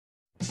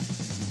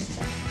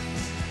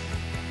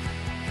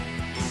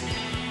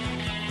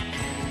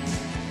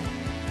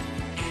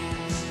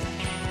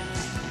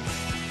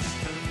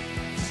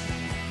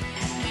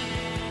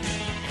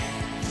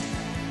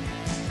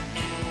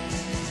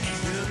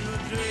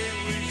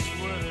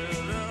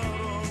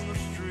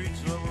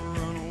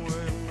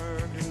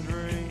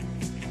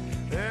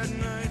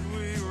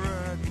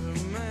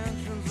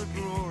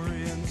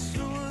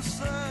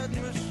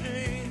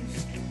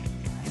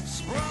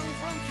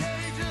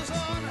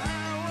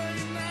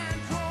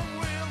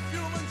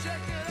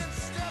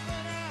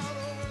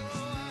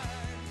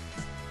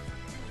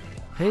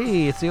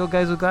Hey, it's the Old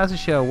Guys with Glasses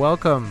show.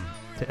 Welcome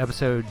to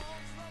episode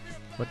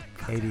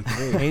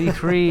 83.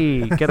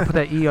 83. Got to put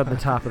that E on the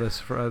top of this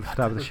for the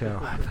top of the show.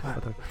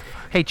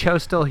 Hey,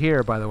 Cho's still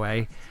here, by the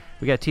way.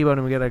 We got T-Bone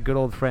and we got our good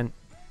old friend.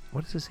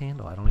 What is his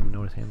handle? I don't even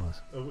know what his handle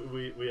is.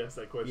 We asked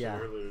that question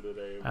earlier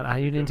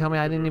today. You didn't tell me.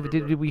 I didn't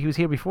even. He was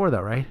here before,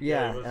 though, right?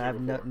 Yeah, and I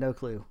have no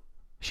clue.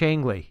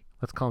 Shangley.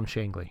 Let's call him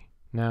Shangley.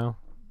 No.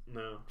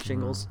 No.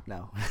 Shingles?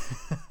 No.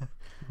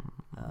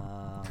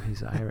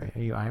 He's Irish.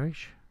 Are you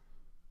Irish?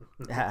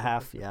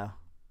 Half, yeah.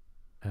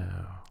 Oh.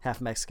 Half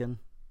Mexican.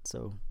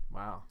 So,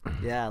 Wow.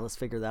 yeah, let's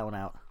figure that one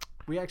out.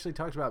 We actually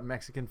talked about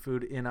Mexican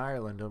food in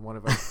Ireland on one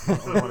of our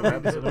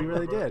episodes. We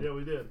really did. Yeah,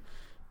 we did.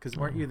 Because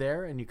weren't you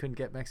there and you couldn't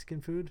get Mexican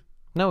food?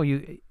 No,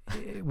 we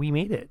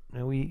made it.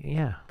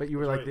 Yeah. But you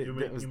were That's like, right.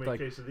 it was you made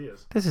like,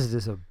 quesadillas. This is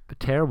just a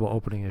terrible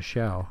opening of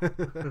show.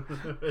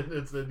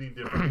 It's any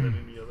different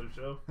than any other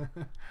show.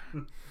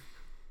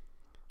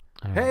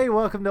 hey,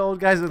 welcome to Old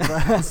Guys with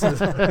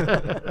Glasses.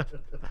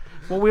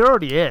 Well, we're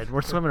already in.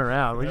 We're swimming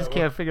around. We just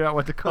can't figure out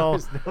what to call.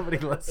 There's nobody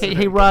listening.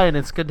 Hey, Ryan,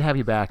 it's good to have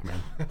you back, man.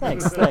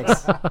 Thanks.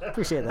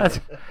 Appreciate that.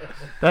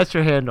 That's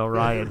your handle,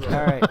 Ryan. All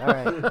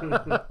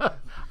right.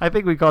 I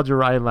think we called you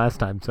Ryan last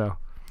time, so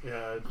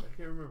Yeah, I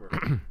can't remember.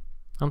 I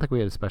don't think we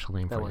had a special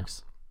name That for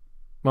works.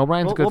 you. Well,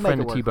 Ryan's a good We'll friend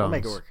make of it work. We'll T-Bone's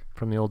make it work.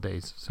 from the old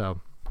days.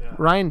 So, Yeah.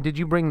 Ryan, did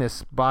you bring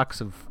this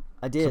box of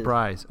I did.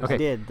 surprise? Okay, I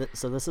did.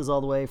 So this is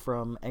all the way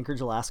from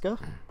Anchorage, Alaska.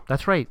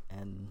 that's right.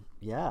 And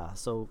yeah,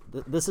 so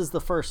this is the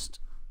first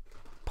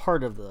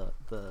part of the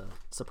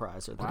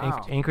surprise. Or the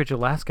Wow. Anchorage,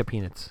 Alaska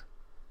peanuts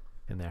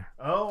in there.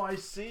 Oh, I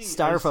see.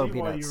 Styrofoam I see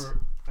why peanuts.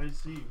 I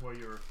see why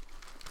you're.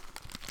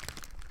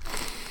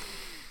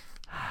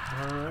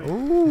 All right.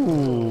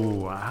 Ooh,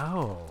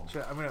 wow.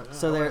 I'm gonna,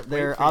 So wait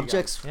they're for you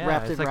objects Yeah,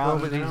 wrapped it's in like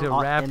brown, these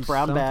are wrapped in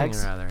brown something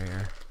bags. or other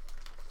here.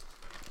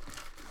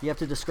 You have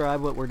to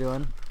describe what we're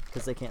doing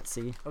because they can't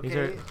see. guys. These Okay,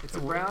 are- it's a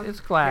brown it's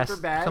glass,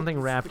 paper bag. something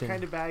It's wrapped the in-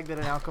 kind of bag that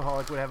an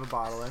alcoholic would have a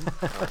bottle in.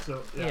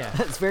 So, Yeah.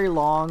 It's very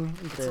long. and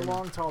It's a thin.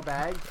 long, tall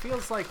bag.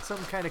 Feels like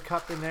some kind of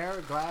cup in there,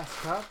 a glass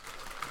cup.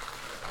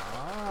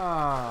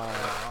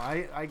 Ah,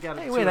 I got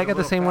it. Hey, to wait, it I a got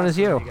the little same one as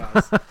faster you.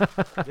 than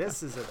guys.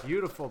 This is a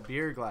beautiful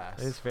beer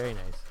glass. It's very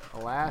nice.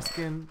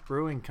 Alaskan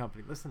Brewing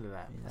Company. Listen to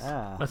that.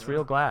 Yeah. That's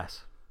real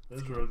glass.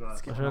 That's real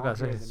glass. That's real glass.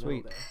 Here in the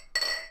Sweet. middle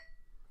there.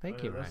 Thank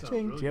Yeah, you, that Ryan. sounds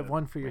Ching. really Do you have good.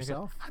 one for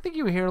yourself? I think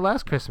you were here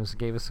last Christmas and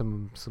gave us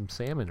some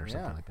salmon or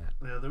something Yeah. like that.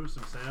 Yeah, there was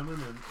some salmon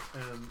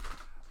and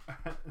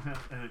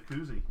a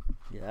koozie.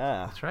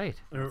 Yeah. That's right.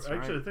 Actually,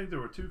 right. I think there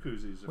were two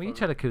koozies. We each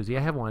had a koozie.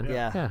 I have one.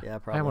 Yeah. Yeah, Yeah. I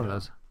Probably. have one of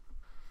those.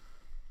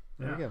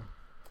 There Yeah. you go.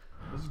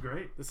 This is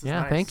great. This is Yeah,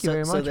 nice. thank you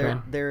very So much, there,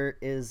 man. there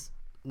is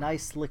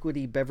nice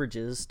liquidy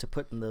beverages to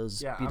put in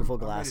those Yeah, beautiful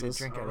I'm ready to glasses.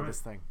 drink out of Alright.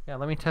 this thing. Yeah,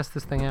 let me test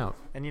this thing out.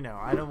 And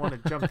I don't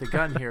want to jump the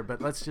gun here,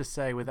 but let's just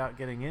say, without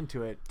getting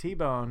into it,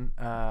 T-Bone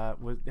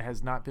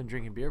has not been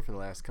drinking beer for the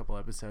last couple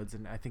episodes,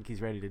 and I think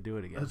he's ready to do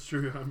it again. That's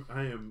true.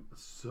 I am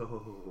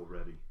so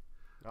ready.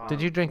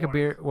 Did you drink a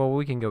beer? Well,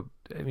 we can go.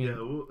 I mean,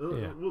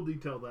 Yeah, we'll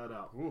detail that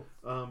out. Ooh.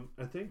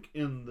 I think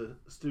in the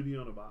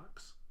studio in a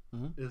box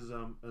Mhm. is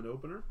an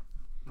opener.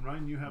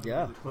 Ryan, you have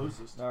Yeah. the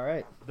closest. All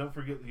right. Don't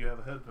forget that you have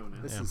a headphone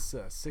in. This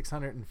Yeah. is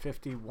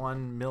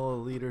 651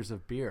 milliliters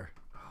of beer.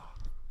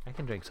 I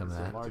can drink some of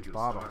That's that. a large That's a good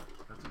bottle. start.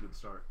 That's a good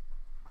start.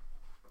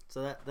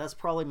 So that's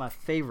probably my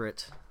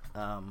favorite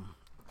out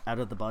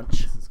of the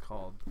bunch. This is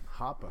called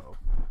Hoppo.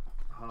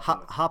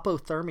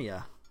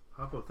 Hypothermia.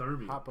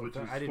 Hypothermia, which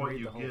is I didn't what read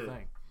you the whole get.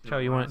 thing. Cho,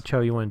 you want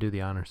to do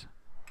the honors?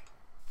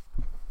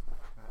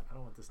 I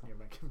don't want this near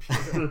my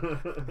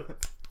computer.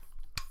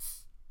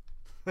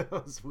 That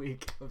was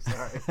weak. I'm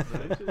sorry.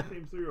 It actually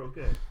came through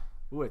okay.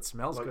 Ooh, it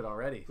smells Like good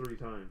already. 3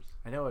 times.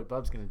 I know what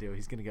Bub's gonna do.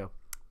 He's gonna go.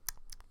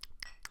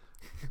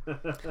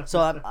 So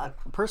I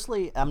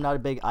personally, I'm not a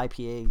big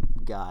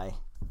IPA guy.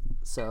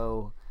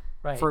 So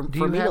Right. For- do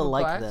for you me have to a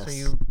like glass?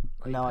 this- Are you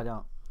no, I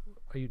don't.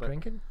 Are you but-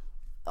 drinking?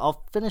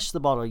 I'll finish the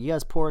bottle. You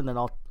guys pour, and then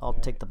I'll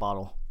take the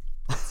bottle.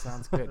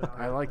 Sounds good.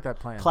 I like that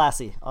plan.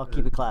 Classy. I'll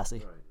keep it classy.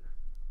 Right.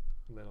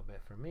 A little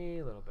bit for me,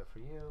 a little bit for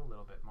you, a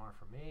little bit more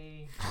for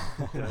me.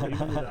 Yeah,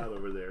 even it out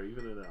over there.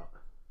 Even it out.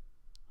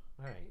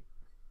 All right.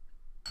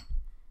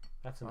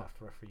 That's enough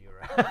for you,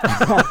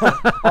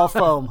 right? All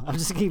foam. I'm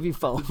just gonna give you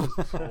foam. All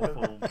foam.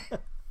 All right.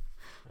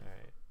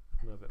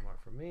 A little bit more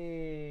for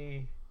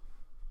me.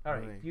 All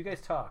right. Really- You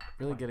guys talk.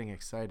 Really Come on. getting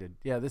excited.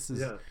 Yeah, this is.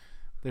 Yeah.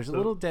 There's a So-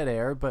 little dead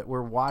air, but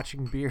we're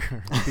watching beer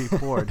be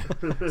poured,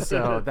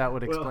 so that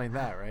would Well, explain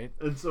that, right?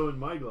 And so in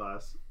my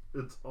glass,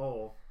 it's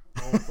all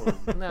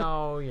foam.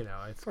 No,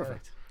 it's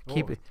Perfect.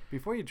 Keep Oh, it.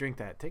 Before you drink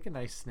that, take a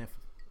nice sniff.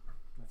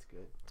 That's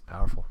good. It's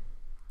powerful.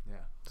 Yeah.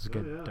 It's a Oh,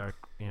 good yeah. dark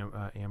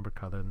amber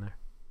color in there.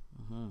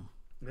 hmm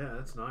Yeah,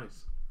 that's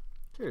nice.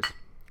 Cheers.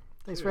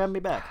 Thanks for having me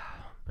back.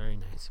 Very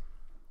nice.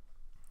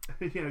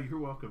 Yeah, you're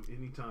welcome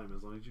anytime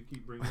as long as you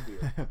keep bringing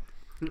beer.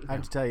 I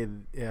have to tell you,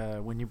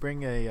 when you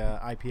bring a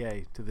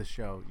IPA to this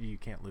show, you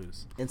can't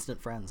lose.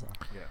 Instant friends.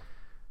 Huh? Yeah.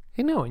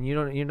 Hey, no, and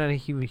you're not a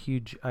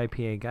huge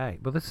IPA guy.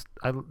 But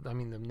I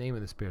mean, the name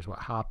of this beer is what?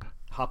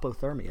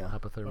 Hypothermia.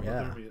 Hypothermia.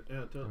 Yeah.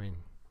 Yeah, I mean,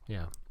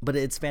 Yeah. but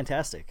it's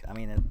fantastic. I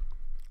mean,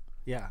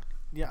 Yeah.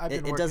 Yeah, I've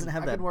It been doesn't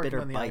have I've that been working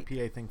bitter on the bite.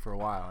 IPA thing for a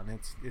while, and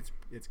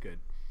it's good.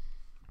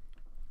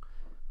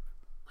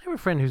 I have a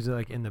friend who's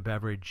like in the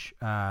beverage.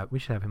 We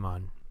should have him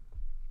on.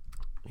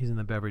 He's in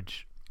the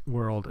beverage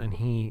world, and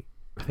he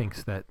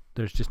thinks that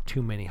there's just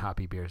too many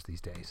hoppy beers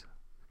these days.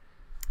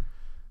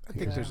 I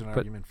think there's an But-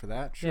 argument for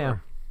that. Sure. Yeah.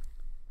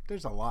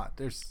 There's a lot.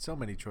 There's so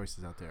many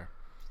choices out there.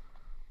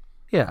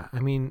 Yeah, I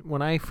mean,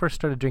 when I first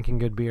started drinking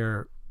good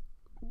beer,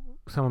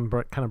 someone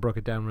kind of broke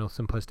it down real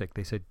simplistic.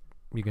 They said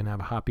you can have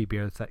a hoppy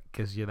beer that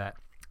gives you that,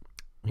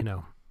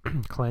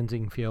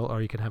 cleansing feel,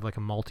 or you can have like a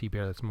malty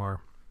beer that's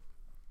more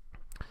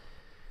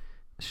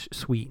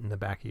sweet in the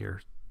back of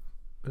your,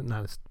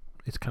 not as,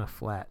 it's kind of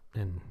flat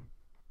and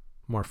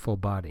more full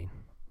bodied.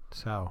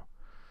 So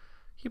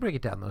you break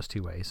it down those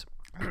two ways.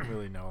 I don't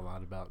really know a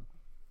lot about,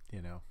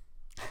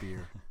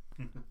 beer.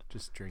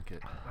 Just drink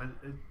it.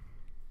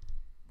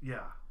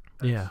 Yeah.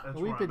 Yeah. That's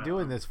We've where been I'm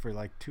doing at. this for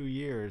like 2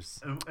 years.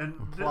 And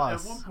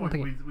Plus. at I one don't point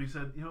think we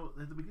said,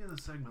 at the beginning of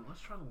the segment,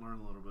 let's try to learn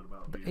a little bit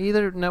about beer.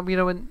 Either no,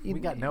 We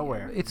got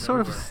nowhere. It's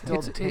sort of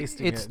Still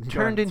tasting it's it. and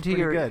turned going, "It's into pretty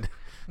your good."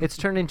 it's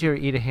turned into your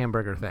eat a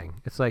hamburger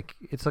thing. It's like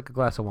a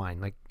glass of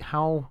wine. Like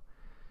how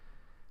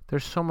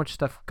there's so much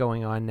stuff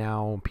going on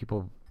now.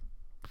 People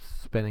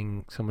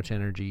spending so much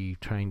energy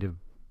trying to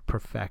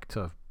perfect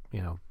a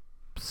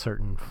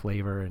certain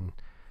flavor, and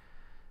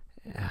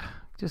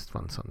just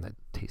want something that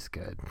tastes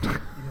good.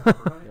 Yeah,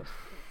 right.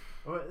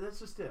 Well, that's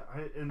just it.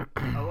 And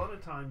a lot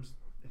of times,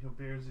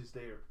 beers these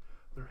days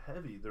they're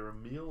heavy. They're a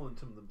meal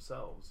into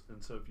themselves.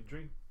 And so if you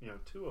drink,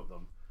 two of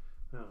them,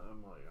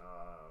 I'm like,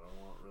 I don't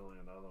want really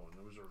another one.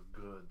 Those are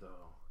good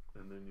though.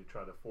 And then you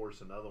try to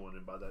force another one,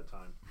 and by that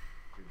time,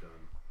 you're done.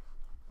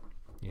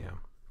 Yeah.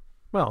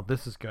 Well,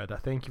 this is good.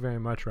 Thank you very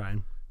much,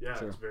 Ryan. Yeah,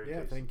 Sure. it's very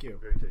Yeah, tasty. thank you.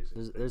 Very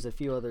tasty. there's a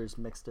few others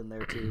mixed in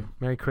there too.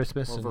 Merry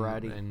Christmas More and,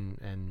 variety.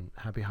 and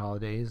happy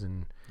holidays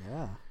and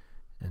Yeah,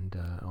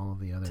 all of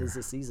the other 'tis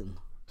the season.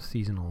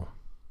 seasonal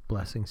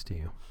blessings to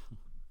you.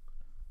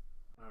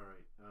 All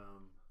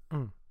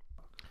right.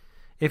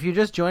 If you're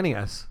just joining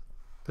us,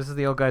 this is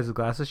the Old Guys with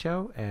Glasses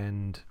show,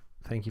 and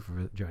thank you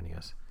for joining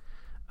us.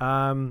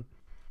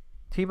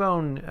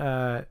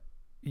 T-Bone,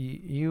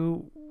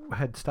 you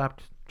had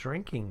stopped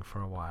drinking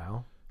for a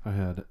while I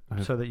had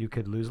so that you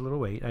could lose a little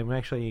weight. I'm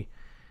actually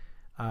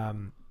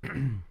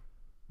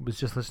was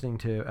just listening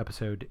to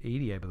episode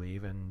 80, I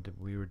believe, and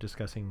we were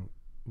discussing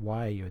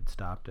why you had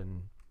stopped,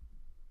 and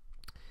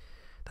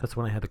that's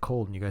when I had the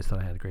cold, and you guys thought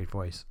I had a great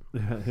voice.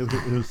 Yeah,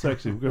 it was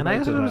sexy. We'll go And I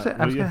back to was that.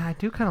 gonna say, I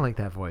do kind of like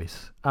that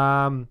voice.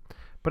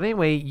 But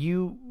anyway,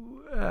 you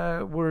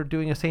were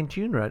doing a St.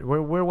 June run.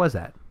 Where was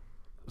that?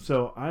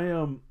 So I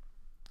am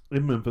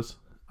in Memphis.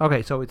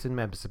 Okay, so it's in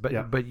Memphis. But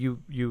Yeah. but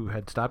you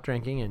had stopped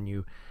drinking and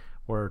you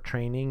were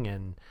training,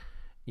 and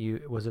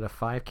was it a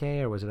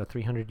 5K or was it a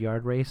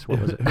 300-yard race? What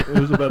was it? It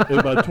was about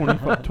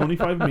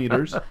 25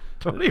 meters.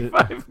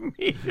 25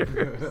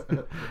 meters.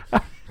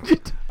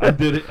 I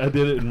did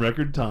it in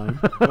record time,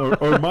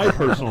 or my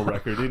personal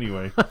record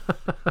anyway.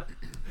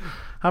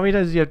 How many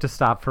times did you have to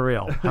stop for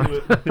real?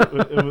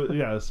 It was,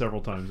 yeah,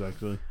 several times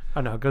actually.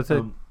 Oh no, go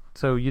to.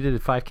 So you did a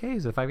 5K?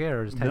 Is it 5K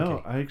or just 10K?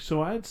 No,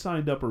 I had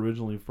signed up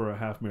originally for a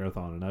half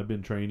marathon, and I've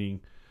been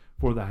training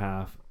for the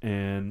half,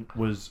 and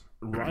was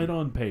right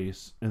on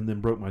pace, and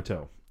then broke my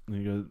toe.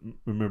 And you guys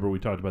remember we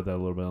talked about that a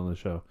little bit on the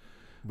show.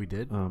 We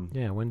did.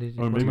 Yeah, when did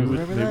you? Or maybe when we,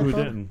 was it? maybe we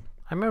didn't.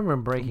 I remember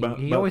him breaking. About-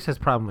 he about- always has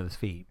problem with his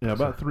feet. Yeah,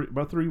 so-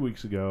 about 3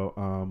 weeks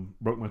ago,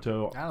 broke my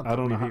toe. I don't know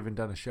think we've how. even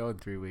done a show in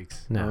 3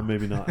 weeks. No.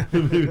 Maybe not.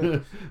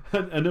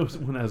 I know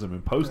one hasn't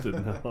been posted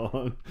in that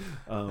long.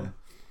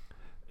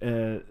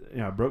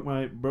 I broke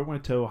my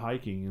toe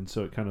hiking, and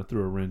so it kind of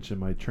threw a wrench in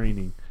my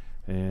training.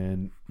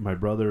 And my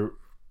brother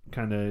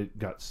kind of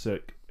got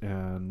sick,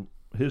 and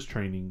his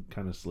training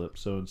kind of slipped.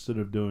 So instead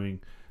of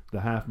doing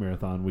the half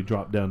marathon, we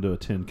dropped down to a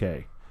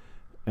 10K,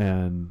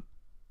 and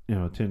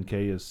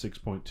 10K is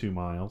 6.2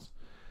 miles.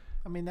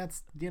 I mean,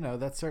 that's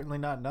certainly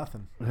not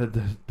nothing. Had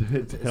to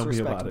It's tell me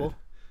about it. respectable.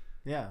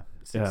 Yeah.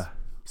 Yeah.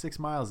 6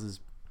 miles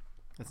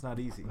that's not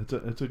easy.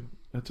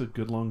 It's a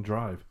good long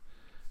drive,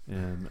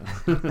 and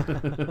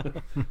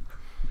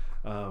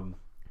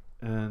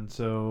and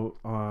so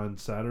on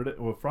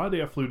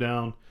Friday I flew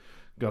down,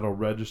 got all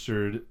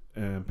registered,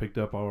 and picked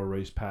up all our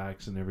race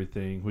packs and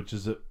everything, which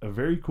is a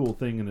very cool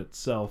thing in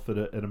itself at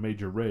a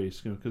major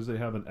race, because they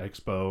have an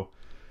expo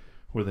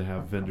where they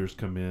have vendors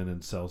come in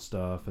and sell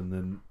stuff, and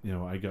then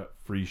I got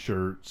free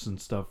shirts and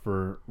stuff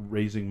for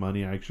raising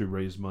money. I actually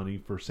raised money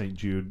for St.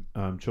 Jude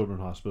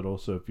Children's Hospital.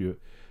 So if you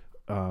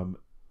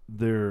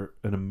they're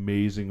an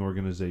amazing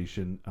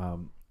organization.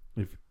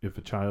 If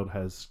a child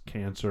has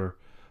cancer,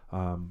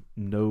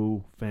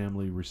 no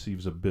family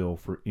receives a bill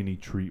for any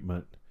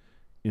treatment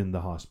in the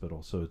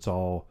hospital. So it's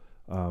all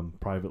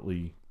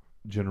privately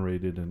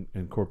generated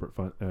and corporate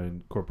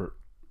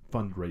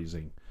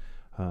fundraising.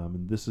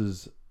 And this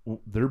is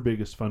their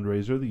biggest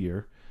fundraiser of the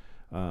year.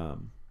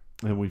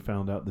 And we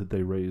found out that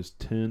they raised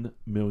 $10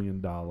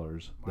 million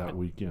that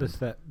weekend.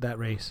 that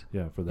race.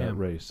 Yeah, for that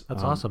race.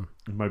 That's awesome.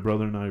 My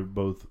brother and I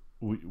both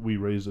we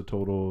raised a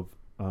total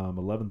of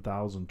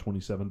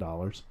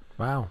 $11,027.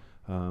 Wow.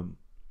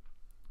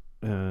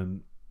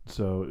 And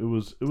so it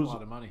was a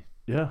lot of money.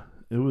 yeah,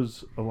 it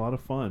was a lot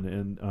of fun.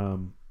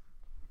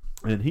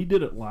 And he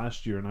did it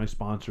last year, and I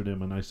sponsored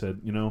him, and I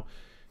said,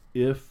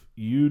 if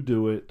you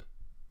do it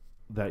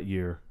that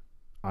year,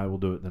 I will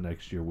do it the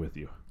next year with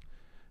you.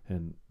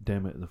 And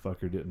damn it, the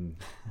fucker didn't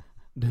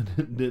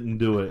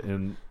do it.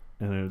 And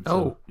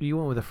so you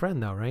went with a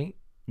friend though, right?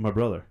 my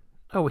brother.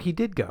 Oh, he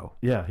did go.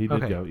 Yeah, he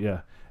did Okay. go.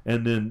 Yeah,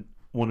 and then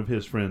one of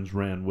his friends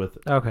ran with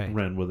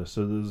us.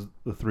 So there's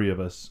the three of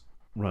us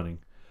running,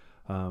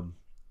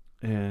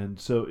 and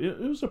so it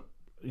was an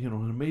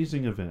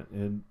amazing event,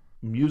 and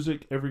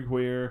music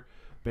everywhere.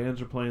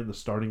 Bands are playing. The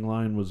starting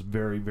line was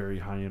very, very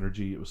high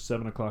energy. It was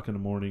 7:00 in the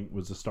morning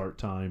was the start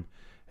time,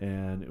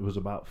 and it was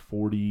about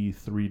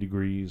 43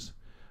 degrees.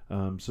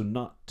 So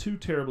not too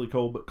terribly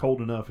cold, but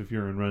cold enough if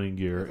you're in running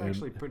gear. It's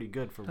actually pretty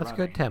good for That's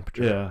running. good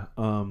temperature. Yeah.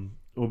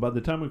 Well, by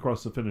the time we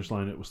crossed the finish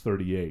line, it was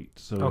 38.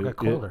 So it got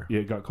colder.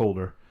 It got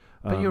colder.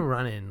 But you're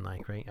running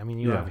right? I mean,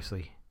 you yeah.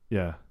 obviously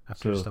Yeah.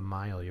 after just a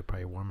mile, you're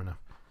probably warm enough.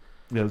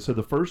 Yeah. So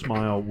the first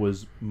mile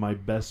was my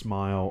best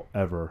mile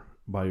ever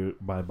by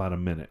about a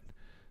minute.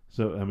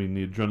 So I mean,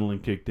 the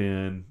adrenaline kicked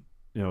in.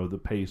 The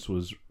pace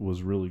was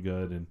really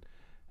good,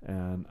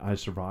 and I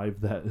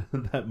survived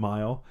that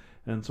mile.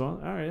 And so, all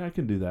right, I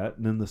can do that.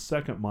 And then the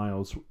second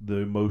mile is the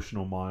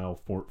emotional mile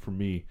for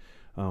me.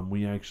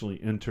 We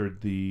actually entered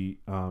the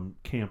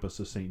campus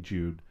of St.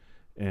 Jude,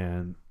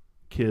 and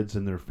kids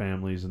and their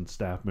families and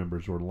staff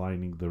members were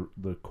lining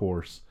the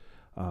course,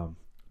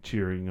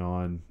 cheering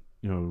on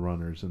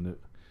runners. And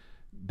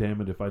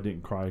damn it, if I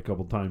didn't cry a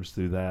couple times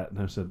through that. And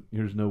I said,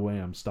 "There's no way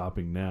I'm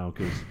stopping now,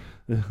 because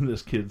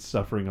this kid's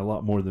suffering a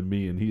lot more than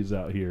me, and he's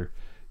out here,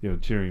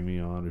 cheering me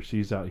on, or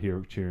she's out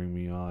here cheering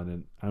me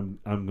on, and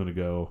I'm gonna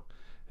go."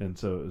 And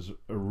so it was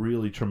a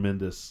really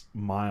tremendous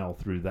mile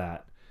through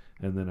that.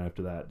 And then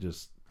after that,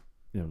 just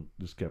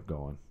kept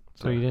going.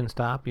 So you didn't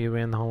stop? You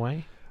ran the whole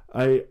way?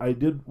 I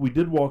did. We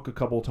did walk a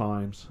couple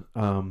times.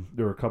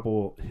 There were a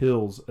couple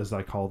hills, as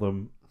I call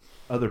them.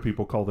 Other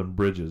people call them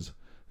bridges.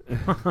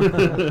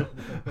 You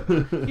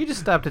just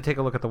stopped to take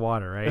a look at the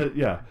water, right?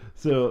 Yeah.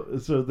 So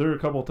there are a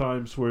couple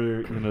times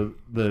where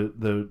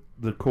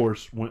the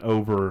course went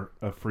over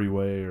a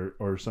freeway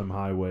or some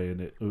highway,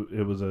 and it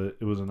was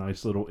a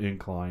nice little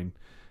incline,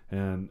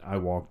 and I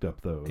walked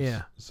up those.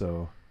 Yeah.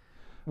 So.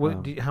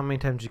 How many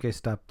times did you guys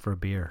stop for a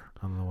beer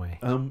on the way?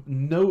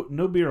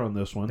 No beer on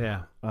this one.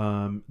 Yeah.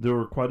 There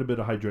were quite a bit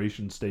of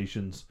hydration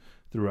stations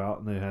throughout,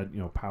 and they had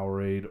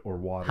Powerade or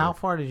water. How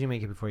far did you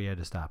make it before you had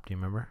to stop? Do you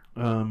remember?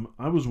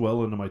 I was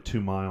well into my 2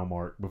 mile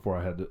mark before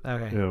I had to.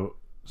 Okay.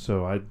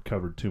 So I'd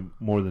covered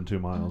more than 2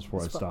 miles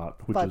before I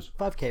stopped, which is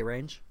 5K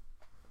range.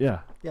 Yeah.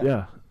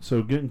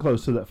 So getting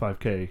close to that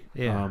 5K.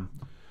 Yeah.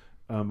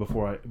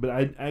 But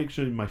I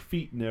actually, my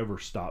feet never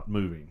stopped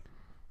moving.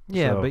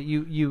 Yeah, So but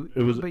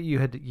you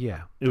had to,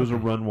 yeah. It was a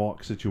run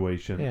walk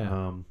situation.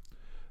 Yeah.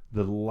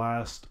 The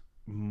last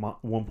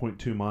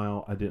 1.2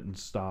 mile, I didn't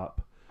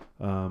stop,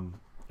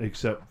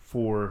 except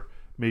for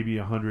maybe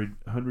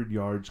 100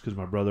 yards, because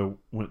my brother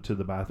went to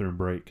the bathroom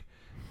break,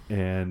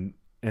 and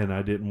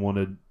I didn't want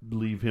to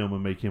leave him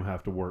and make him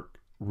have to work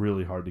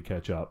really hard to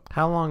catch up.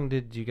 How long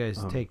did you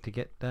guys take to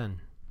get done?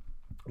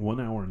 1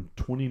 hour and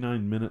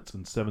 29 minutes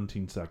and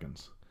 17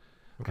 seconds.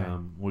 Okay.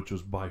 Which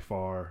was by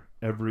far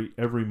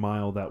every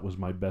mile, that was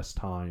my best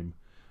time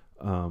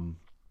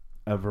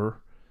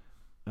ever.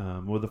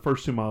 Well, the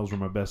first 2 miles were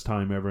my best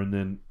time ever, and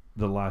then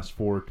the last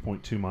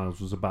 4.2 miles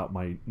was about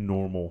my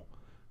normal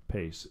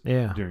pace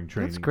during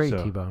training. That's great,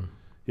 so, T-Bone.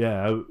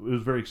 Yeah, it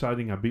was very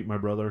exciting. I beat my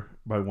brother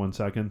by 1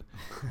 second.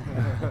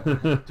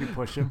 Did you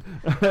push him?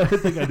 I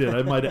think I did.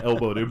 I might have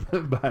elbowed him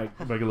back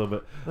a little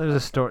bit. There's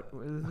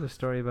a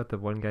story about the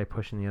one guy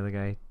pushing the other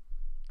guy.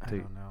 I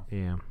don't know.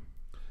 Yeah.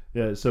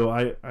 Yeah, so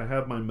I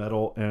have my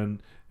medal,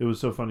 and it was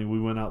so funny.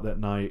 We went out that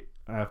night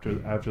after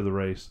the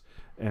race,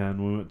 and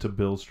we went to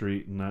Bill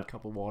Street, and that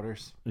Couple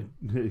waters.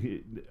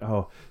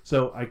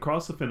 So I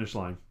crossed the finish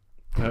line.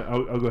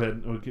 I'll go ahead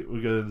and we'll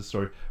go into the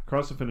story.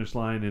 Cross the finish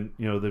line, and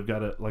they've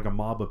got a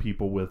mob of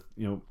people with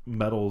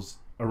medals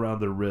around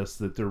their wrists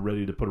that they're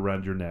ready to put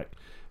around your neck,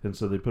 and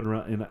so they put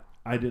around. And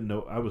I didn't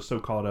know. I was so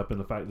caught up in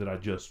the fact that I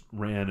just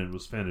ran and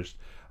was finished.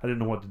 I didn't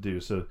know what to do.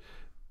 So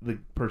the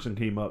person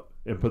came up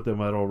and put the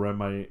medal around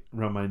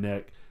my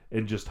neck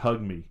and just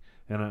hugged me,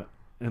 and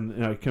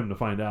I come to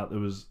find out it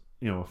was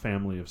a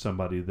family of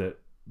somebody that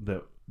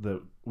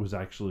was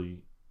actually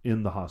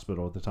in the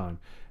hospital at the time.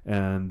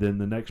 And then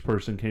the next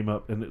person came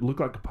up, and it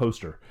looked like a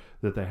poster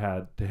that they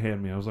had to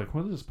hand me. I was like,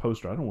 what is this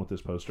poster? I don't want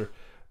this poster.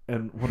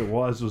 And what it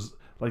was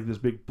like this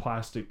big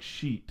plastic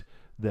sheet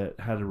that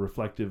had a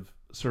reflective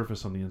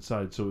surface on the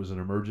inside, so it was an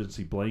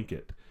emergency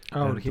blanket.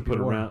 Oh, to keep you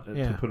warm.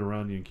 To put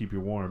around you and keep you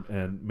warm.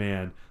 And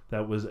man,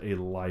 that was a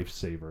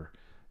lifesaver.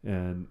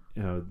 And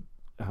at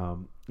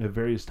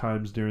various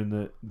times during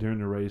the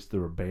race,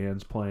 there were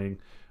bands playing.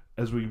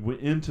 As we went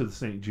into the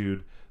St.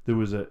 Jude, there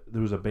was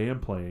a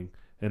band playing,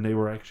 and they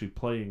were actually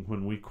playing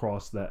when we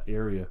crossed that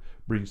area.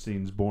 Bruce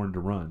Springsteen's Born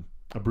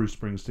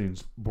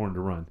to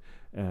Run,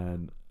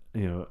 and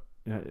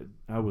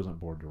I wasn't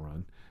born to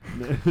run.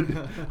 I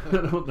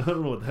don't know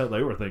what the hell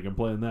they were thinking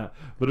playing that,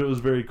 but it was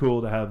very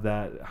cool to have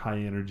that high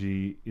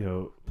energy,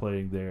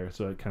 playing there.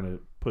 So it kind of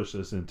pushed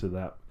us into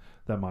that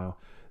mile.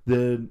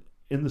 Then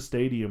in the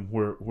stadium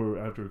where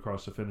after we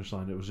crossed the finish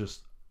line, it was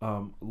just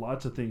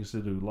lots of things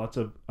to do. Lots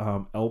of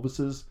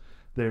Elvises.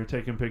 They were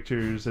taking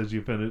pictures as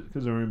you finished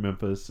because they were in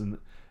Memphis, and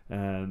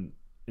so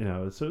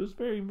it was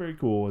very, very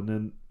cool. And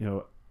then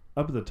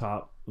up at the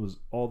top was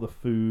all the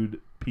food,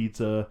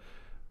 pizza,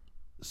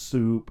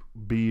 soup,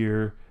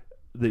 beer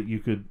that you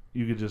could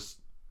just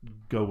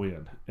go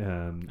in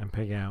and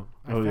pick out.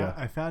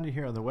 I found you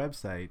here on the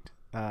website,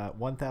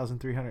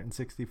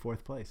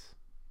 1,364th place.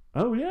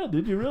 Oh yeah,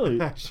 did you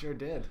really? I sure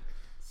did.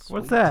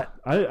 What's that?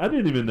 I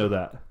didn't even know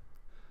that.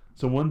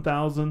 So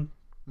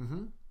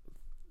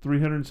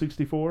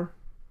 1,364.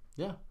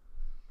 Yeah.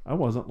 I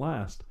wasn't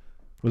last.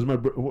 Was my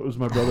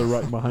brother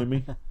right behind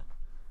me?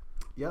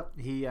 Yep,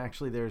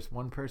 there's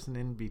one person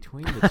in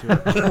between the two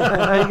of them.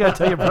 You gotta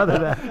tell your brother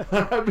that.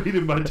 I beat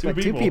him by two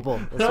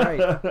people. That's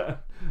right.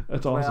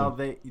 That's awesome.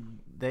 Well,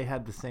 they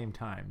had the same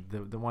time.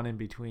 The one in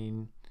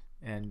between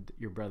and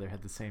your brother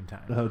had the same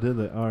time. Oh, did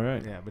they? All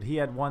right. Yeah, but he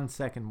had 1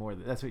 second more.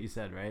 That's what you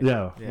said, right?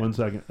 Yeah, 1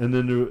 second. And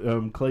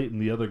then Clayton,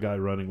 the other guy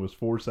running, was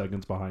 4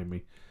 seconds behind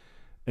me,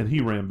 and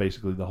he ran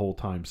basically the whole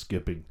time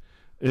skipping.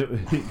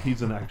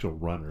 He's an actual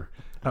runner.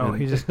 Oh,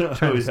 he's just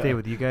trying to stay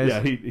with you guys.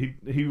 Yeah,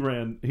 he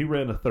ran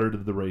a third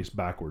of the race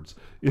backwards.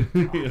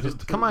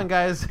 Come on,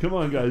 guys. Come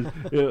on, guys.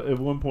 At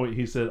one point,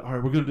 he said, "All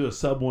right, we're going to do a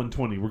sub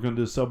 120. We're going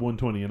to do a sub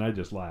 120," and I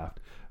just laughed.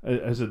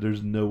 I said,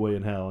 "There's no way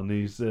in hell." And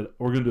he said,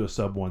 "We're going to do a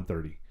sub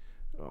 130.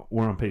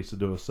 We're on pace to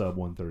do a sub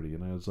 130."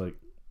 And I was like,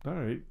 "All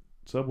right,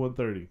 sub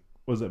 130.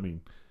 What does that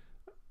mean?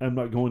 I'm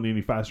not going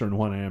any faster than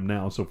what I am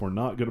now. So if we're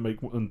not going to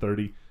make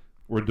 130,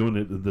 we're doing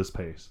it at this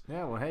pace."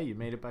 Yeah. Well, hey, you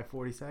made it by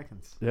 40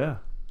 seconds. Yeah.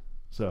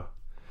 So,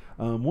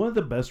 one of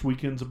the best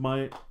weekends of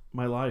my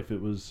life.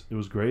 It was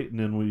great. And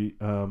then we,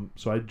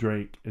 so I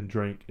drank and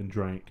drank and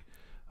drank,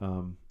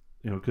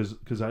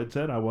 because I had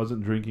said I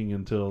wasn't drinking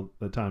until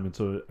that time, and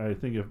so I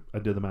think if I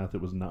did the math,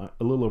 it was a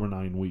little over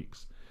 9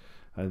 weeks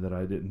that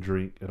I didn't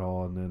drink at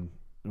all. And then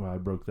I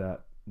broke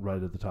that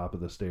right at the top of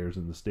the stairs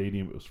in the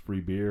stadium. It was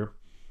free beer.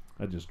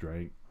 I just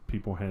drank.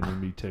 People handing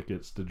me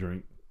tickets to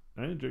drink.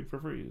 I didn't drink for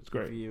free. It's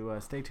great. If you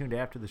stay tuned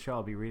after the show,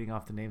 I'll be reading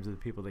off the names of the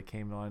people that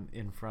came on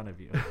in front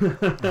of you.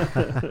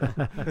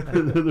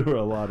 There were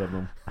a lot of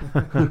them.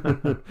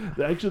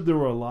 Actually, there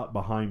were a lot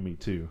behind me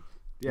too.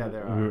 Yeah,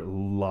 there were are a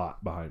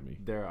lot behind me.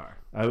 There are.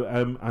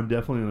 I'm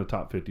definitely in the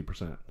top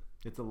 50%.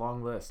 It's a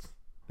long list.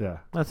 Yeah,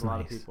 that's a nice.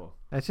 lot of people.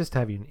 That's just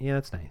have you. Yeah,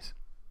 that's nice.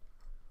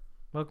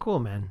 Well, cool,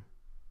 man.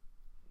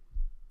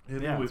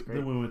 And yeah,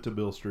 then we went to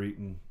Bill Street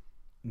and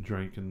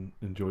drank and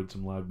enjoyed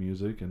some live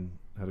music and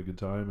had a good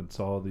time and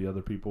saw the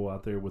other people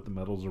out there with the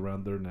medals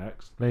around their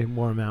necks. They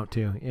wore them out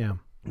too. Yeah.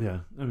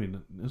 Yeah. I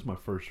mean, this is my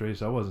first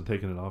race. I wasn't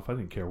taking it off. I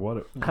didn't care what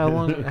it. How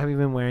long have you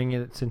been wearing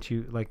it since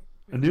you like?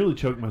 I nearly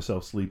choked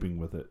myself sleeping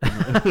with it.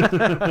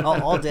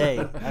 all day.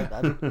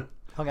 I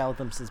hung out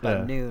with him since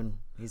about noon.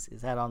 He's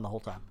had on the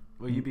whole time.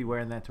 Will you be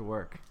wearing that to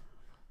work?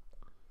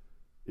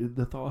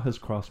 The thought has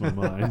crossed my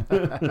mind.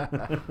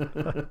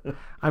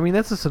 I mean,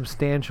 that's a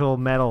substantial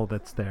medal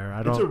that's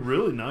there. It's a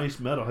really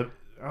nice medal.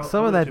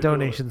 Some of that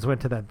donations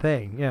went to that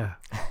thing. Yeah.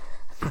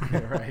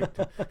 Right.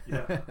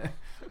 Yeah.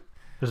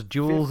 There's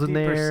jewels in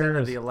there. 50%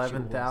 of the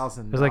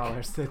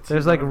 $11,000.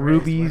 There's like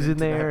rubies in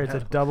there. It's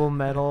a double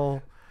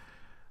medal.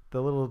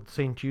 The little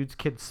St. Jude's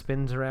kid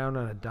spins around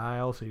on a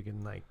dial, so you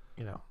can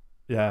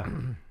Yeah.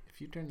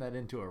 If you turn that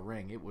into a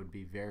ring, it would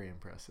be very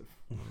impressive.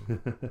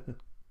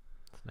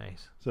 It's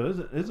nice. So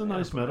it's a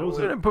nice medal.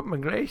 I'm gonna put my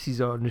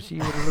glasses on to see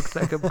what it looks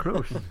like up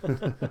close.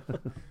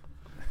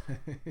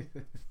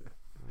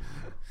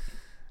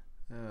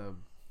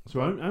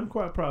 So I'm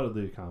quite proud of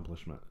the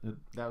accomplishment.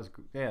 That's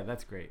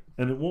great.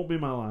 And it won't be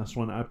my last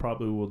one. I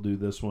probably will do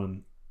this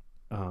one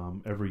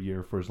every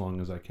year for as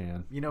long as I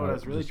can. You know what I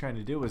was really trying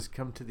to do was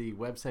come to the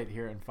website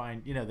here and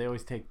find. They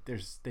always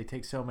they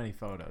take so many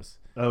photos.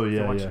 Oh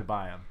yeah, I want you to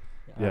buy them.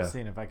 Yeah. I was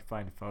seeing if I could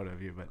find a photo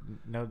of you, but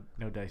no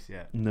dice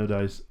yet. No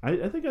dice.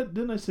 I think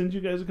didn't I send you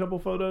guys a couple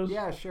photos?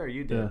 Yeah, sure,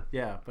 you did.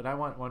 Yeah, but I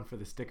want one for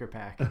the sticker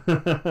pack. You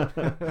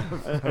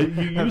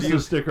used the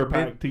sticker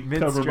pack to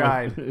cover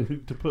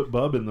to put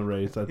Bub in the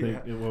race. I think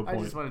at one point.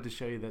 I just wanted to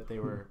show you that they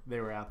were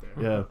out there.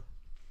 Yeah.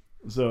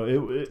 So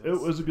it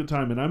was a good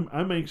time, and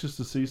I'm anxious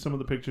to see some of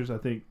the pictures. I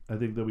think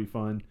they'll be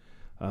fun.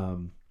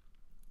 And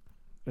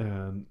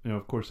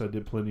of course I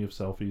did plenty of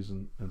selfies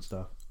and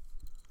stuff.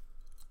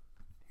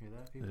 Hear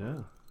that, people?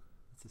 Yeah.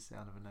 That's the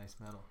sound of a nice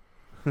metal.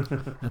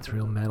 That's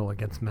real metal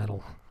against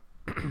metal.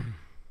 All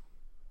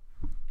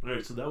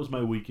right, so that was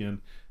my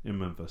weekend in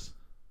Memphis.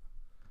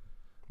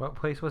 What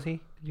place was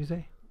he? Did you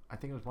say? I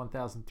think it was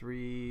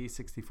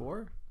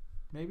 1,364,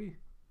 maybe.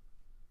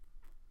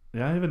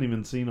 Yeah, I haven't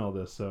even seen all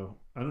this. So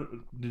I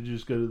don't. Did you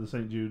just go to the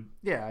St. Jude?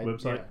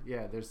 Website?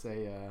 Yeah, there's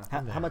a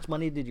How much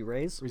money did you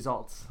raise?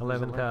 results.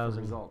 There's a 11,000. link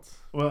for results.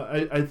 Well,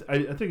 I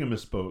think I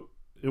misspoke.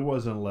 It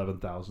wasn't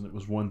 11,000. It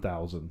was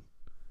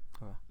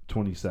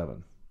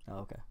 1,027. Oh,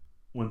 okay.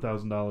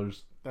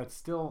 $1,000, That's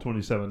still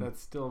 27.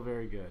 That's still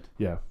very good.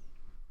 Yeah.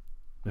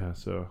 Yeah.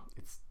 So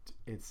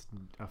It's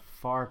a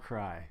far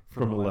cry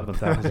from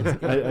 11,000.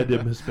 I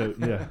did misspoke.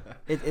 Yeah.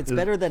 It's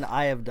better than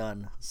I have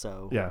done.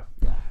 So Yeah.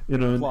 yeah. You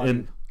know, Applaud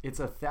and you. It's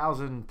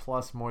 1,000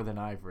 plus more than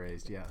I've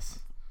raised. Yes.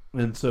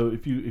 And so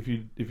if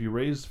you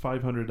raise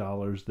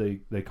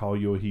 $500, they call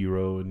you a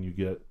hero, and you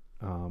get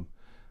a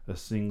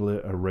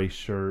singlet, a race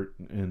shirt,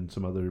 and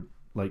some other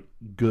like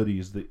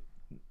goodies that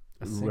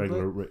A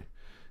singlet?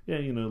 Yeah,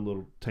 you know, a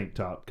little tank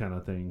top kind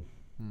of thing.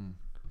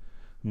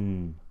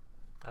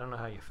 I don't know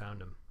how you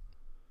found him.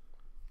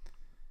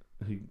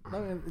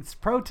 It's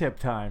pro tip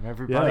time,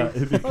 everybody. Yeah,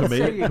 if you Let's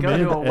say you go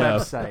to a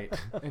Command F. website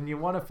and you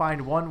want to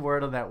find one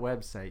word on that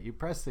website. You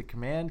press the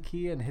Command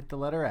key and hit the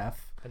letter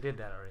F, I did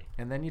that already.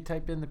 and then you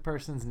type in the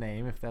person's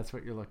name if that's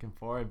what you're looking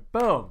for, and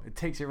boom, it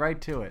takes you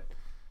right to it.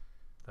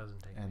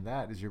 Doesn't take. And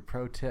that is your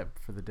pro tip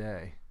for the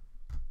day.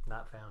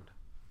 Not found.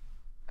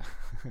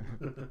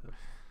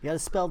 You got to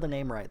spell the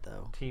name right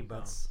though.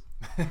 T-bone.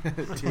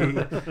 That's- T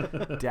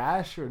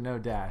dash or no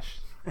dash?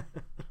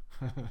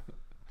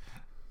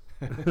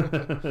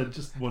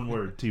 Just one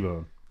word,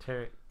 T-bone.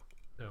 Terry.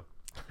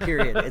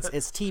 period.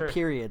 It's T Sure.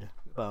 period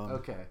bone.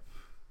 Okay.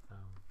 Um,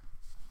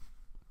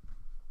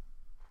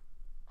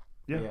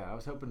 Yeah. I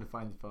was hoping to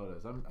find the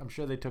photos. I'm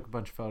sure they took a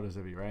bunch of photos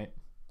of you, right?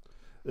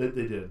 They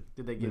did.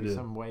 Did they give They you did.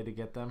 some way to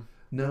get them?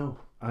 No,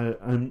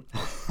 I'm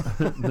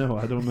no,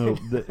 I don't know.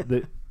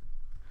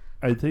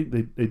 I think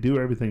they do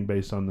everything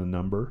based on the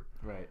number,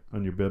 Right.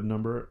 on your bib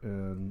number,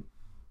 and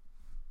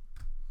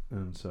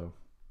so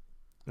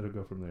it'll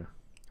go from there.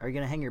 Are you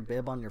gonna hang your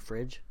bib on your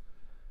fridge?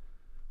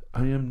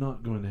 I am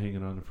not going to hang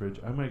it on the fridge.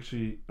 I'm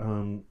actually,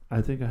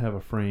 I think I have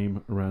a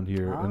frame around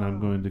here, and I'm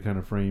Ah. going to kind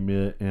of frame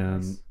it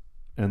and Nice.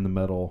 and the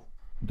metal,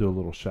 do a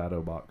little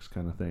shadow box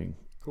kind of thing.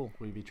 Cool.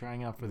 Will you be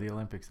trying out for the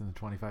Olympics in the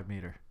 25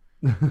 meter?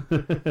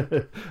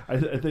 I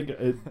think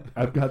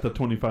I've got the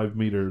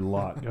 25-meter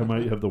lock. I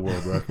might have the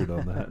world record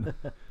on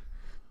that.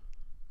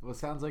 Well, it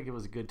sounds like it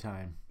was a good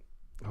time.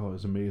 Oh, it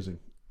was amazing.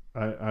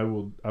 I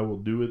will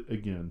do it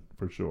again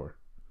for sure.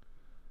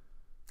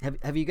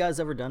 Have you guys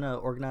ever done a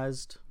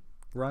organized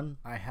run?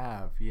 I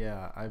have,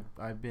 yeah.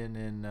 I've been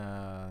in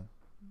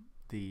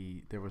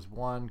there was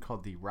one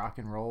called the Rock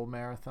and Roll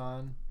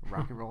Marathon,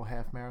 Rock and Roll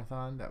Half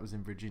Marathon. That was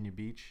in Virginia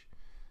Beach.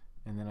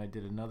 And then I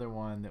did another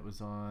one that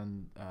was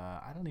on,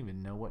 I don't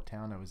even know what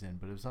town I was in,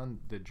 but it was on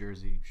the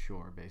Jersey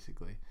Shore,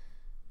 basically.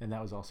 And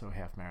that was also a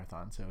half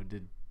marathon. So I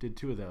did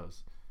two of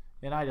those.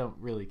 And I don't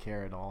really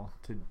care at all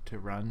to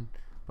run,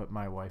 but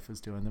my wife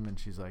was doing them, and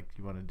she's like,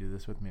 "You want to do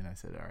this with me?" And I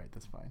said, "All right,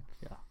 that's fine."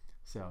 Yeah.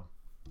 So,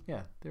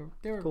 yeah,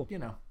 they were Cool. you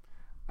know,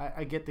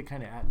 I get the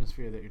kind of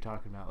atmosphere that you're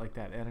talking about, like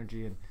that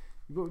energy. And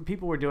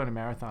people were doing a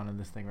marathon in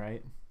this thing,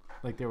 right?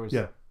 Like there was,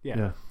 Yeah.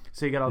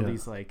 So you got all Yeah.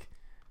 these like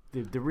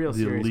the real The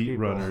serious elite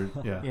people, runner.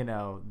 Yeah. you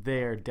know,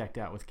 they're decked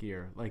out with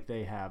gear. Like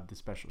they have the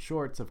special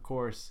shorts, of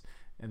course,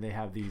 and they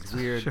have these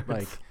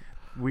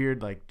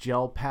weird like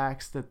gel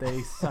packs that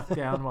they suck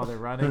down while they're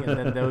running, and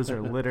then those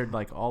are littered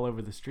like all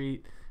over the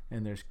street,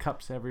 and there's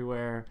cups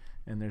everywhere,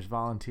 and there's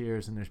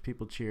volunteers, and there's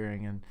people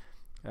cheering,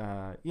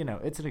 and you know,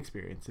 it's an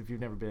experience. If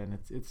you've never been,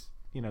 it's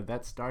you know,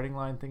 that starting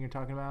line thing you're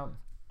talking about,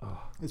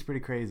 it's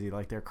pretty crazy.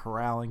 Like they're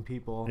corralling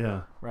people,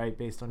 Yeah. right,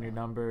 based on your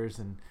numbers,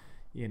 and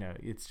you know,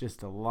 it's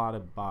just a lot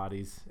of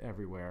bodies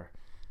everywhere,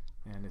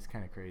 and it's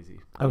kind of crazy.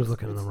 I was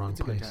looking in the wrong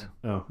it's a good place. time.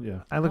 Oh, yeah.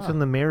 I looked in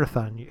the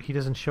marathon. He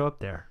doesn't show up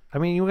there. I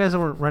mean, you guys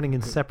weren't running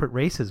in separate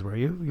races, were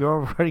you?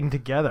 You're all running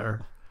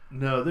together.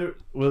 No,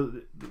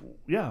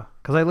 yeah,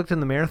 Because I looked in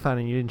the marathon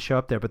and you didn't show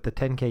up there, but the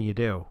 10K you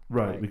do.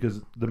 right, Right.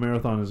 because the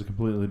marathon is a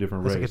completely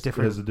different It's race. like a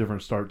different- It has a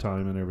different start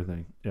time and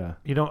everything. Yeah.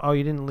 You don't. Oh,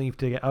 you didn't leave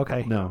to get.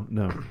 Okay. No.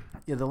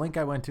 Yeah, the link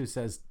I went to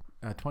says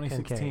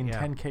 2016 10K, yeah.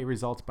 10K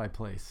results by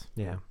place,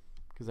 Yeah.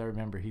 because I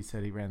remember he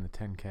said he ran the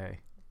 10K.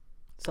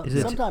 Is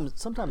it-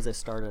 Sometimes they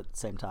start at the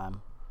same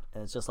time,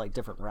 and it's just like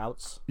different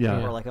routes.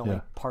 Yeah. Or like only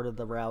Yeah. part of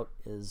the route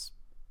is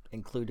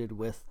included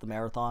with the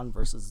marathon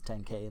versus the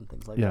 10K and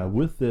things like Yeah, that.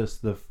 with this,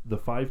 the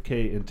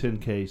 5K and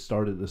 10K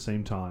started at the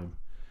same time,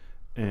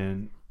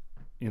 and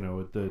you know,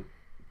 at the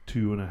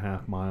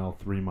 2.5 mile,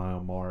 3 mile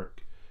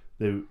mark,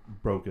 they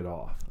broke it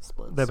off.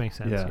 Splits. That makes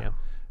sense. Yeah. Yeah.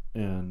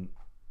 And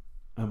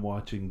I'm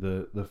watching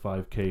the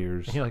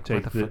 5Kers And you're like,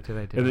 take what the fuck did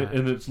I do? and, that?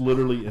 and it's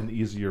literally an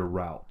easier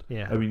route.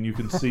 Yeah. I mean, you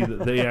can see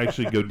that they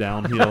actually go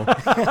downhill,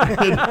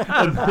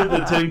 and then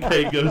the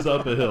 10K goes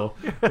up a hill.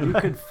 You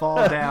could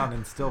fall down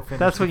and still finish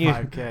That's the when you.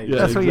 5K. Yeah,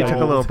 That's when you took a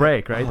exactly. little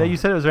break, right? That you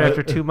said it was right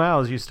after I- 2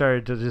 miles. You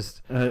started to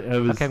just. I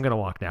was, Okay, I'm gonna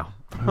walk now.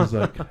 I was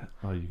like,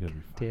 oh, you gotta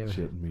be Damn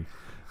fucking it. shitting me.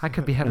 I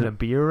could be having a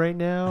beer right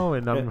now,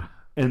 and I'm.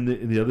 And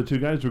the other two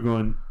guys were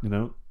going, you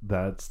know,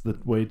 that's the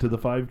way to the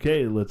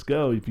 5K. Let's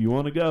go. If you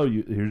want to go,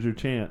 here's your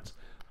chance.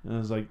 And I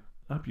was like,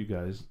 up you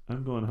guys.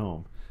 I'm going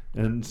home.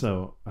 And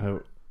so I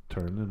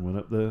turned and went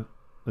up the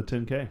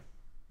 10K.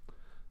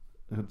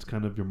 That's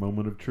kind of your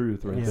moment of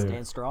truth right there.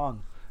 Stand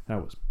strong. I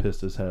was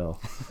pissed as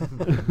hell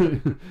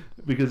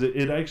because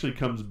it actually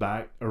comes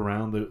back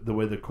around the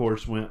way the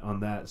course went on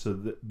that. So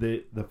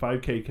the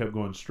 5K kept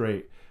going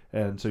straight,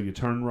 and so you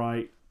turn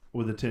right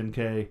with a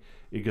 10K,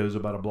 it goes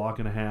about a block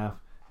and a half,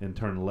 and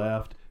turn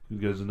left. It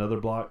goes another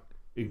block,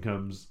 it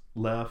comes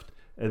left,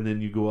 and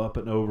then you go up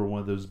and over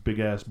one of those big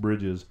ass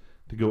bridges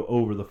to go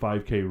over the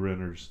 5K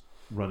runners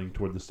running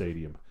toward the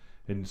stadium,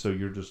 and so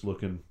you're just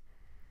looking.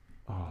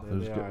 Oh,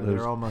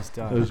 They're almost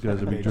done. Those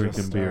guys will be They drinking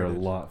just beer a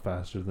started. lot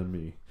faster than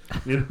me.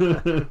 You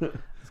know?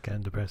 It's kind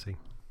of depressing.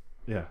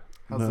 Yeah.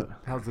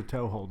 How's the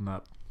toe holding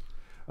up?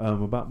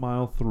 About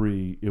mile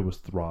 3, it was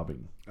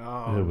throbbing.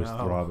 Oh, It was no.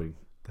 throbbing.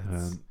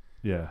 That's, And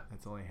yeah,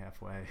 that's only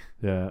halfway.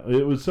 yeah.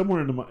 It was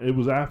somewhere it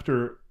was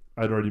after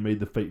I'd already made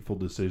the fateful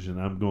decision.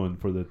 I'm going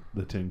for the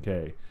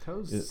 10K.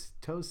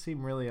 Toes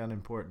seem really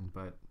unimportant,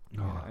 but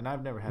Oh, and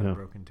I've never had yeah. a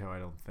broken toe. I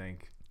don't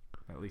think,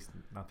 at least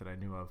not that I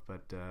knew of.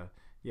 But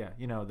yeah,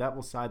 that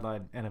will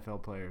sideline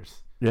NFL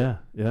players. Yeah,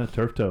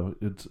 turf toe.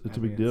 It's a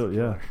big deal.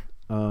 Yeah.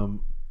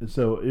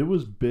 So it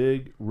was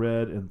big,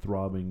 red, and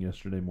throbbing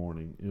yesterday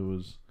morning. It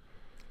was.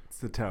 It's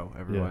the toe,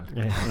 everyone.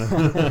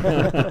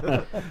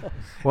 Yeah.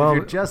 Well, If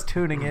you're just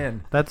tuning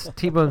in. that's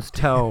T-Bone's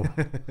toe,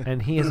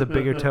 and he has a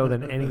bigger toe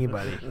than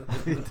anybody.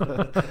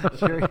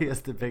 Sure, he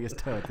has the biggest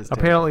toe at this table.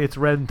 Apparently, it's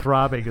red and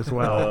throbbing as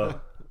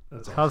well.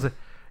 That's How's it?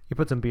 You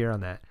put some beer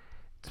on that.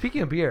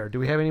 Speaking of beer, do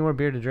we have any more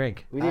beer to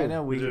drink? We do. I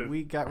know We do.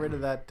 we got rid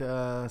of that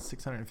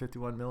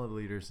 651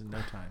 milliliters in no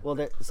time.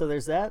 Well, so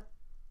there's that.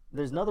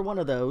 There's another one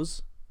of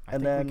those, I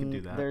and think then we can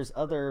do that. there's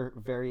other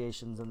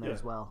variations in there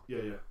as well. Yeah.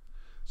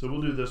 So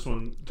we'll do this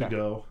one to Okay.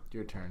 go,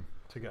 Your turn.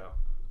 To go.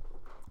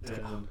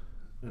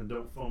 and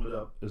don't foam it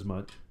up as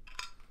much.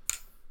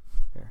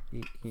 Here,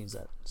 you can use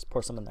that. Just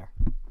pour some in there.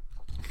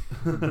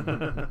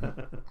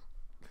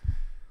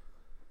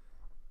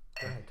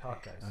 Go ahead,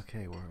 talk, guys.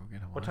 Okay, we're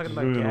gonna. We're watch. talking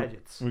about We're gonna-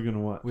 gadgets. We're gonna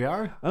watch. We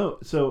are. Oh,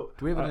 so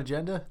Do we have an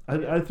agenda?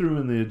 I threw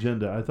in the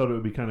agenda. I thought it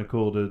would be kind of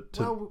cool to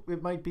Well,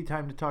 it might be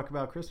time to talk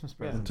about Christmas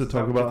presents. to Is that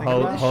talk what you're about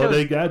thinking about?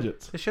 holiday Shows-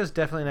 gadgets. This show's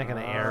definitely not going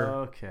to air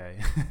Okay.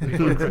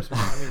 before Christmas.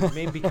 I mean,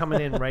 maybe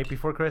coming in right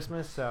before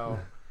Christmas, so...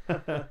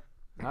 I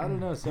don't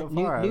know. So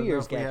New- far, I New don't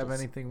Year's know if we have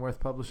gadgets. anything worth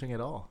publishing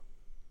at all.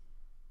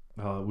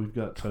 We've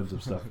got tons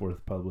of stuff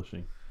worth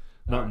publishing.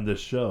 Not in this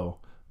show,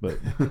 but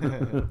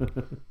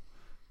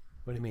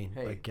What do you mean?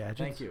 Hey, like gadgets?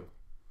 thank you.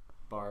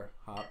 Bar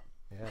hop.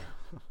 Yeah.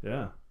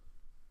 yeah,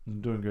 you're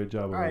doing a great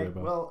job All over there, right.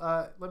 Bob.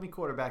 Well, let me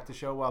quarterback the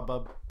show while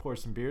Bub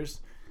pours some beers.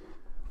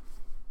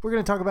 We're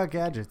going to talk about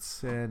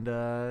gadgets, and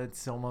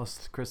it's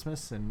almost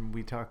Christmas, and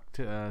we talked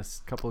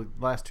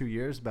last 2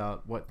 years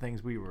about what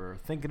things we were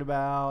thinking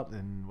about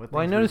and what.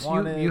 Well, I things noticed we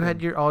wanted you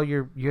had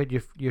and-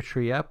 your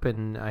tree up,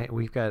 and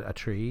we've got a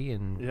tree.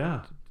 And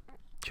Yeah,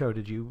 Joe,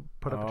 did you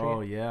put up a tree? Oh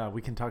yeah, we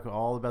can talk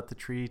all about the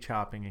tree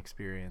chopping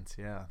experience.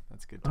 Yeah,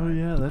 that's a good. oh Time.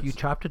 yeah. That's. You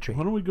chopped a tree.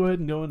 Why don't we go ahead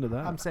and go into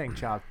that? I'm saying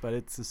chopped, but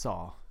it's a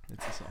saw.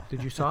 It's a saw.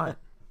 Did you saw it?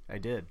 I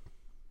did.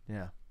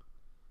 Yeah.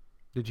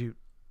 Did you?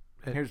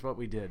 Here's what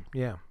we did.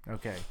 Yeah.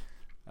 Okay.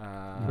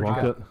 walked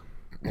I- out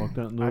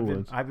into the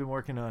woods. I've been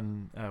working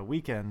on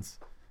weekends,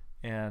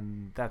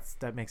 and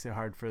that makes it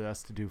hard for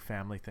us to do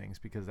family things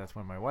because that's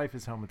when my wife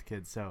is home with the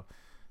kids. So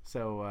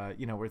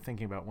we're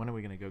thinking about when are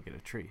we going to go get a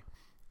tree,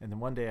 and then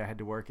one day I had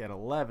to work at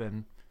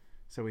 11,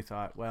 so we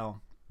thought,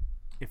 well,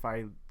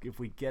 if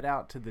we get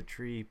out to the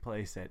tree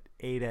place at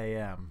 8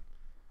 a.m.,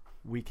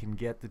 we can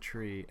get the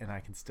tree, and I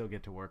can still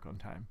get to work on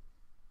time.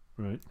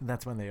 Right. And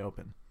that's when they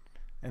open.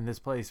 And this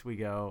place we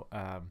go,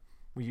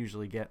 we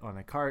usually get on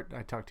a cart.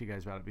 I talked to you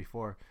guys about it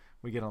before.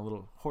 We get on a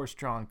little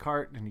horse-drawn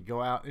cart, and you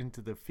go out into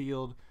the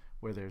field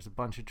where there's a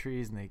bunch of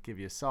trees, and they give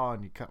you a saw,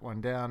 and you cut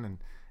one down,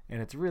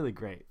 and it's really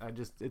great.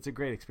 It's a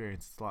great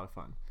experience. It's a lot of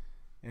fun.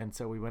 And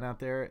so we went out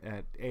there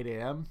at 8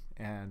 a.m.,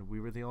 and we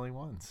were the only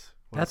ones.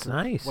 That's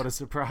nice. What a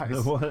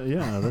surprise.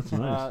 Yeah, that's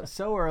nice.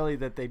 So early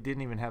that they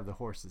didn't even have the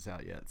horses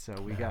out yet. So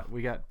we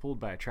got pulled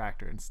by a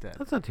tractor instead.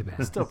 That's not too bad.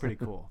 It's still pretty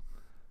cool.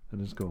 That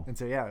is cool. And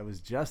so, yeah, it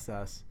was just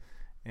us.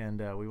 And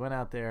we went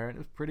out there, and it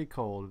was pretty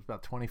cold. It was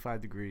about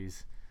 25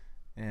 degrees.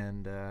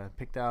 And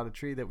picked out a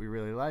tree that we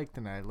really liked,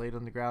 and I laid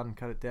on the ground and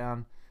cut it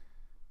down,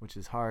 which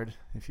is hard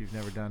if you've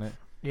never done it.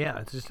 Yeah,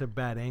 it's just a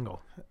bad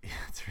angle. Yeah,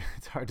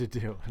 it's hard to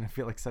do. And I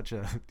feel like such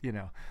a,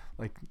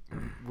 like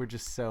we're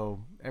just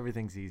so,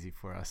 everything's easy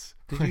for us.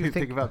 Did you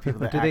think about people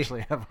that do they-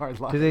 actually have hard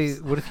lives? Do they?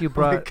 What if you Like,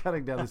 brought?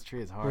 cutting down this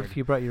tree is hard. What if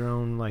you brought your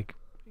own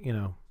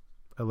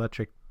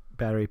electric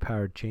battery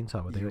powered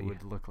chainsaw? Would they You let you?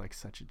 would look like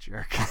such a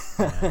jerk.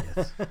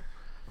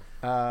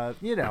 Yeah,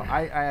 yes.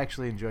 I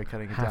actually enjoy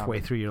cutting it down. Halfway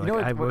but through, you're you know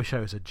like, I what- wish I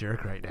was a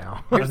jerk right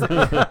now.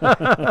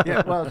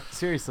 Yeah, well,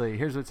 seriously,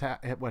 here's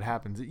what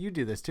happens. You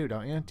do this too,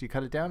 don't you? Do you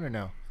cut it down or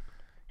no?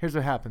 Here's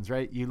what happens,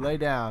 right? You lay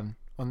down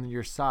on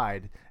your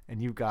side,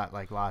 and you've got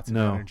like lots of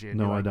No, energy. And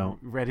no, you're, I like, don't.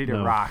 Ready to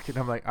No. rock, and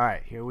I'm like, all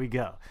right, here we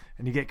go.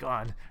 And you get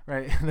going,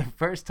 right? And the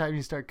first time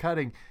you start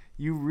cutting,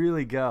 you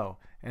really go,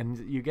 and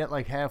you get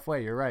like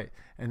halfway. You're right,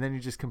 and then you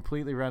just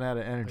completely run out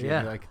of energy. Yeah.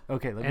 And you're like,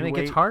 okay, let And me it wait.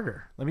 gets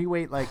harder. Let me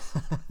wait like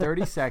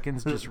 30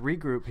 seconds, just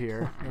regroup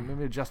here, and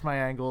maybe adjust my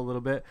angle a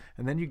little bit,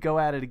 and then you go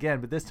at it again.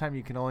 But this time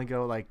you can only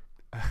go like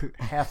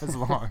half as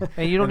long,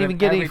 And you don't then even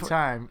get every any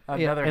time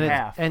another and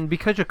half. And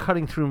because you're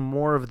cutting through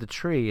more of the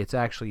tree, it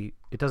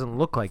doesn't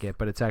look like it,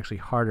 but it's actually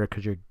harder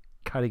because you're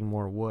cutting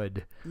more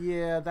wood.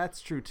 Yeah, that's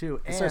true too.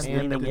 starts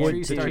And the leaning tree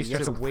in, too. starts You get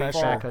to some way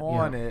fall back,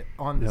 on yeah. it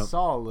on the Yep.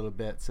 saw a little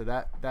bit, so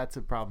that's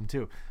a problem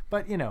too.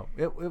 But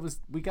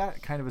we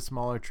got kind of a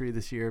smaller tree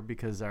this year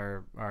because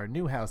our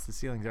new house, the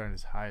ceilings aren't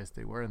as high as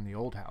they were in the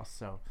old house,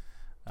 so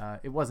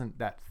it wasn't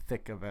that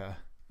thick of a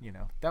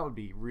that would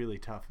be really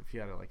tough if you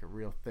had like a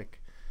real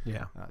thick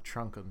Yeah.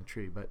 trunk on the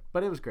tree.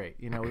 But it was great.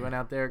 We went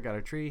out there, got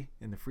our tree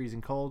in the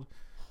freezing cold,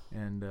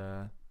 and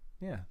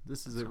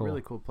this is a cool.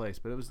 really cool place.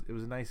 But it was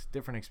a nice,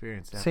 different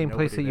experience. To have Same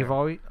place nobody that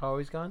you've there.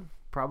 always gone?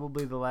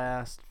 Probably the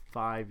last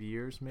 5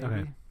 years, maybe.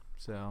 Okay.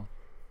 So,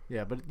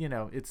 yeah, but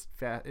it's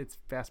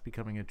fast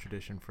becoming a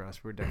tradition for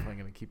us. We're definitely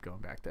going to keep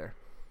going back there.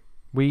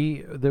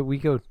 We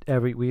go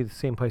the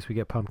same place we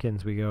get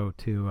pumpkins. We go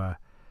to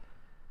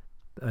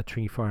a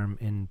tree farm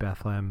in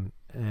Bethlehem,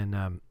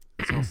 and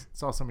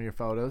Saw some of your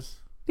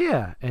photos.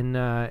 yeah, and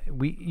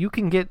you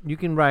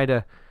can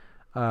ride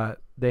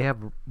they have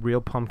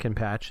real pumpkin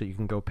patch that you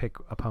can go pick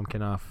a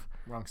pumpkin off.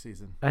 Wrong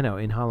season. I know,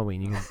 in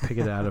Halloween you can pick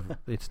it out of.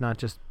 It's not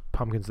just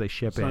pumpkins they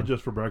ship It's in. not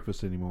just for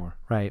breakfast anymore.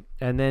 Right.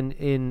 And then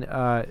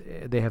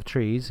they have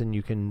trees, and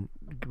you can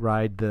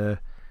ride the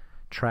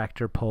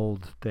tractor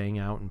pulled thing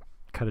out and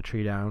cut a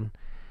tree down.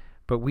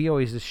 But we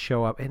always just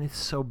show up, and it's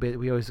so big.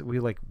 We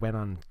like went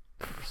on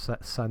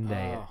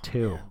Sunday Oh, at 2.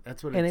 yeah,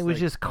 that's what And it's it was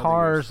like just other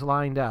cars years.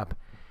 lined up.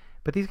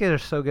 But these guys are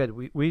so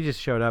good. We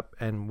just showed up,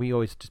 and we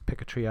always just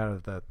pick a tree out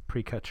of the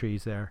pre-cut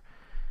trees there.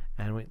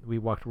 And we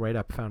walked right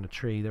up, found a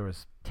tree. There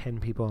was 10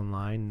 people in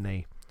line, and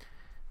they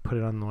put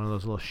it on one of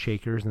those little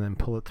shakers and then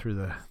pull it through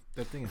the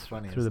That thing is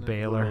funny. through the isn't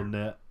it? baler. Little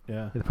net.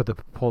 Yeah. They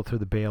pull it through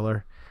the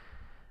baler,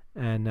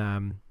 and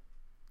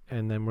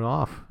then we're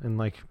off. And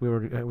like we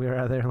were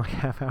out there in like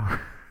half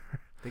hour.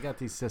 They got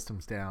these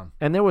systems down.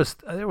 And there was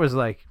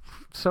like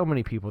so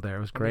many people there.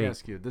 It was Let me great.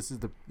 ask you.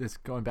 This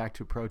going back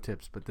to pro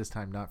tips, but this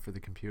time not for the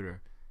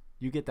computer.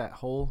 You get that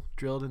hole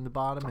drilled in the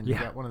bottom, and you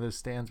Yeah. got one of those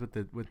stands with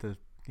the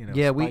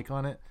Yeah, spike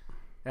on it.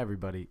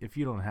 Everybody, if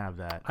you don't have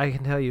that, I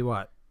can tell you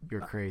what.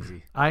 you're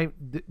crazy.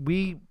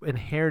 We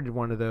inherited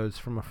one of those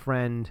from a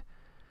friend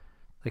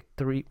like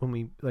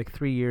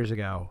 3 years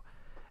ago,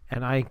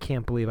 and I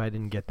can't believe I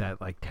didn't get that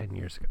like 10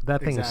 years ago. That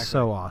thing is Exactly.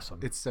 so awesome.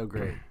 It's so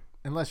great.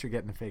 Unless you're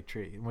getting a fake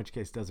tree, in which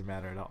case it doesn't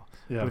matter at all.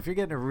 Yeah. But if you're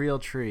getting a real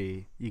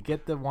tree, you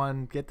get the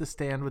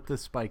stand with the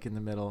spike in the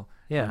middle,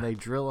 Yeah. and they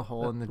drill a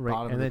hole in the Right,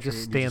 bottom and of the it tree,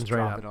 just and you stands just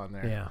right drop up. it on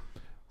there. Yeah.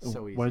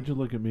 So easy. Why'd you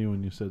look at me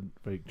when you said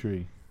fake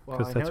tree? Well,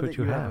 'Cause I that's know what that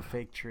you have a have.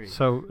 fake tree.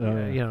 So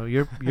Yeah.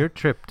 your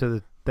trip to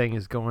the thing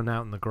is going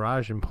out in the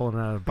garage and pulling it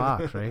out of the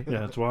box, right?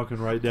 Yeah, it's walking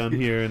right down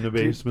here in the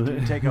basement. Do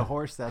you take a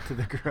horse out to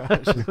the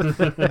garage?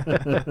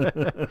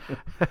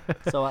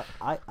 So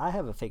I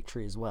have a fake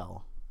tree as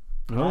well.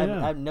 Oh, I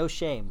yeah. have no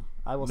shame.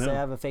 I will say No. I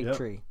have a fake Yep.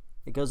 tree.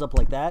 It goes up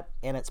like that,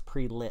 and it's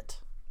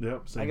pre-lit.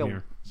 Yep, same I go,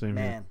 here. Same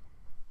Man,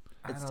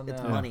 I it's don't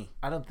it's know. money.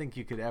 I don't think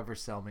you could ever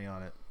sell me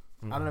on it.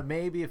 I don't know.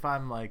 Maybe if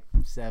I'm like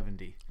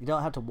 70. You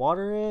don't have to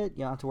water it. You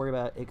don't have to worry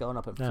about it going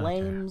up in Okay.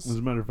 flames. here. As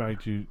a matter of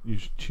fact, you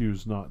should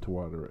choose not to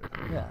water it.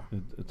 Yeah.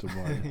 It's a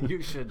water.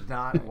 You should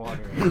not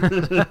water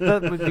it.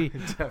 That would be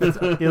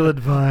Definitely.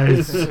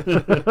 ill-advised.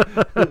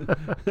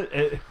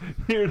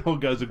 Here at Old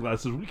Guys with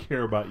Glasses, we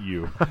care about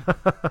you.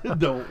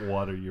 Don't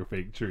water your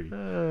fake tree.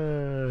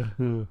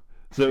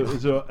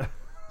 So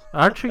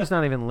Our tree's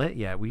not even lit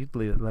yet. We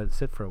let it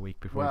sit for a week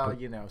before. Well,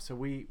 we put, so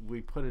we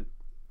put it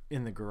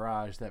in the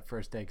garage that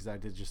first day because I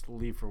did just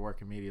leave for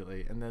work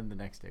immediately, and then the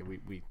next day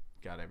we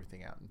got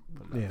everything out and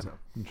put it Yeah. up. So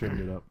and trimmed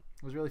it up.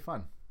 it was really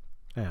fun.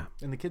 yeah,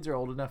 And the kids are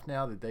old enough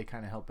now that they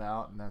kind of help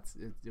out, and that's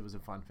it. It was a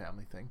fun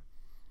family thing.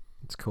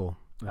 it's cool.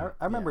 I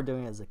remember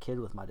doing it as a kid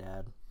with my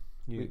dad.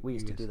 We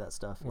used to do that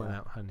stuff. Went Yeah.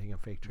 out hunting a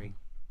fake tree.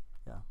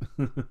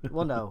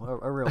 Well, no,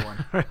 a real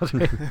one.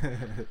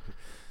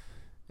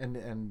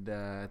 And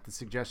at the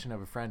suggestion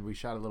of a friend, we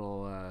shot a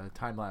little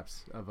time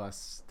lapse of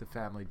us, the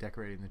family,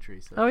 decorating the tree.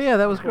 So Oh yeah,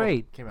 that was Cool.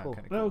 great. came out Cool.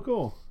 kind of cool. Oh,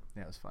 cool.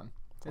 Yeah, it was fun.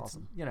 It's It's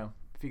awesome.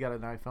 if you got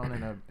an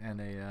iPhone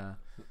and a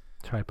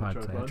Tripod.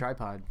 Tripod. thing.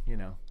 tripod,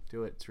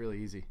 do it. It's really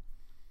easy.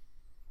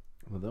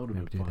 Well, that would Yeah,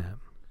 have do been fun.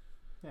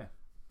 that.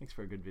 Makes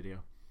for a good video.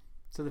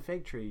 So the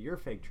fake tree, your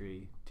fake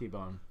tree,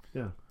 T-Bone.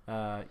 Yeah.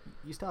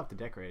 You still have to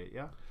decorate it,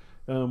 yeah?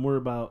 We're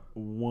about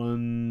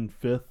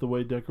 1/5 the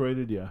way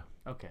decorated. Yeah.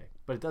 Okay,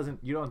 but it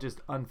doesn't. You don't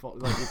just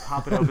unfold like you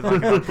pop it open like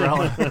an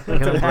umbrella. an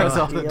It has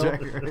all umbrella. the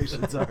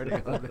decorations already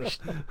on it.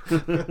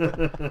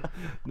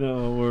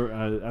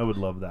 No, I would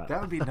love that.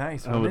 That would be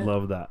nice. I would wouldn't it?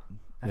 love that.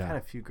 I've Yeah. had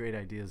a few great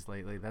ideas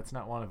lately. That's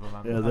not one of them.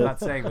 Yeah, I'm that- not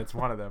saying that's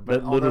one of them.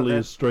 But That literally although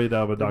is straight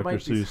out of a there Dr.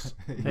 might be Seuss.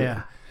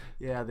 Yeah.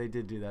 Yeah, they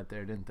did do that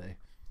there, didn't they?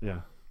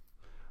 Yeah.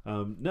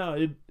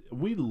 No,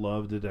 we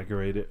love to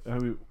decorate it. I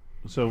mean,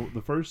 so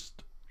the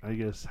first, I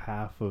guess,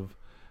 half of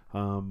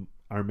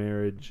our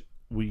marriage,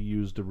 we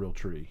used a real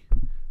tree,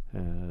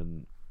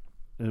 and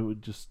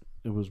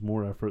it was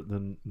more effort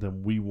than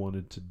we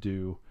wanted to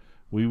do.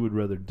 We would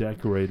rather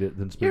decorate it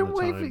than spend Your the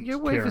wife, time your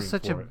wife caring is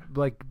such for a it.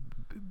 like.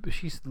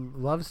 She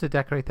loves to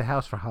decorate the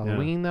house for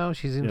Halloween, though.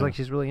 She seems Yeah. like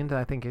she's really into.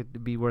 I think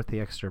it'd be worth the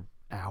extra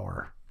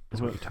hour.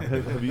 Is what you're talking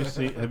about.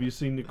 Have you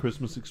seen the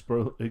Christmas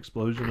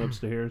explosion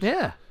upstairs?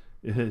 Yeah.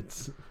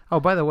 It's Oh,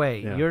 by the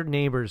way, Yeah. your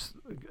neighbor's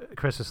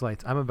Christmas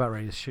lights. I'm about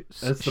ready to shoot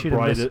that's the a miss-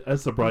 brightest.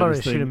 That's the I'm about ready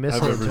brightest to shoot a thing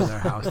missile I've into ever their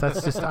house.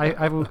 That's just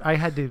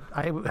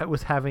I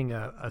was having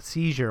a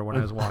seizure when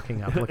I was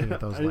walking up looking at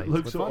those It lights.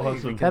 looks so funny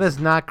awesome. That is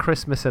not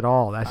Christmas at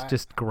all. That's I-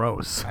 just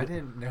gross. I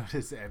didn't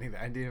notice anything.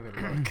 I didn't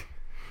even look.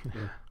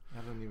 I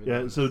don't even. Yeah.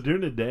 notice. So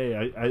during the day,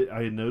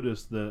 I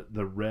noticed the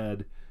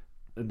red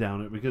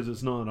down it because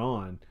it's not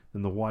on,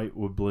 and the white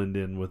would blend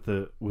in with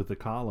the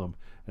column.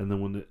 And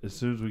then as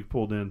soon as we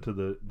pulled into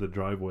the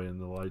driveway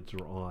and the lights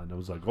were on, I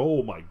was like,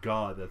 "Oh my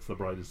God, that's the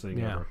brightest thing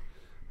Yeah. ever!"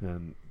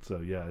 And so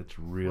yeah, it's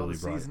well, really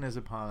the bright. season is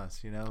upon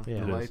us. You know, Yeah.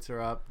 the It is. lights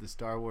are up. The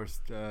Star Wars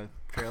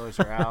trailers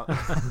are out.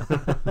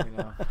 You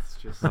know, it's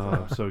just. Oh,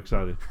 I'm so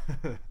excited.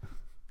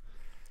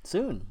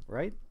 Soon,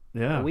 right?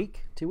 Yeah, A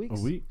week, 2 weeks.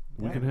 a week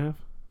and a half.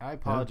 I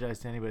apologize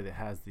to anybody that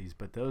has these,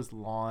 but those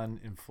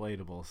lawn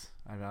inflatables.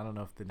 I mean, I don't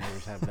know if the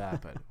neighbors have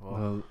that, but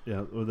Well,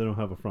 yeah, well, they don't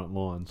have a front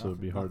lawn, so it'd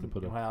be hard to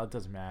nothing- put up. Well, it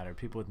doesn't matter.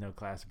 People with no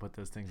class put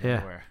those things Yeah.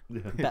 everywhere.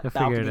 Yeah. You'll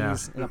figure it out.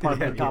 Balconies in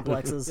apartment Yeah,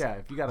 complexes. Yeah,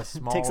 if you got a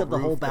small Takes up the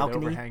whole roof that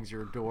balcony. overhangs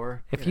your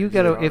door. If you you know,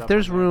 get throw a, it if up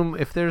there's on there. room,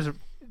 if there's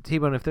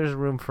T-Bone, if there's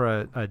room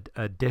for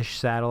a dish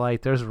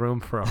satellite, there's room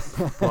for a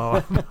blow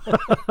up.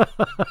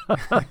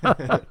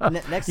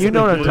 Next You to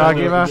know the what I'm big talking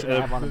dish about? you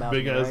have on the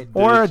balcony, Big ass right?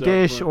 Or a dish up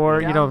dish, front.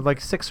 or Yeah.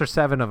 like 6 or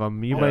 7 of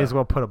them. You might Yeah. as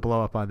well put a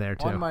blow up on there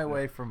too. On my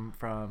way from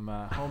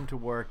home to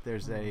work,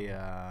 there's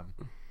a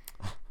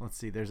let's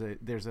see, there's a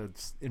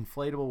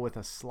inflatable with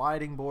a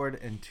sliding board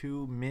and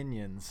 2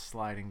 minions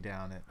sliding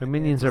down it. The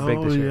Minions are big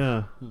Oh this year.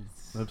 yeah,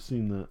 It's- I've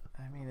seen that.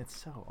 I mean, it's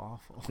so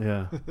awful.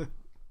 Yeah,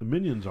 the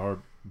Minions are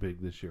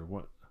big this year.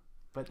 What?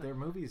 But their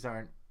movies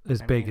aren't.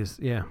 As I big mean, as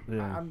yeah.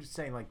 Yeah, I'm just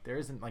saying, like, there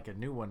isn't like a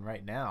new one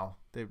right now.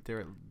 They've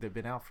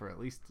been out for at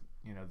least,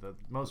 you know, the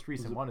most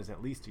recent one is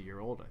at least a year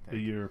old. I a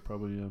think. year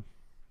probably. Yeah.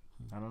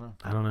 I don't know.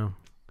 I don't know.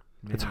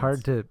 It's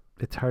hard.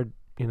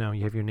 You know,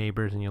 you have your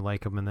neighbors and you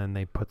like them, and then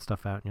they put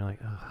stuff out, and you're like,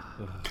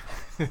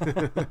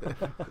 ugh.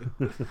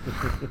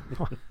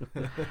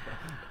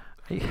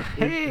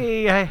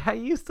 Hey, I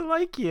used to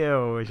like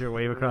you. As you're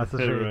wave across the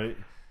Yeah, street. right.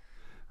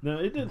 No,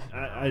 it didn't.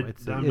 I'm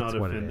it's not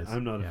what it offended. is.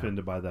 I'm not Yeah.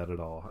 offended by that at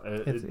all.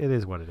 It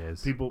is what it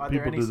is. People Are there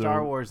people any do their Star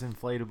own- Wars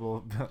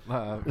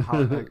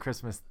inflatable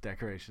Christmas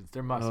decorations?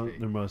 There must be.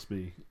 There must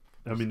be.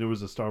 I mean, there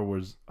was a Star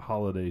Wars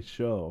holiday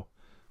show,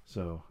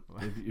 so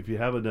if you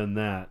haven't done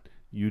that,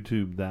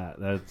 YouTube that.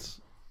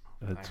 That's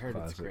I heard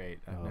classic. it's great.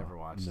 I've Oh, never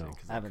watched no. it.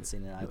 'Cause I haven't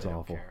seen it It's either.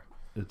 awful. care.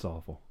 It's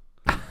awful.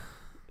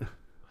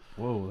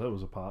 Whoa, that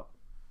was a pop.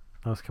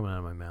 That was coming out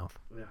of my mouth.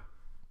 Yeah.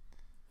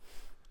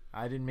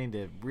 I didn't mean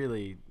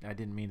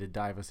to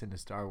dive us into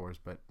Star Wars,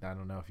 but I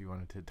don't know if you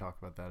wanted to talk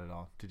about that at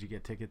all. Did you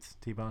get tickets,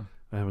 T-Bone?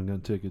 I haven't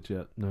got tickets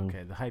yet. No,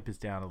 Okay, the hype is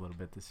down a little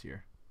bit this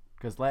year.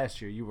 Because last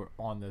year you were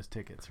on those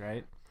tickets,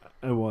 right?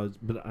 I was,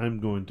 but I'm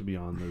going to be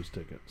on those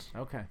tickets.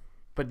 Okay.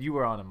 But you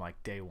were on them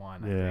like day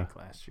one, I Yeah. think,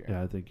 last year.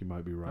 Yeah, I think you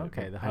might be right.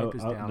 Okay, but the hype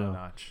is down no. a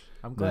notch.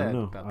 I'm glad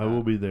No, about that. I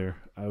will be there.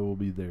 I will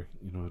be there.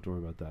 You don't have to worry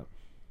about that.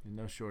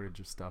 No shortage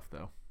of stuff,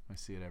 though. I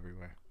see it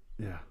everywhere.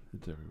 Yeah,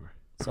 it's everywhere.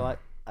 So I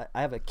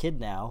have a kid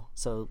now.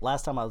 So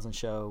last time I was in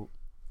show,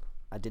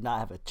 I did not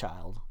have a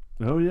child.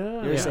 Oh yeah,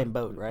 You're in the same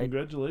boat, right?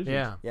 Congratulations.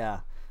 Yeah.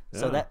 Yeah.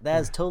 So Yeah. that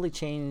has totally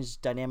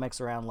changed dynamics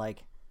around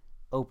like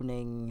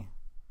opening,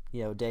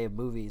 day of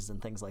movies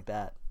and things like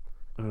that.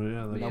 Oh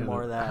yeah. No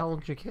more of that. How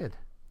old's your kid?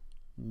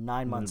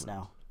 9 months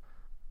now.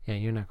 Yeah,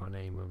 you're not going to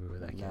any movie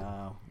with that kid.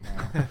 No.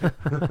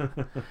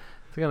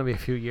 It's gonna be a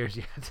few years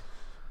yet.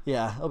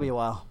 Yeah, it'll be a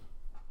while.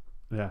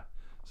 Yeah.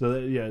 So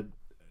that, yeah.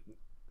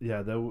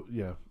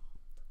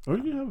 Or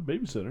you can have a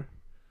babysitter.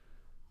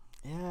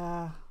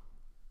 Yeah.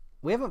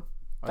 We haven't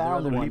Are there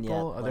found other one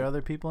people? yet. Are there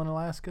other people in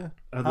Alaska?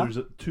 There's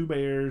 2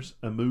 bears,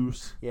 a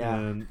moose, Yeah.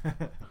 and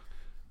and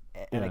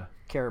yeah. a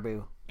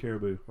caribou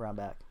caribou. around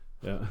back.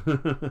 Yeah.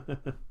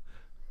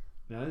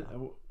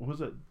 What was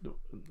that?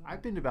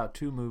 I've been to about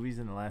 2 movies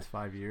in the last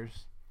 5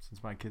 years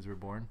since my kids were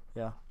born.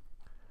 Yeah.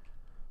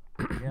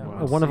 Yeah, Wow.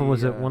 went One of to them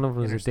was see, a date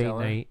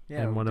Interstellar. night,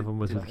 Yeah, and one of did- them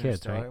was did with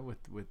kids, right? Interstellar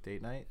with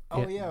date night.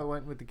 Oh Yeah. yeah, I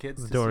went with the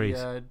kids The to Dories.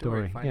 see Dory,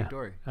 Dory, Finding yeah.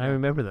 Dory. I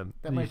remember them.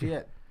 That might be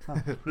it.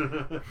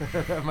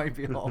 That might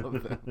be all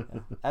of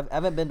them. I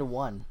haven't been to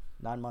one.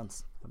 9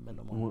 months. I haven't been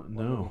to one. one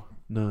movie. No,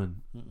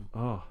 none.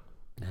 Oh,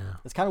 No.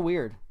 It's kind of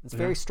weird. It's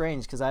very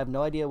strange because I have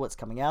no idea what's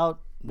coming out.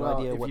 No Well,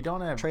 idea if what you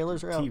don't have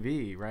trailers are out.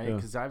 TV, right? Yeah.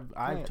 Because I've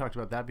Right. talked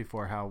about that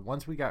before. How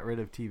once we got rid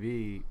of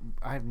TV,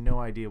 I have no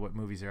idea what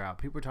movies are out.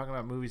 People were talking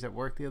about movies at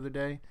work the other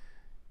day.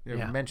 They were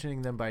Yeah.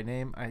 mentioning them by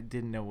name. I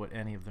didn't know what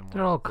any of them were.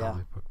 They're all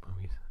comic book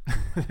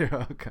movies. They're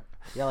all co-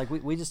 Yeah, like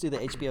we just do the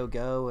HBO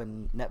Go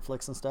and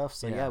Netflix and stuff.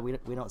 So Yeah. yeah,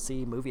 we don't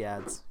see movie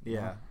ads.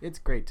 yeah, it's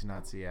great to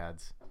not see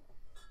ads.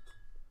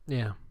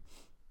 Yeah.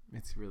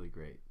 It's really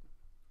great.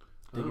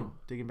 Oh.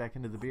 Digging back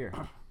into the beer.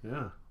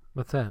 Yeah.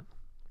 What's that?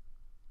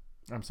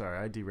 I'm sorry,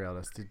 I derailed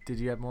us. Did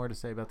you have more to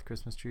say about the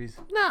Christmas trees?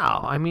 No,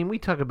 I mean we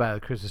talk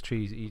about the Christmas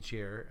trees each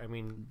year. I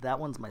mean That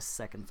one's my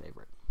second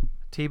favorite.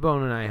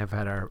 T-Bone and I have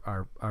had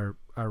our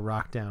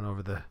rock down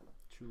over the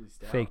Truly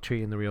stout. fake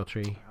tree and the real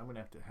tree. I'm gonna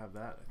have to have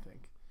that. I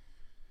think.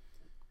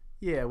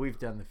 Yeah, we've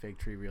done the fake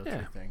tree, real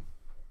Yeah. tree thing.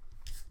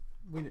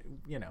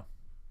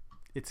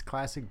 It's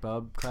classic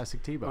Bub,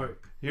 classic T-Bone. All right.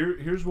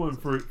 Here's one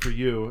for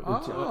you. It's,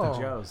 Oh. The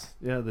Joe's.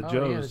 yeah, the Oh,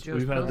 Joe's. yeah, the Joe's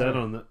We've had that Pilsner.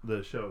 on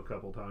the show a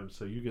couple times,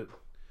 so you get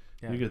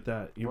Yeah. you get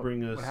that. You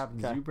bring us. What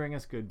happens? Okay. is you bring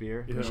us good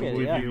beer. Yeah, Appreciate it,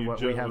 we yeah. give you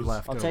What we have Joe's.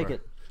 left. I'll take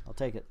it. I'll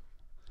take it.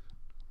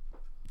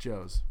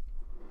 Joe's.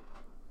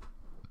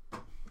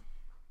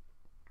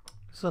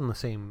 This is on the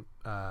same.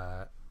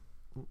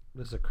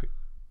 This is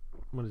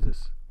what is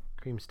this?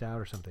 Cream stout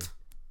or something?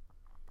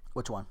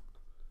 Which one?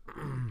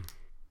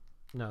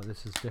 No,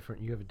 this is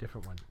different. You have a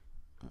different one.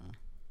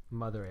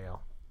 Mother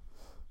Ale.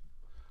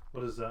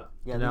 What is that?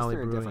 Yeah, Denali these three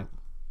are Brewing.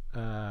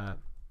 different.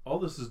 All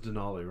this is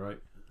Denali, right?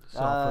 It's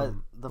all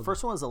from- The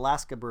first one is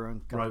Alaska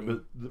Brewing Right, Company,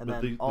 but and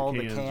the then all the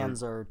cans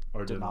cans are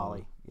are Denali.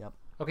 Denali. Yep,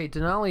 okay,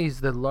 Denali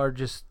is the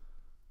largest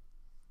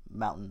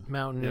mountain.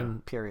 mountain Yeah.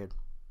 in. Period.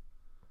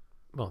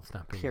 Well, it's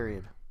not bigger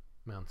Period.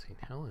 than Mount St.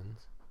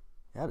 Helens.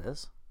 Yeah, it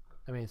is.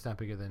 I mean, it's not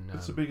bigger than.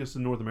 It's the biggest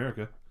in North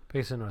America.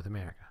 biggest in North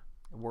America.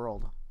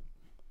 World.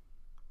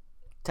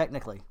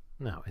 Technically,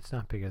 No, it's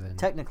not bigger than.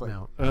 Technically.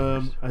 Mount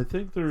I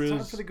think there It's time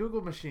is. for the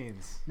Google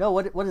machines. no.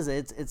 What is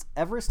it? It's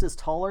Everest is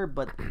taller,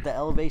 but the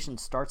elevation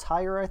starts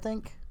higher. I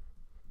think.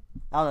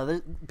 I don't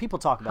know. People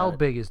talk about How it.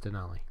 big is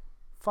Denali?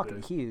 Fucking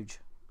Big. huge.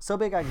 So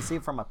big I can see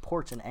it from my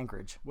porch in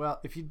Anchorage. Well,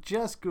 if you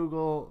just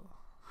Google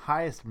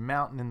highest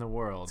mountain in the I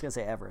world, was gonna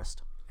say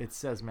Everest. it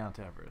says Mount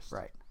Everest.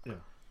 Right. Yeah.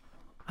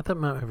 I thought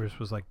Mount Everest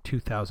was like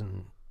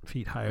 2,000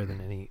 feet higher than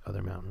any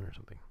other mountain or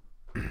something.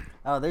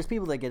 Oh, there's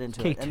people that get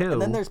into it, and K2.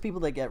 then there's people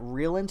that get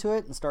real into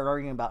it and start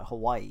arguing about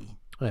Hawaii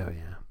Oh yeah,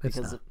 it's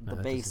because not. No, the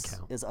that base doesn't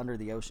count. is under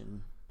the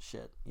ocean.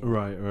 Shit. you know?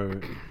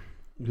 Right.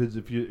 Because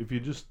if you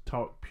just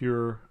talk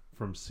pure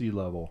from sea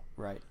level,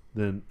 Right.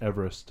 then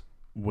Everest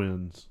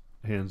wins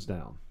hands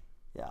down.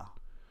 Yeah.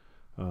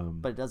 Um,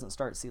 But it doesn't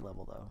start at sea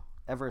level though.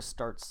 Everest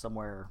starts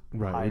somewhere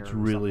right, higher it's or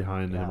really something.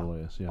 high in the Yeah,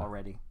 Himalayas. Yeah.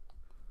 already.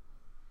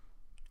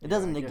 It Yeah,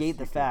 doesn't I guess negate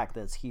the you could- fact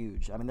that it's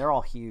huge. I mean, they're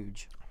all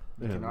huge.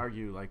 You can Yeah.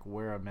 argue like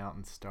where a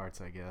mountain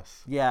starts, I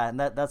guess. Yeah, and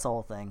that's the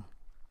whole thing.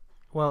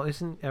 Well,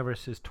 isn't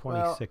Everest is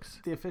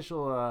 26? The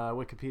official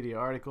Wikipedia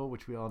article,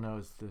 which we all know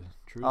is the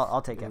truth.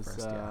 I'll take is, Everest,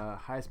 yeah.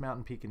 Highest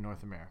mountain peak in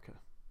North America,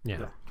 yeah, yeah.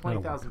 that'll work.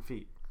 20,000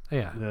 feet.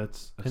 Yeah,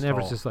 That's and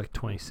Everest is like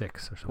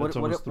 26 or something. What That's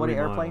almost what do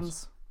 3 miles.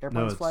 airplanes? no,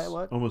 Airplanes it's fly at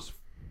what? almost.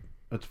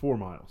 It's 4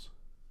 miles.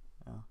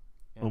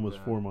 And, Almost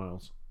 4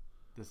 miles.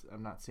 This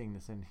I'm not seeing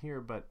this in here,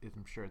 but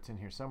I'm sure it's in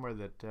here somewhere.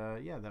 That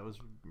that was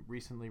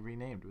recently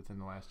renamed within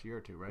the last year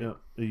or two, right? Yeah,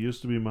 it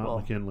used to be Mount Well,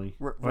 McKinley.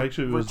 Re- Well,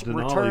 actually, it was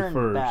Denali returned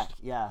first, back.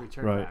 Yeah,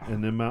 Return right, back.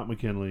 and then Mount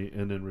McKinley,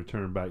 and then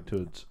returned back to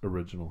its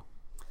original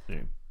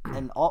name.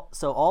 and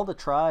all the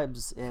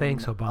tribes in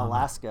Thanks, Obama.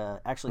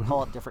 Alaska actually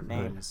call it different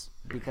Right. names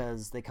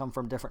because they come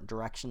from different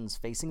directions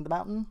facing the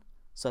mountain.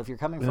 So if you're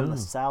coming from Oh. the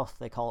south,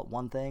 they call it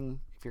one thing.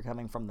 If you're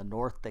coming from the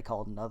north, they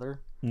call it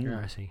another.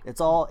 Yeah, I see.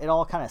 It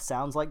all kind of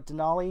sounds like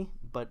Denali,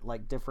 but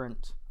like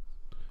different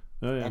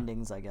Oh yeah.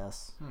 endings, I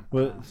guess.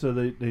 Well, so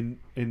they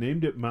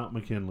named it Mount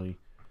McKinley,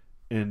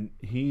 and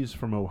he's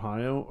from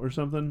Ohio or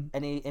something,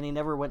 And he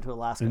never went to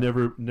Alaska.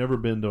 and never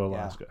been to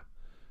Alaska.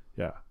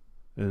 Yeah,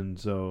 and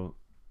so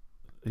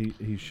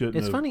he shouldn't.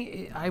 It's have,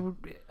 funny.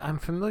 I'm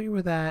familiar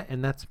with that,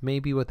 and that's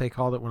maybe what they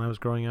called it when I was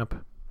growing up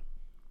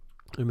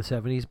in the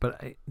 70s.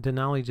 But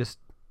Denali just.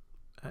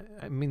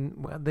 I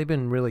mean, they've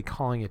been really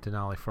calling it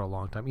Denali for a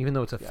long time, even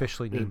though it's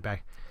officially named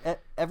back.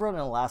 Everyone in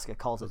Alaska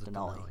calls it as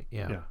Denali.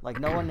 Yeah. Yeah. Like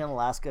no one in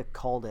Alaska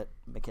called it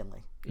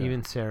McKinley.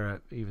 Even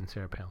Sarah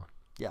Palin.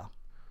 Yeah,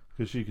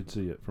 because she could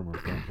see it from her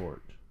front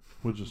porch,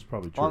 which is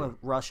probably along true. with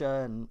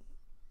Russia and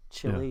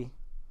Chile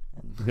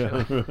and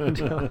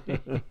Yeah.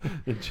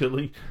 And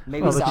Chile.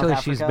 maybe Well, the South chili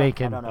Africa. she's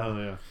making. I don't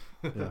know.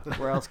 Oh yeah.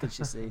 Where else could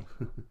she see?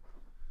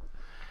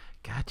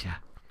 Gotcha.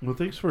 Well,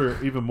 thanks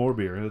for even more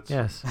beer. It's,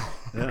 Yes.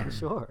 Yeah.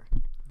 Sure.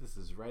 This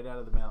is right out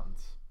of the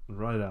mountains.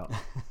 Right out.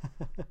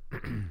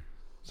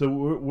 So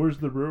where's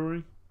the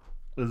brewery?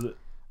 Is it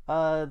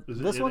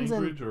This in one's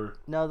Anchorage in or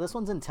no. This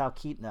one's in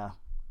Talkeetna.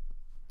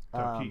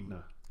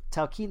 Talkeetna?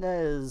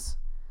 Talkeetna is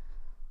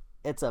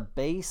it's a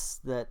base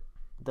that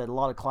a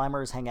lot of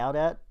climbers hang out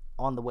at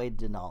on the way to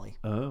Denali.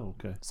 Oh,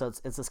 okay. So it's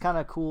this kind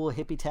of cool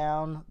hippie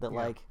town that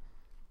like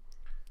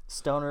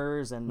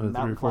stoners and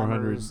mountain 300-400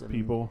 climbers and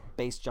people.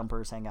 base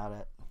jumpers hang out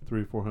at.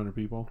 300-400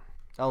 people.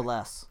 Oh,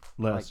 less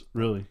Less,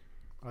 really.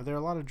 Are there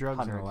a lot of drugs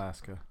 100. in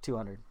Alaska?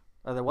 200.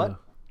 Are there what? Yeah.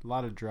 A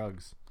lot of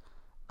drugs.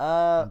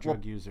 Well,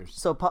 Drug users.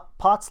 so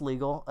pot's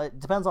legal. It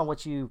depends on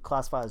what you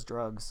classify as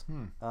drugs,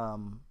 Hmm.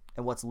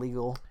 and what's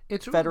legal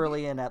It's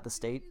federally and at the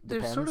state.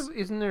 There's Depends. sort of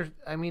isn't there?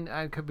 I mean,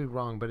 I could be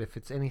wrong, but if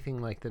it's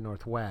anything like the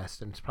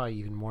Northwest, and it's probably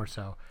even more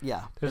so.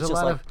 Yeah, There's it's a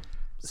just lot like of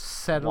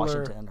settler.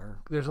 Washington or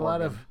There's a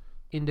lot Oregon. of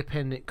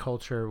independent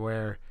culture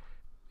where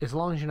as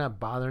long as you're not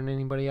bothering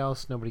anybody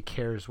else, nobody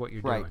cares what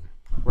you're Right. doing.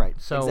 Right.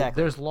 So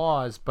exactly. there's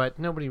laws, but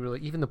nobody really,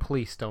 even the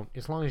police don't,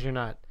 as long as you're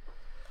not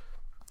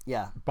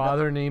Yeah.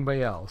 bothering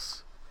anybody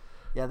else.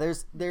 Yeah.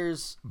 There's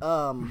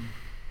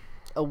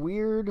a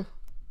weird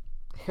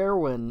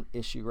heroin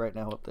issue right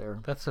now up there.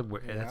 That's Yeah,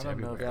 that's I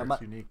don't know if everywhere.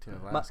 that's unique to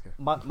Alaska.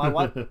 My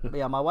wife,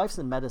 yeah, my wife's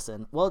in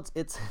medicine. Well,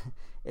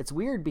 it's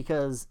weird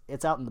because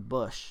it's out in the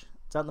bush.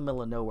 It's out in the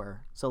middle of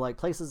nowhere. So like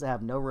places that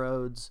have no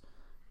roads,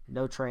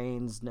 no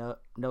trains, no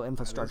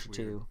infrastructure weird.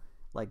 to,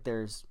 like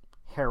there's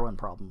heroin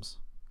problems.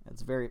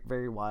 It's very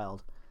very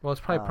wild. Well,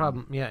 it's probably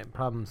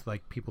problems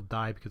like people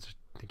die because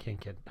they can't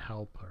get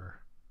help or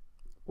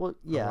Well,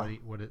 yeah,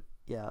 what it.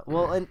 yeah.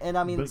 Well, and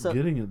I mean, But so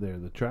getting it there,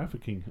 the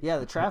trafficking. yeah,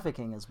 the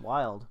trafficking is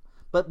wild.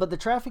 But the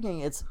trafficking,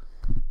 it's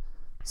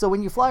so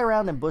when you fly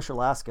around in Bush,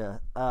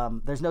 Alaska,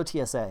 there's no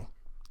TSA.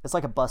 It's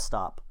like a bus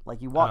stop.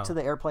 Like you walk to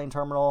the airplane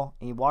terminal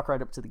and you walk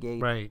right up to the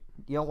gate. Right.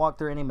 You don't walk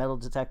through any metal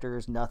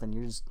detectors, nothing.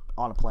 You're just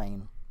on a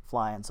plane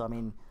flying. So I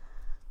mean,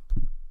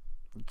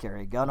 you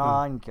carry a gun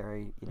on, you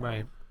carry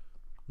Right.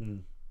 a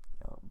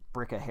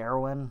brick of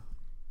heroin,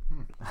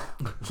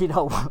 you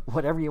know,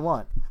 whatever you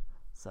want.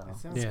 So That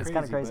sounds Yeah. crazy, It's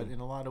kinda crazy. but in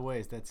a lot of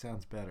ways, that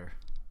sounds better,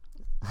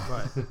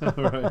 Right. Right.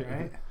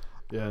 right?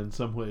 Yeah, in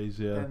some ways,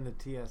 yeah. Than the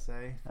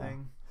TSA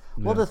thing.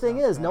 well, the thing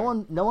Sounds is,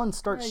 better. no one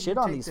starts Yeah, you shit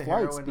on take these the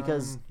flights heroin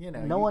because on, you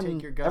know, no you take one,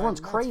 your gun, everyone's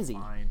that's crazy.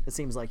 fine. It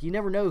seems like you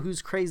never know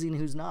who's crazy and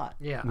who's not.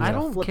 Yeah, Yeah. I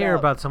don't Flip care out.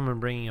 about someone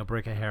bringing a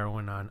brick of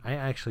heroin on. I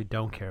actually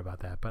don't care about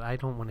that, but I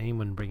don't want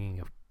anyone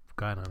bringing a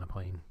gun on a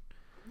plane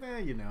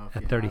You know, if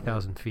at you have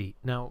 30,000 feet.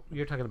 Now,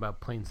 you're talking about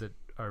planes that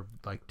are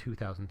like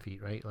 2,000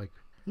 feet, right? Like,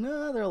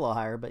 No, they're a little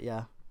higher, but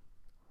yeah.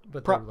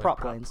 but Prop- they're like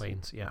prop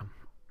planes. yeah.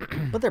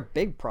 But they're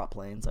big prop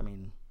planes. I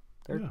mean,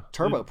 they're Yeah.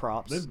 turbo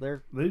props. They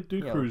They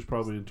do know, cruise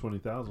probably in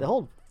 20,000. they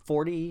hold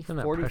 40, They're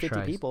not 50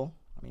 pressurized. people.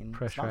 I mean, it's not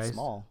Pressurized?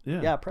 small.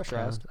 Yeah. Yeah,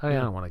 pressurized. I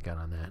don't want a gun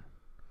on that.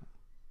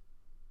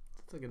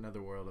 it's like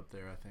another world up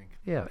there. I think.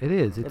 Yeah, it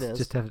is. It It's is.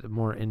 just have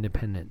more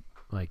independent,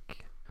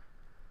 like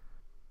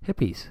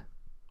hippies.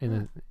 In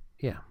a,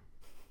 yeah,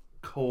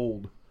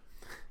 Cold.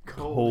 It's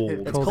Cold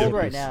cold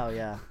right hippies. now,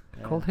 yeah.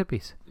 Yeah. cold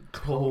hippies.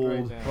 Cold.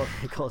 right now.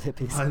 Cold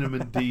hippies.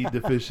 Vitamin D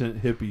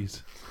deficient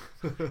hippies.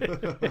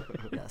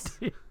 Yes.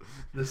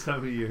 This time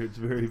of year, it's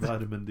very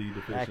vitamin D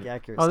deficient.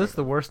 Accurate. Oh, this is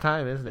the statement. worst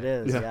time, isn't It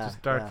it? is, Yeah. yeah.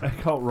 Just dark. I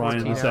caught Ryan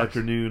this 14 hours.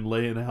 afternoon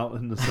laying out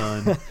in the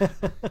sun.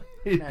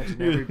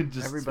 Imagine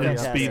just everybody in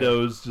out there.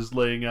 speedos, just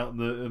laying out in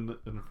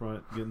the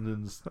front, getting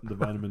in the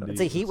vitamin D.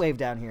 It's a heat wave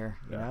down here,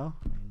 you Yeah. know?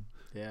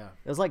 Yeah.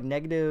 It was like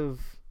negative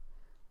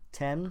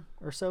 10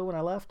 or so when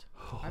I left.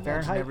 I imagine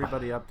Fahrenheit.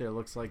 everybody up there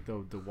looks like the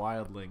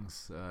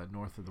wildlings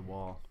north of the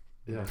wall.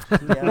 Yeah.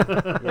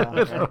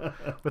 Yeah.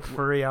 With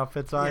furry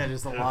outfits on. Yeah,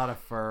 just a lot of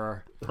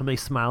fur. And they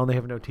smile and they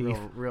have no teeth.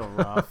 Real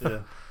rough.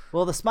 Yeah.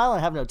 Well, the smile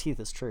and have no teeth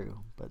is true,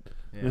 but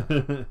Yeah.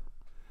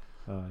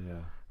 Oh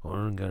yeah. Well,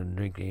 I'm gonna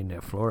drink in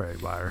that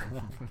fluoride water.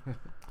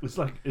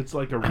 It's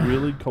like a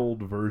really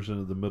cold version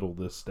of the middle of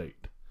this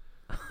state.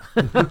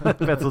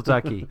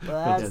 Pennsylvania.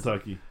 that's,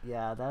 Kentucky.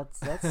 yeah,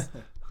 that's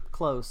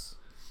close.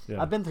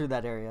 Yeah. I've been through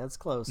that area. It's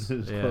close.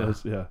 It's Yeah.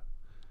 close, yeah.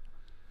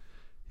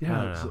 I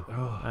Yeah,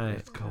 don't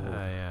it's cold.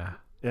 Yeah.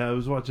 Yeah, I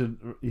was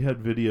watching. You had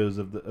videos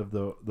of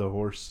the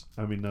horse.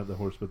 I mean, not the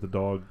horse, but the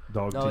dog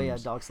Oh teams, yeah,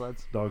 dog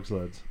sleds. dog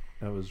sleds.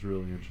 That was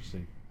really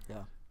interesting.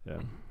 Yeah. Yeah.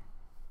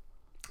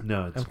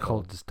 No, it's I'm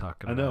cold just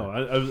talking. I know.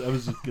 about it. I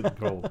was just getting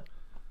cold.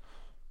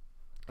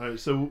 All right,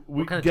 so we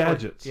What kind of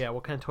gadgets. Yeah,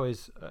 what kind of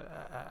toys?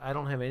 I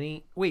don't have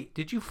any. Wait,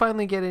 did you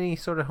finally get any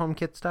sort of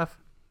HomeKit stuff?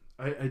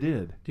 I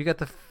did. You got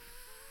the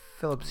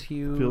Philips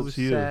Hue Philips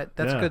Hue, set.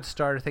 That's yeah. a good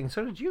starter thing.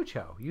 So did you,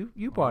 Cho.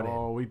 You bought it.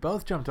 Oh, we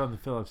both jumped on the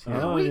Philips Hue.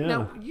 Oh, Wait, yeah.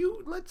 no,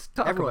 let's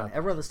talk Everyone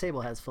about. at this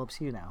table has Philips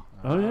Hue now.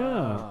 Oh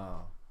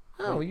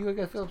yeah. Oh, you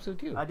got Philips Hue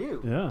too. I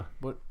do. Yeah.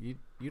 What you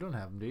don't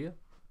have them, do you?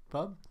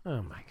 Pub?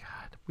 Oh my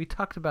God, we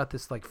talked about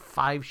this like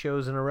 5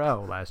 shows in a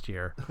row last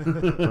year. When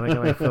I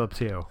got my Philips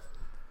Hue.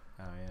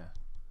 Oh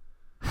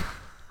yeah.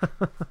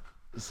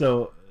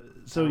 So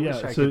I yeah.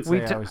 wish I So could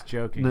say I was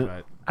joking, No,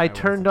 but I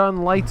turned on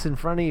lights in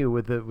front of you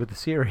with the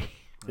Siri.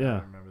 Yeah.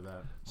 I remember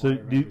that. so All I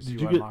do, remember is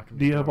did you unlocking get? the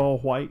Do you have store. all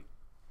white?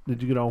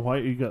 Did you get all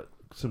white? Or you got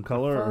some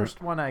color? The Or? first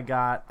one I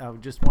got, I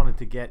just wanted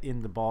to get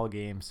in the ball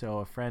game. So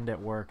a friend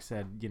at work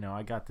said,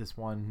 I got this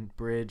one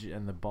bridge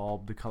and the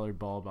bulb, the colored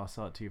bulb. I'll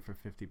sell it to you for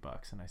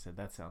 $50. And I said,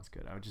 that sounds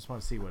good. I just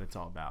want to see what it's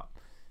all about.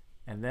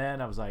 And then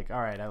I was like,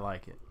 all right, I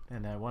like it.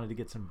 And I wanted to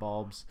get some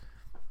bulbs.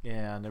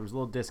 And there was a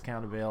little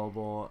discount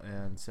available.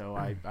 And so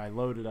I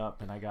loaded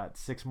up and I got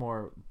 6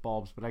 more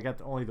bulbs, but I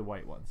got only the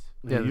white ones.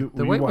 Yeah, you,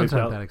 the you white ones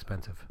wiped aren't out- that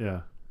expensive.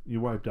 Yeah. You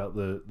wiped out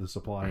the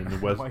supply in the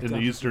west Wiped in the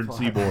out the eastern supply.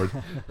 seaboard.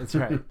 That's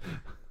right.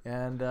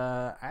 And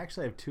I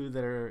actually have 2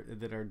 that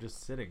are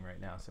just sitting right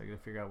now. So I got to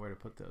figure out where to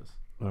put those.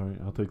 All right,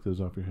 I'll take those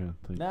off your hand.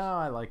 Thanks. No,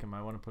 I like them.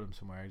 I want to put them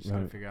somewhere. I just got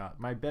to Right. figure out.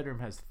 My bedroom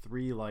has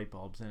 3 light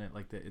bulbs in it.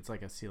 It's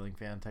like a ceiling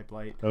fan type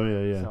light. Oh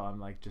yeah, So I'm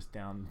like just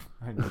down.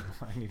 I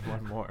need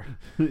one more.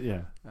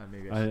 yeah.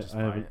 Maybe I should just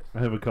buy it. I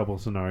have a couple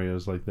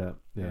scenarios like that.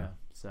 Yeah.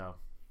 So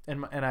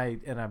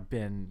I've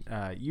been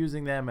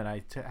using them, and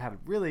had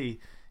really,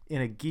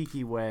 in a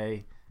geeky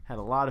way, had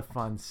a lot of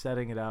fun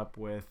setting it up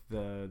with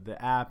the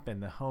app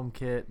and the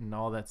HomeKit and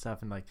all that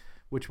stuff, and like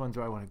which ones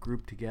do I want to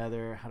group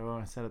together? How do I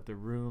want to set up the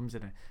rooms?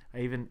 And I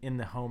even in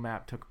the Home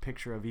app took a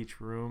picture of each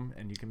room,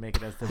 and you can make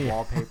it as the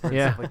wallpaper and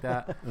stuff like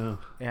that.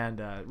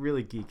 And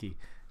really geeky.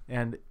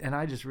 And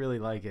I just really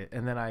like it.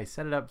 And then I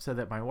set it up so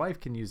that my wife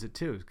can use it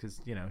too,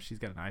 because she's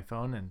got an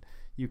iPhone and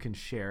you can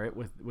share it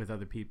with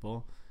other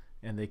people,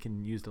 and they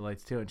can use the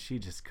lights too. And she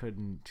just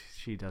couldn't.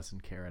 She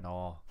doesn't care at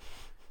all.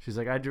 She's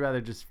like, I'd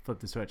rather just flip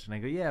the switch. And I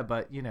go, yeah,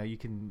 but you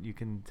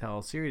can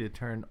tell Siri to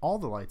turn all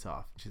the lights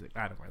off. She's like,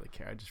 I don't really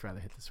care. I'd just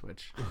rather hit the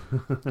switch.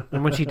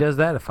 And when she does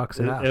that, it fucks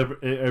it up.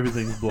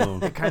 Everything's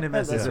blown. It kind of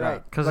messes it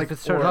up. Because if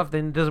it's turned off,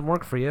 then it doesn't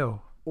work for you.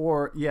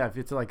 Or if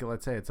it's like,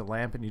 let's say it's a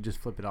lamp and you just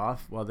flip it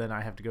off, well then I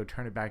have to go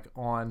turn it back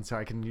on so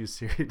I can use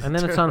Siri to and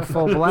then it's turn on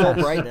full blast.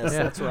 Full brightness.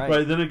 That's right.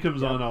 Right, then it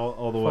comes on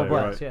all the way.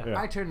 blast, right? yeah.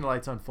 I turn the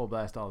lights on full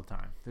blast all the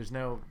time.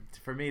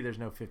 For me, there's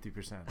no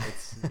 50%.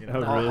 It's Oh,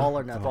 really? all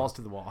or nothing. balls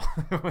to the wall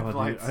with Oh, dude,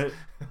 lights.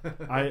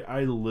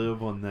 I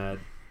live on that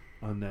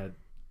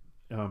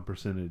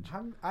percentage.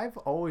 I've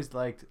always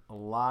liked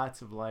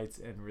lots of lights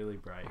and really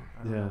bright.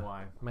 I don't know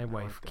why. My I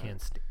wife like that.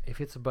 can't.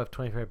 If it's above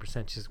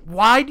 25%, she's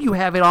why do you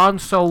have it on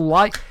so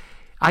light?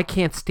 I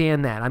can't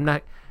stand that. I'm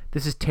not.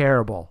 This is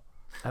terrible.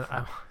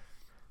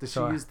 Does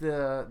So, she use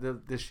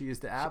does she use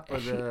the app or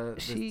the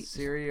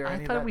Siri or I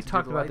any of thought that we to do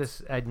talked the about lights?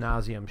 this ad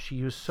nauseum.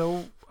 She was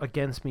so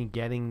against me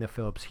getting the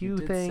Philips Hue You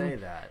did thing, say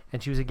that.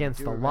 and she was against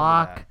do the remember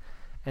lock. that.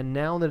 And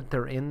now that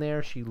they're in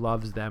there, she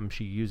loves them.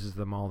 She uses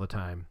them all the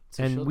time.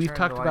 So and she'll we've turn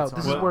talked the about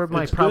lights this on. is where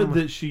my it's problem.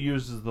 good that she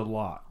uses the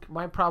lock.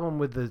 My problem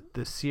with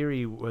the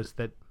Siri was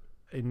that,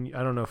 and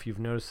I don't know if you've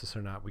noticed this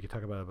or not. We could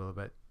talk about it a little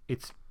bit.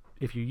 It's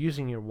if you're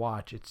using your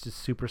watch, it's just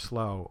super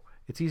slow.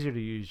 It's easier to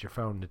use your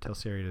phone to tell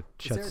Siri to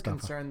shut Is there a stuff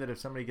concern that if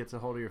somebody gets a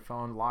hold of your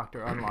phone, locked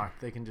or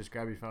unlocked, they can just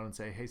grab your phone and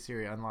say, "Hey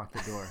Siri, unlock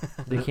the door"?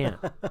 up. They can't.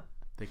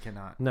 They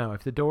cannot. No,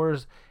 if the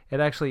doors,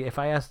 if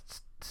I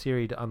asked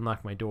Siri to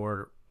unlock my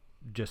door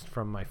just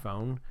from my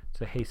phone,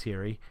 say, "Hey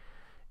Siri,"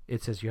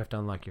 it says you have to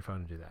unlock your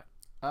phone to do that.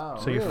 Oh,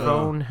 So your really?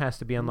 phone has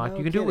to be unlocked. No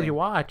you can do it with kidding. your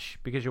watch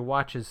because your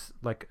watch is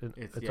like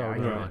it's I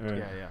already get unlocked. it.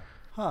 Right. Yeah.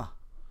 Huh.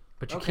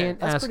 But you Okay, can't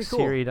that's ask pretty cool.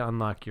 Siri to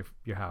unlock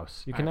your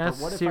house. You can Alright, ask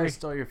but what if Siri. I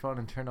stole your phone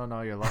and turned on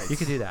all your lights? You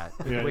could do that.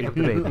 You Yeah, can wake you- up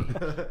the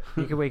baby.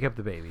 You can wake up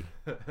the baby.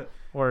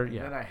 Or And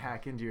then yeah, I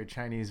hack into your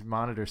Chinese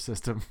monitor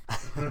system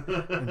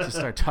and just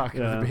start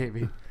talking to Yeah. the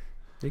baby.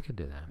 you could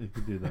do that. You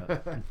could do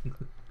that.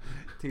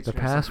 Teaching The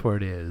her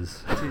password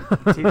is.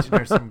 teaching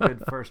her some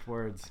good first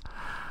words.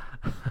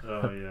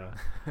 Oh yeah,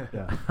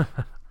 yeah.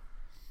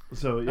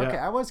 So yeah, Okay,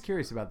 I was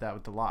curious about that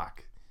with the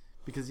lock,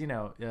 because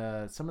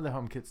some of the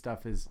HomeKit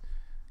stuff is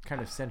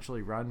kind of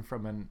centrally run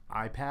from an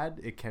iPad.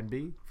 It can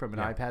be from an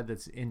Yeah. iPad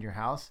that's in your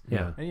house.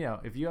 Yeah. And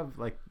if you have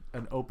like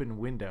an open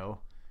window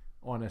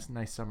on a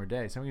nice summer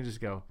day, someone can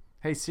just go,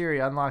 "Hey Siri,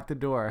 unlock the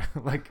door,"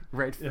 like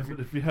right. Yeah, but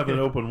if you have an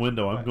open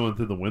window, I'm going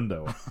through the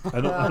window.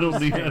 I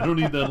don't need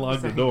to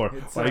unlock the door.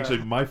 It's, Well, actually,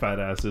 my fat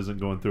ass isn't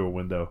going through a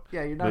window.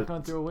 Yeah, you're not but-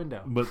 going through a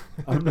window. But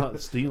I'm not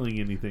stealing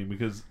anything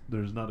because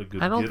there's not a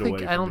good I don't getaway.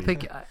 think. for I don't me.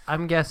 think.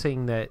 I'm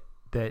guessing that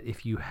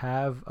if you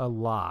have a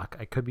lock,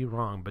 I could be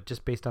wrong, but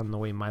just based on the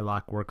way my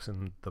lock works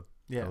and the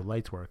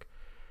lights work,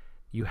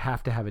 you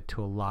have to have it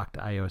to a locked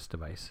iOS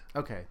device.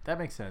 Okay, that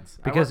makes sense.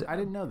 Because I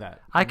didn't know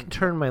that. I can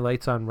turn my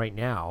lights on right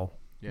now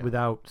Yeah.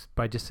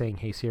 by just saying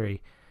 "Hey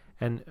Siri,"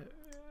 and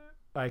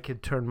I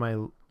could turn my.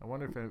 I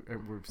wonder if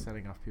we're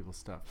setting off people's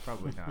stuff.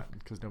 Probably not,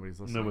 because nobody's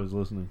listening. Nobody's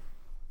listening.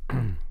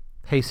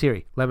 Hey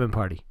Siri, lemon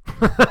party.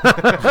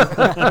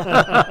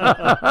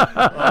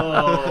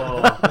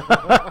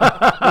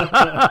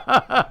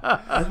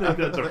 I think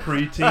that's a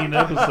preteen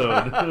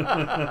episode.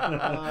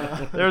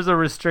 There's a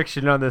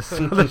restriction on this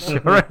on the show.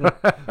 Right?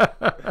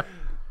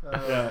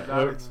 Yeah,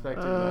 Not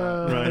expecting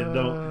that. Ryan,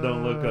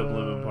 don't look up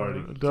Lemon Party.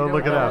 Don't know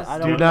look it what up.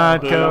 that is? Do I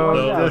not don't go.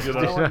 know. Just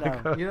Don't do look not it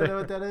up. go. You don't know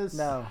what that is?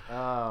 No.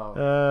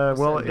 Oh.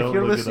 Well, if Don't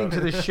you're look it listening up. to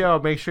the show,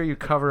 make sure you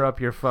cover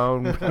up your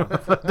phone. It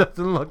doesn't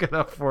look it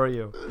up for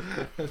you.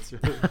 That's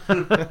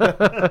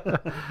right.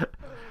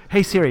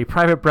 Hey Siri,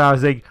 private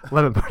browsing,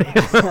 lemon party.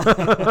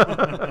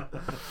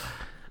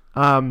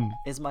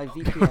 Is my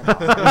VPN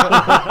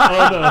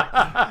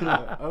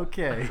on?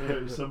 Okay.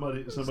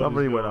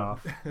 Somebody went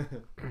off.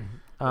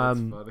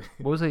 funny.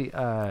 What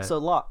was So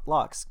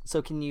locks.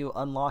 So can you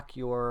unlock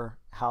your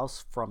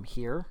house from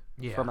here?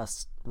 Yeah. From a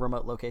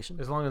remote location?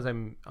 as long as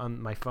I'm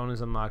on my phone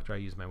is unlocked or I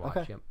use my watch.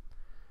 Okay. Yep.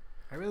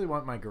 I really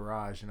want my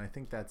garage, and I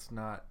think that's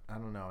not. I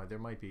don't know. There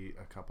might be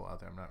a couple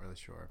out there. I'm not really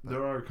sure. But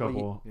There are a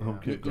couple yeah.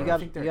 HomeKit You garages. got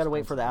think they're you got to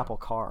wait for the expensive, Apple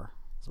Car.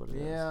 Is what it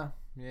is.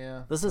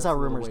 yeah. This is That's how a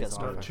little rumors ways get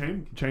started.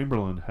 off.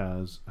 Chamberlain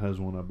has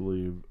one, I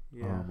believe.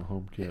 Yeah. A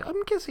HomeKit.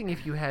 I'm guessing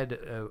if you had,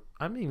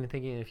 I'm even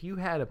thinking if you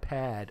had a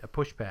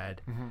push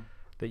pad,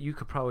 that you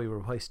could probably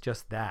replace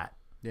just that.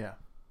 Yeah.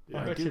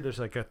 Yeah. I bet you there's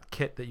like a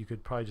kit that you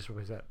could probably just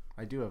replace that.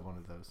 I do have one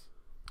of those.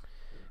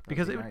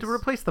 Because That'd be to nice.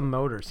 replace the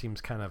motor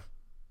seems kind of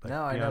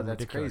No, I know,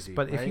 that's ridiculous. crazy,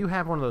 But if right? you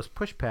have one of those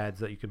push pads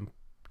that you can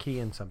key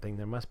in something,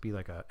 there must be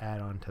like a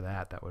add-on to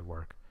that would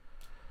work.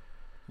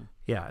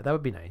 Yeah, that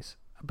would be nice.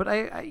 But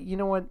I you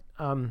know what?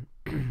 I'm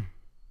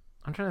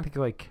trying to think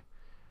like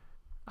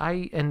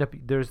I end up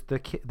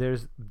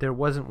there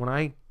wasn't when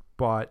I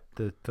bought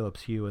the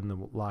Philips Hue and the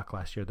lock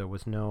last year, there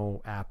was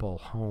no Apple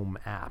Home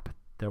app.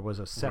 There was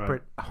a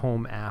separate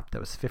home app that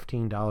was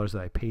 $15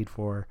 that I paid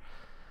for,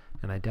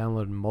 and I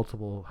downloaded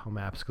multiple home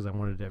apps because I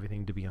wanted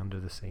everything to be under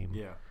the same.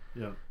 Yeah.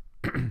 Yeah.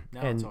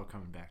 Now it's all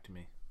coming back to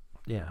me.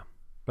 Yeah,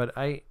 but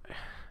the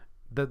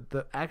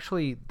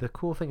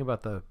cool thing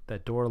about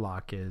that door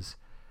lock is,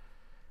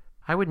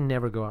 I would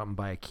never go out and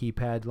buy a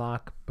keypad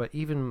lock, but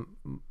even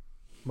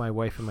my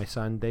wife and my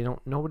son,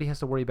 nobody has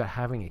to worry about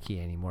having a key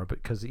anymore,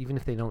 because even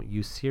if they don't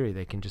use Siri,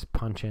 they can just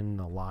punch in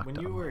the lock. When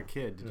you were a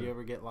kid, did you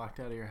ever get locked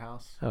out of your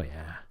house? Oh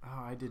yeah.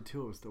 Oh, I did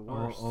too. It was the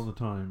worst. All the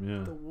time,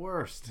 yeah. The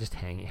worst.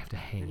 You have to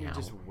hang and you're out.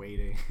 just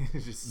waiting,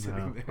 just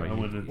sitting there. I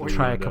went into You the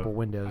try a window. couple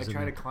windows. I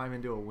try to and climb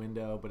into a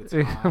window, but it's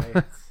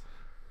high.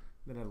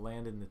 Then I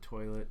land in the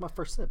toilet. My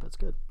first sip. It's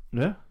good.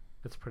 Yeah,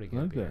 it's pretty I good.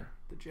 like that. beer.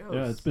 The Joes.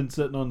 Yeah, it's been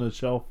sitting on the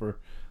shelf for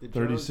The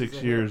Joes 36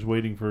 is a years hit.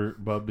 waiting for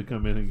Bub to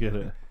come in and get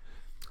it.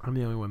 I'm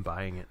the only one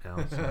buying it now.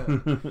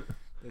 So.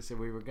 They said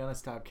we were gonna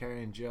stop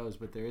carrying Joes,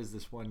 but there is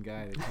this one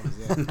guy that comes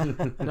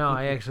in. No,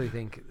 I actually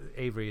think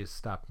Avery has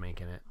stopped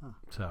making it.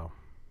 So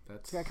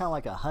That's It's got kind of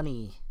like a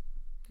honey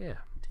yeah,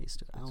 taste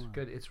to it. I it's don't know.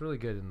 good. It's really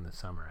good in the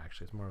summer.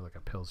 Actually, it's more like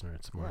a pilsner.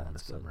 It's more Yeah, in the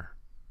it's good. summer.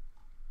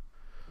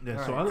 Yeah,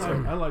 All so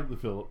right, I like the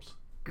Philips,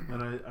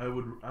 and I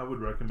would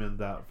recommend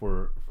that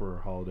for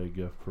a holiday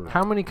gift for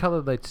How many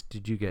colored lights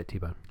did you get,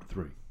 T-Bone?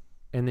 3.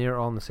 And they're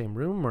all in the same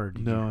room, or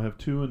did No, you? I have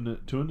two in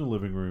the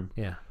living room.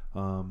 Yeah.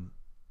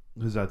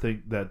 Because I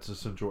think that's a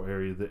central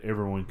area that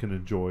everyone can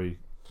enjoy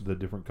the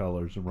different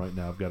colors. And right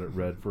now I've got it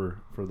red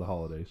for the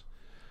holidays.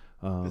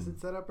 Is it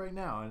set up right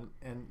now?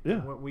 And Yeah.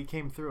 when we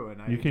came through,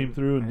 and You came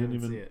through and I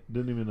didn't see it.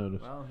 even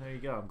notice. Well, there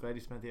you go. I'm glad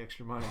you spent the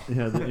extra money.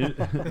 Yeah,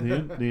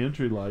 the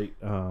entry light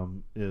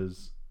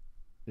is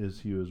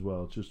Hue as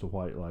well. It's just a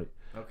white light.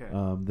 Okay.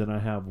 Then I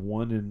have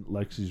one in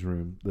Lexi's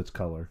room that's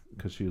color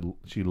because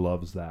she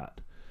loves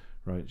that.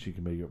 Right, she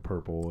can make it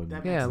purple and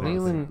That Yeah, makes a lot of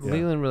Leland sense.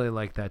 Leland really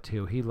liked that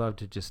too. He loved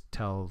to just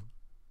tell.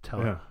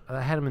 Yeah.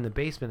 I had him in the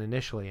basement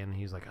initially, and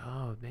he's like,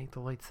 "Oh, make the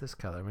lights this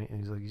color." And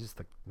he's like, "He's just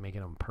like making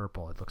them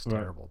purple. It looks Right.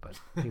 terrible."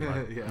 But he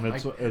liked, Yeah,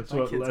 That's my- what- that's my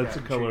what- kids that's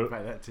got a color- intrigued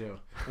by that too.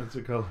 that's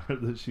a color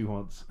that she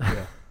wants.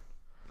 Yeah,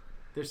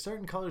 There's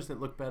certain colors that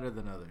look better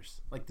than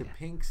others. Like the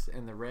pinks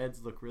and the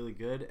reds look really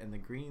good, and the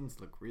greens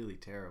look really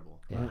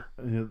terrible. yeah.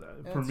 Yeah,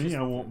 for That's me, just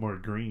I want the- more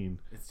green.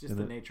 It's just And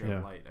the it- nature yeah.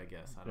 of light, I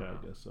guess. I don't Yeah, know.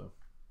 I guess so.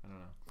 I don't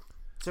know.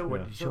 So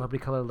Yeah. So how many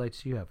colored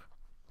lights do you have?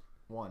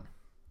 one,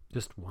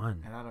 Just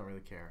one. and I don't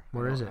really care.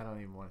 Where is it? I don't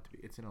even want it to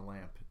be. It's in a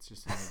lamp. It's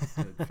just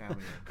in the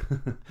family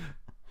room.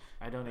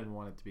 I don't even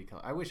want it to be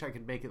color. I wish I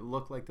could make it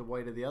look like the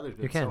white of the others, but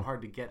You it's so can.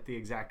 hard to get the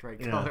exact right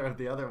Yeah. color of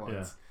the other ones.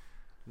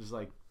 Yeah. Just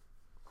like,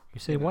 You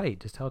say You know. white.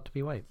 Just tell it to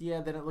be white.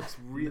 yeah, then it looks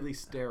really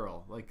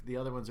sterile. Like the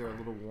other ones are a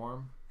little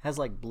warm. Has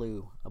like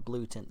a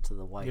blue tint to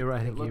the white. You're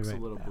right. I It think you're looks right.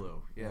 a little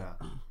blue. Yeah.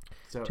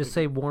 So Just if-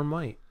 say warm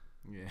white.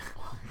 Yeah.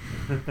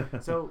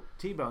 So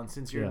T-Bone,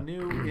 since you're Yeah.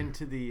 new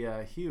into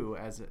the Hue,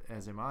 as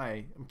am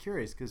I, I'm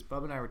curious because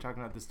Bub and I were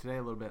talking about this today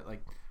a little bit.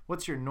 Like,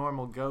 what's your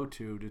normal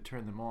go-to to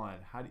turn them on?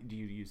 How do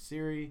you use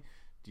Siri?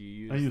 Do you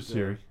use? I use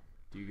Siri.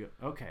 Do you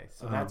go? Okay,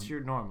 so that's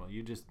your normal.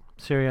 You just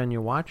Siri on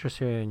your watch or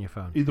Siri on your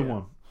phone? Either Yeah.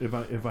 one.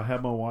 If I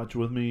have my watch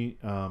with me,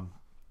 I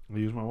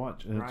use my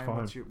watch and it's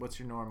Ryan, fine. what's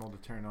your normal to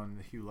turn on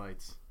the Hue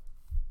lights?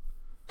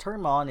 Turn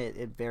them on.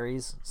 It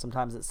varies.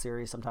 Sometimes it's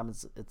Siri.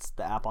 Sometimes it's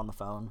the app on the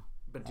phone.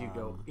 But do you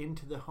go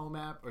into the home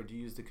app or do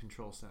you use the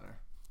control center?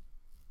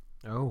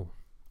 Oh.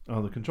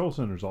 Oh, the control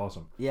center is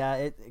awesome.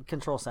 Yeah,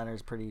 control center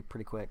is pretty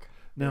quick.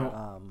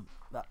 Now,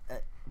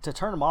 To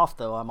turn them off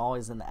though, I'm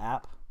always in the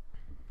app,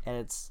 and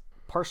it's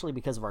partially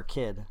because of our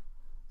kid.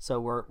 So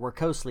we're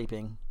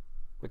co-sleeping,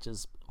 which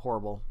is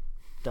horrible.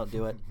 Don't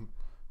do it.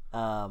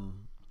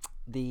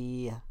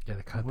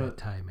 Gotta cut that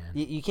time, man.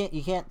 You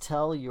can't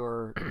tell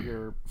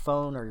your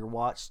phone or your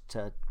watch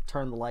to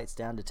turn the lights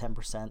down to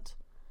 10%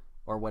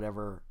 or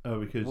whatever,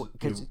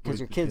 because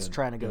your kid's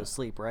trying to go to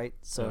sleep, right?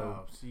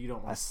 So So you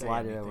don't want to say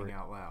slide it anything over.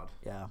 out loud.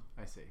 yeah,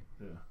 I see.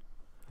 Yeah.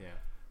 Yeah.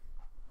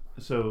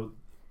 So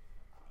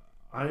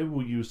I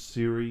will use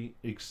Siri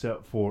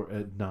except for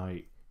at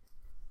night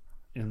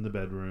in the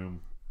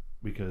bedroom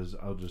because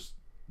I'll just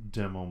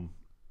dim them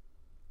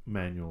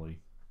manually.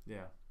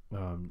 Yeah.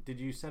 Um, Did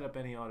you set up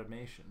any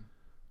automation?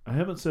 I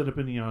haven't set up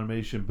any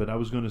automation, but I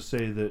was going to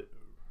say that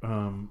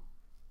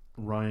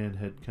Ryan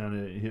had kind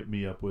of hit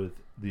me up with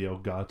the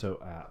Elgato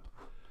app.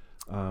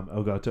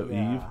 Elgato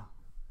Eve.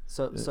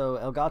 So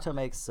Elgato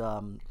makes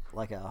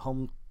like a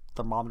home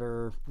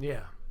thermometer,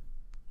 Yeah.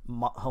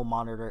 home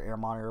monitor, air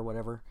monitor,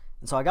 whatever.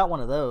 And so I got one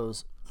of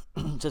those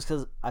just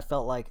because I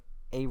felt like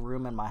a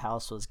room in my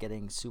house was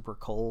getting super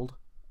cold,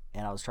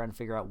 and I was trying to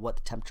figure out what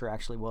the temperature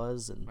actually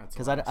was, and That's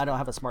because awesome. I don't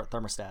have a smart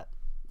thermostat,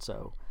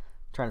 so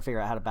trying to figure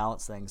out how to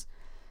balance things.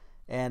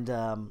 And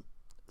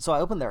so I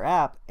opened their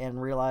app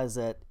and realized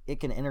that it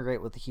can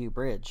integrate with the Hue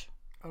Bridge.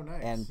 Oh,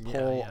 nice. and Yeah,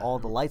 pull yeah. all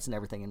the lights and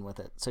everything in with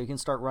it. So you can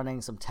start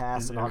running some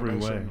tasks In and every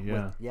automation way,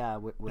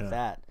 with Yeah.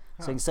 that.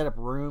 So you can set up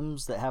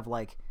rooms that have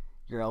like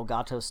your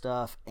Elgato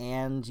stuff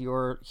and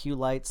your Hue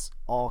lights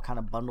all kind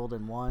of bundled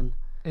in one.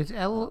 Is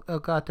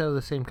Elgato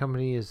the same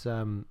company as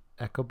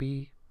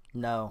Ecobee?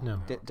 No,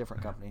 No.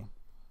 different company.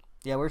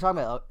 Yeah, we were talking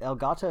about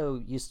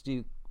Elgato used to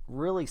do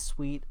really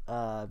sweet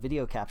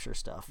video capture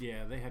stuff.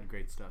 Yeah, they had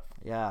great stuff.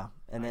 Yeah,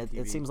 and it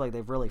ITV. seems like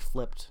they've really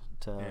flipped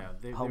to Yeah,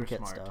 they were HomeKit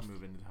smart stuff. to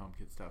move into the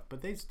HomeKit stuff.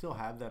 But they still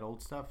have that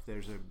old stuff.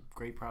 There's a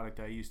great product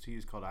I used to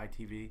use called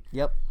ITV.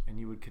 Yep. And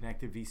you would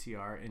connect a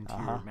VCR into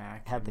Uh-huh. your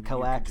Mac. Had the and you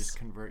could coax. just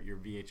convert your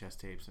VHS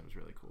tapes. And it was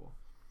really cool.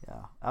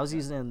 Yeah, I was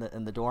using it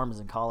in the dorms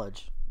in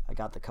college. I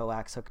got the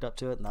coax hooked up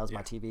to it, and that was my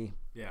Yeah. TV.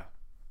 Yeah.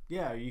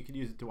 Yeah, you could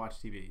use it to watch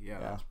TV. Yeah,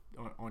 Yeah.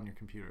 that's on your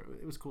computer.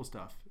 It was cool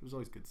stuff. It was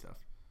always good stuff.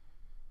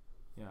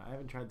 Yeah, I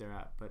haven't tried their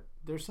app, but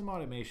there's some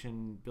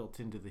automation built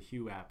into the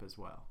Hue app as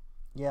well.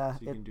 Yeah,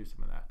 So you can do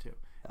some of that too.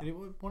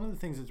 And one of the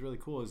things that's really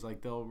cool is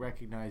like they'll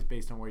recognize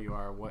based on where you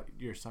are what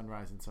your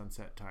sunrise and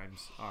sunset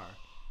times are.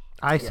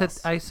 I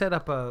Yes. set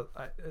up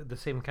the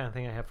same kind of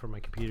thing I have for my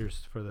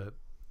computers for the.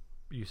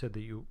 You said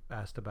that you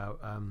asked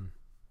about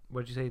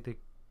what did you say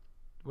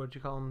what did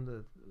you call them,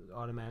 the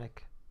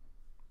automatic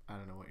I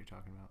don't know what you're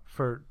talking about.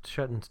 for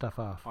shutting stuff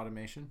off?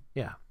 Automation?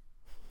 Yeah,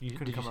 you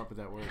Couldn't come up with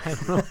that word. I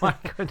don't know why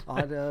I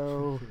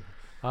couldn't.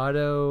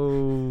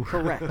 Auto.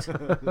 Correct.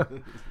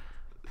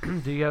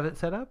 Do you have it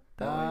set up?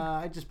 That way?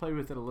 I just played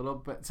with it a little,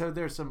 but so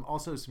there's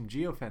also some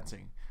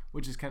geofencing,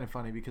 which is kind of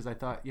funny because I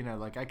thought,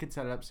 like I could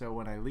set it up so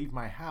when I leave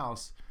my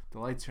house, the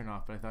lights turn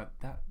off. But I thought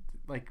that,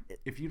 like,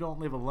 if you don't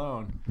live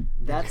alone,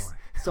 That's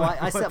so I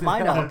What set the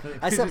mine up. hell?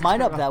 I You set just mine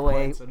turn up off that the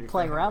way, lights on your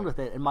playing phone. around with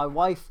it, and my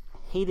wife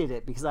hated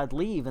it because I'd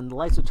leave and the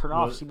lights would turn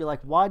off. What? She'd be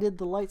like, "Why did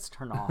the lights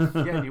turn off?"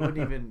 yeah, you wouldn't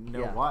even know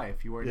Yeah. why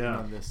if you weren't in Yeah.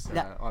 on this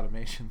Now-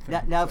 automation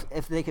thing. Now so.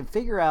 if they can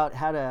figure out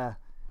how to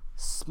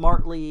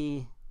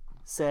smartly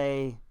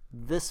say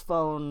this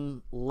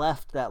phone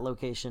left that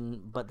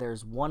location, but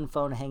there's one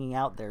phone hanging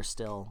out there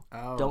still.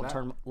 Oh, Don't that-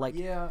 turn like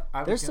Yeah,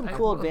 I was there's gonna- some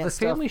cool the advanced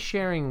family stuff.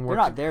 sharing works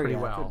not there pretty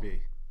yet. well. Could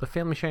be. The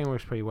family sharing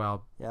works pretty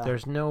well. Yeah.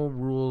 There's no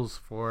rules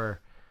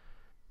for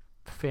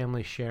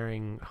family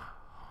sharing.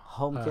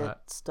 HomeKit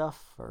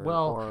stuff. Or,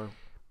 well, or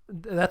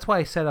That's why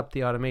I set up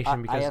the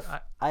automation because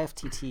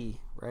IFTT,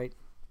 right?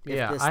 If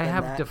yeah, this, I then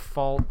have that.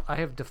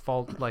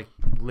 default like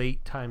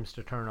late times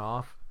to turn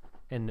off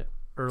and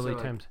early So,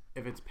 like, times.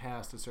 if it's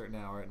past a certain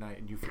hour at night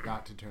and you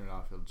forgot to turn it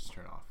off, it'll just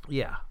turn off.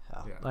 Yeah,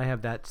 Yeah. I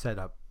have that set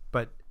up,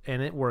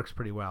 and it works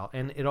pretty well.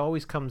 And it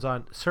always comes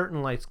on.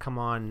 Certain lights come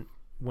on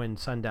when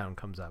sundown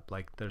comes up.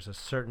 Like there's a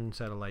certain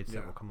set of lights that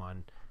Yeah. will come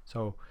on.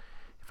 So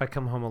if I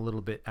come home a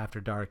little bit after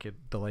dark,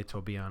 the lights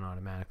will be on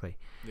automatically.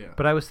 Yeah.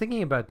 But I was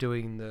thinking about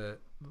doing the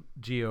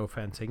geo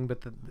fencing,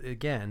 but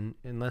again,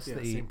 unless yeah,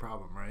 the same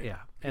problem, right? yeah,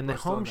 and People the are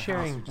still in home the house,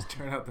 sharing, you just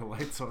turn out the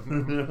lights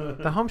on.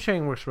 the home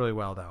sharing works really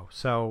well though.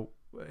 So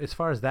as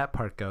far as that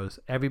part goes,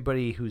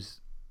 everybody who's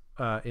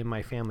in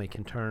my family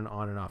can turn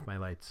on and off my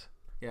lights.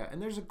 Yeah,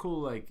 and there's a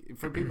cool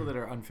for people that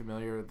are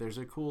unfamiliar, there's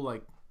a cool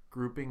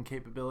grouping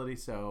capability.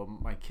 So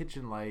my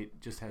kitchen light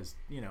just has,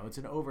 it's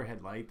an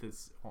overhead light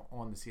that's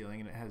on the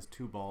ceiling and it has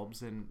two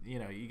bulbs and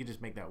you can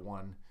just make that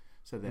one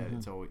so that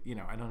it's always,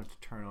 I don't have to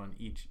turn on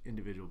each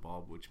individual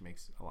bulb, which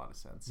makes a lot of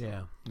sense. So,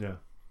 Yeah. Yeah.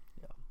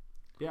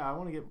 Yeah,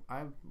 I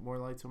have more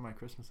lights on my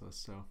Christmas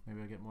list, so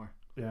maybe I'll get more.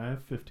 Yeah, I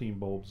have 15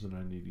 bulbs that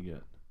I need to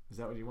get. Is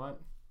that what you want?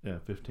 Yeah,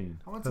 15.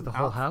 I want For some the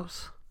whole out-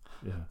 house?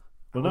 Yeah.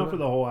 Well, not for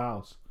the whole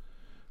house,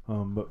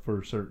 but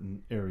for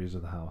certain areas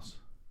of the house.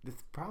 The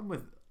problem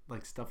with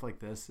stuff like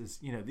this is,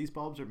 these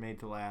bulbs are made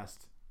to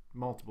last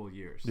multiple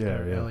years. Yeah,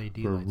 They're yeah.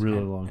 LED for a lights, really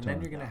right? long And time.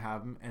 then you're gonna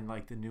have them, and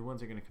the new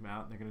ones are gonna come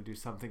out, and they're gonna do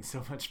something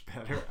so much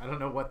better. I don't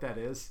know what that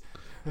is.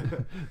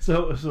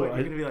 So But you're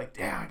I, gonna be like,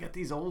 damn, I got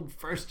these old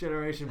first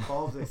generation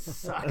bulbs. They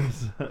suck.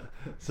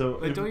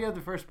 so if- Don't you have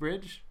the first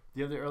bridge? Do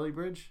you have the early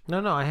bridge?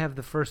 No, I have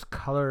the first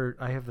color.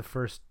 I have the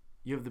first.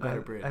 You have the better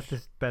bridge. I have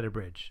the better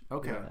bridge.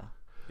 Okay. Yeah.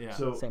 Yeah.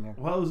 So Same here.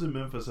 while I was in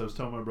Memphis, I was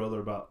telling my brother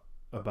about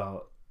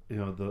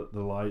the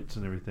lights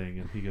and everything,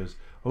 and he goes,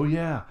 "Oh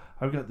yeah,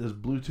 I've got this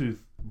Bluetooth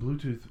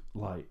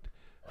light."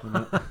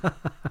 And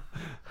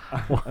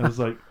I was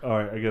like, "All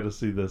right, I got to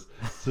see this."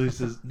 So he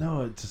says,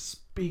 "No, it's a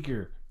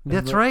speaker." And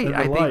That's the- right. and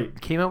the They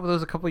light. came out with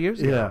those a couple years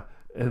ago.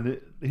 Yeah,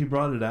 and he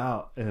brought it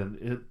out,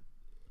 and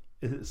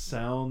it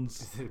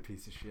sounds. Is it a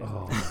piece of shit?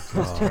 Oh It's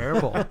my god,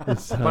 terrible. it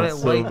sounds But it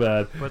so light-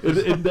 bad. but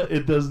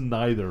It does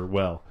neither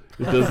well.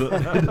 It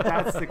doesn't.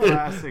 That's the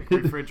classic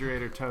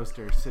refrigerator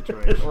toaster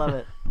situation. Love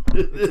it.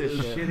 It's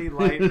a shitty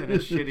light and a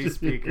shitty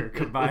speaker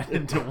combined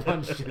into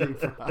one shitty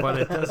product. But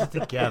it does it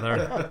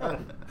together.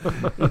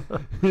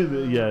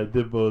 Yeah, it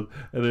did both,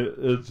 and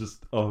it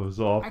just it was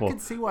I awful.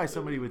 could see why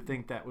somebody would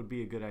think that would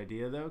be a good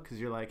idea, though, because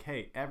you're like,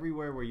 hey,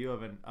 everywhere where you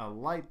have a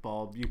light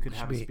bulb, you could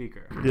have a be-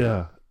 speaker.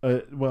 Yeah,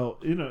 well,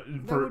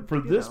 for would, for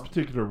you this know.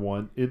 particular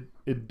one,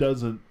 it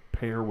doesn't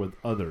pair with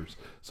others.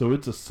 So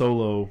it's a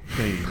solo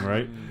thing,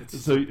 right? It's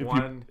So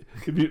one.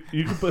 if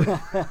you can put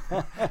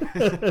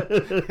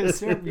Is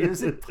there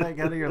music playing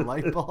out of your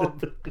light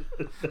bulb?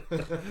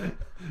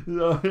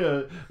 Oh,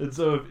 yeah. And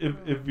so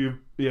if you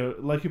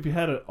like if you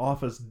had an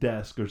office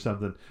desk or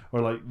something, or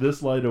like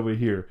this light over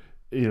here,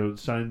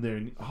 shine there,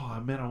 and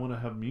man, I want to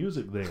have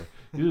music there.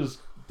 You just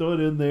throw it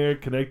in there,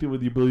 connect it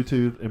with your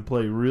Bluetooth, and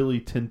play really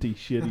tinty,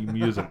 shitty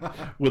music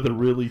with a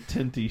really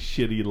tinty,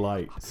 shitty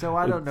light. So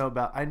I don't know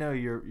about. I know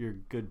you're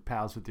good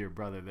pals with your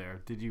brother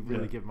there. Did you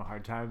really Yeah. give him a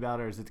hard time about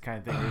it, or is it the kind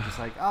of thing where you're just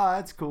like, oh,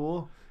 that's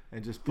cool,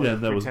 and just play, Yeah,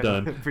 and that was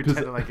done.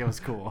 pretended like it was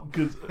cool?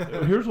 Because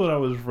here's what I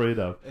was afraid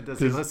of. And does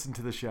he listen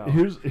to the show?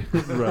 Here's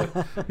right.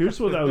 Here's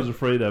what I was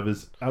afraid of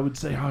is I would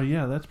say, "Oh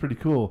yeah, that's pretty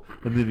cool,"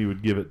 and then he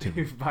would give it to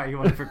me. Buy you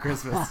one for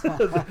Christmas.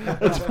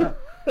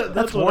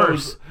 That's what I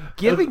worse.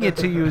 Giving it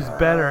to you is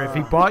better. If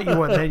he bought you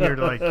one, then you're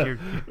right.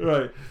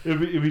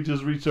 If he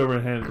just reached over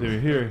and handed it to me,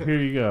 here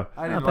you go.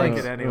 I didn't Oh, like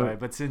thanks. it anyway,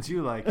 but since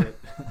you like it,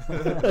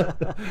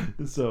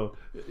 So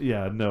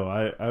yeah, no,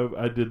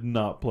 I did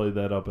not play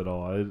that up at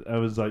all. I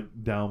was like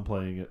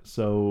downplaying it.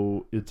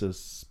 So it's a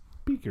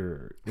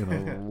speaker and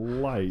a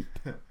light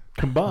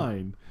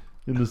combined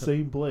in the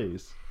same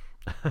place.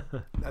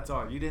 that's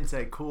all. You didn't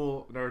say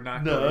cool or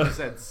not No. cool. You just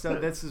said, so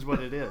this is what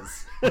it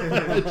is.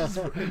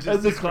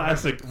 As a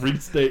classic,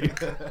 restate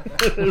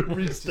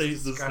restate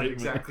the Describe statement.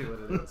 exactly what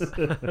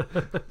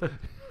it is.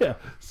 Yeah.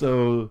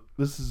 So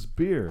this is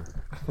beer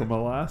from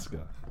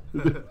Alaska.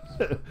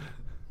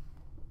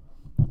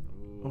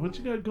 What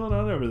you got going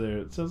on over there?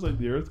 It sounds like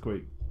the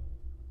earthquake.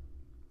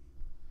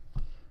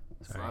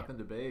 Slapping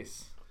the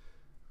bass.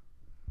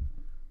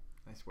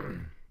 Nice work.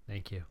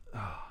 Thank you.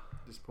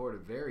 Just poured a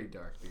very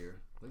dark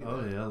beer. Look at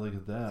Oh that. yeah, look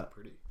at that. That's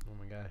pretty. Oh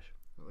my gosh.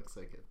 It looks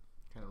like it.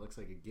 Kind of looks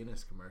like a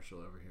Guinness commercial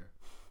over here.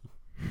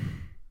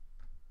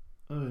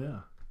 Oh yeah.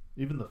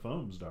 Even the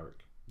foam's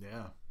dark.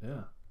 Yeah,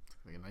 Yeah.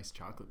 like a nice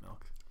chocolate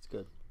milk. It's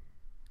good.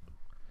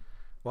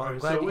 Well, I'm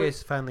Alright, glad so you wait-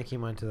 guys finally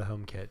came onto the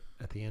HomeKit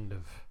at the end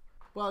of.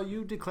 Well,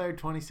 you declared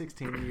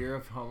 2016 the year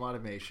of home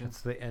automation.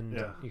 It's the end.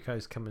 Yeah. You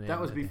guys coming in. That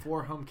was at the-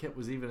 before HomeKit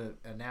was even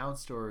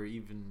announced or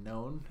even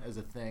known as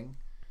a thing.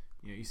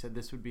 You said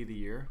this would be the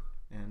year,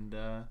 and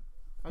I'll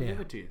give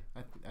Yeah. it to you.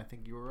 I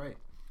think you were right.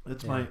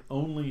 It's Yeah. my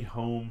only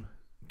home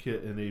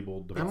kit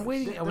enabled device. I'm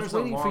waiting. I was There's a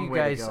waiting for long you way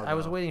to guys. go, I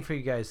was though. waiting for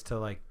you guys to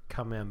like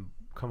come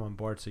on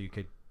board so you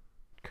could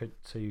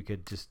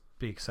just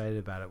be excited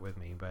about it with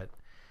me. But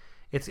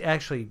it's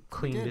actually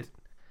cleaned did. it.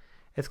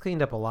 It's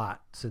cleaned up a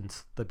lot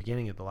since the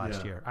beginning of the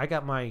last Yeah. year. I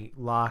got my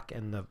lock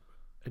and the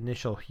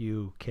initial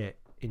Hue kit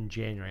in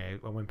January.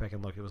 I went back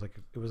and looked. It was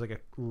like a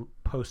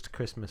post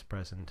Christmas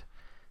present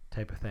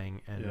type of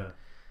thing. And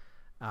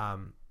Yeah.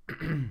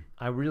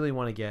 I really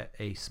want to get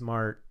a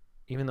smart.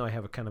 Even though I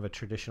have a kind of a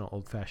traditional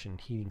old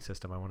fashioned heating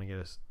system, I want to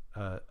get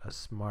a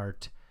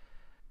smart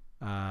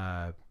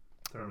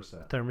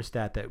Thermostat.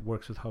 thermostat that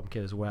works with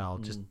HomeKit as well.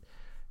 Mm.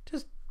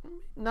 Just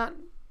not.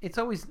 It's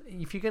always,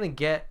 if you're gonna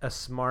get a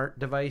smart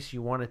device,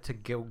 you want it to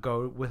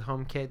go with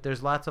HomeKit.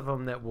 There's lots of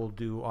them that will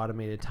do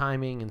automated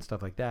timing and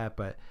stuff like that,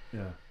 but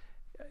Yeah.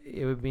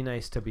 it would be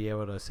nice to be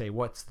able to say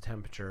what's the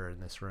temperature in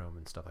this room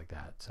and stuff like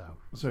that.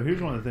 So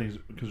here's one of the things,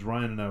 because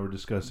Ryan and I were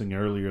discussing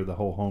earlier the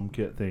whole home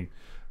kit thing,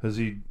 as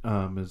he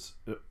is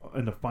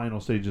in the final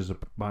stages of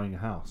buying a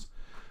house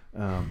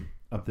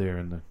up there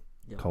in the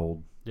Yeah.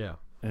 cold, Yeah.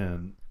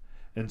 and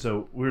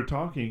so we were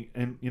talking,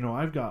 and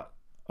I've got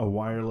a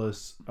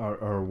wireless or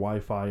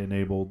Wi-Fi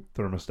enabled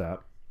thermostat.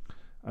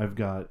 I've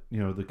got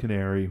the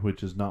Canary,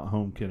 which is not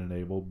HomeKit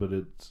enabled, but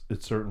it's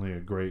certainly a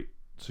great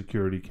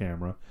security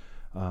camera.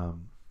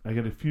 I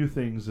got a few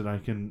things that I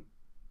can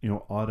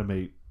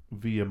automate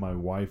via my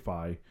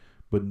Wi-Fi,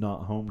 but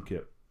not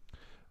HomeKit.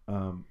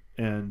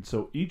 And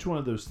so each one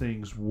of those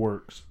things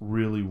works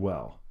really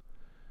well.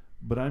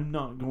 But I'm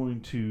not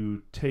going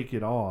to take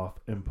it off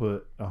and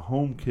put a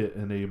HomeKit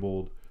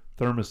enabled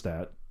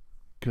thermostat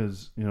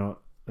because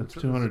that's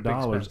It's a big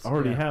 $200. expense, I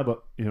already yeah. have a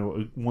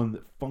one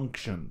that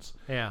functions.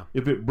 Yeah.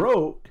 If it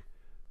broke,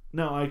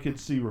 now I could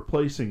see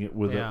replacing it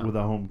with Yeah. a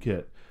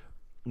HomeKit.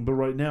 But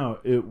right now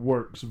it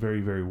works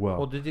very, very well.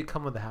 Well, did it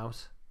come with the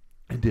house?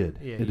 It did.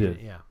 Yeah. It did.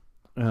 Yeah.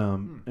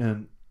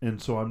 And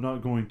so I'm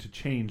not going to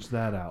change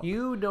that out.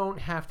 You don't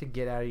have to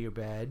get out of your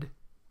bed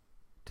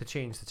to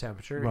change the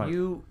temperature. Right.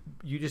 You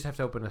just have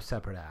to open a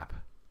separate app.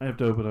 I have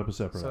to open up a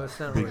separate So app. it's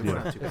not Big really deal.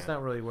 worth, it's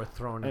not really worth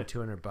throwing in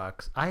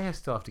 $200. I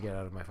still have to get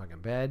out of my fucking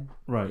bed.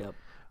 Right. Yep.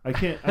 I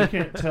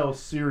can't tell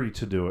Siri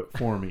to do it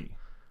for me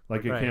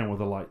like I Right. can with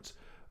the lights.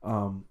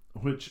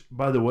 Which,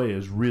 by the way,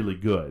 is really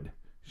good.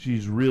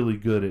 She's really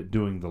good at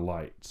doing the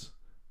lights,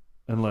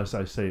 unless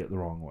I say it the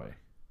wrong way.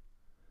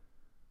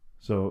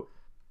 So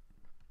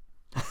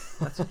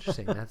That's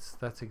interesting.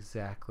 That's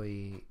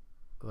exactly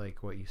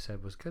like what you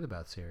said was good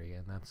about Siri,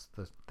 and that's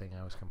the thing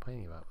I was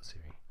complaining about with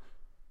Siri.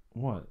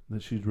 what?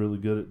 That she's really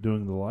good at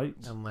doing the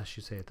lights? Unless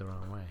you say it the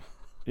wrong way.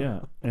 Yeah.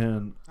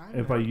 And I if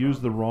have I a use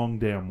the problem. wrong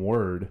damn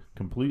word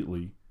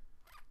completely,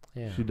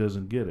 Yeah. she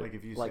doesn't get it. Like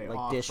if you Like say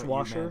off,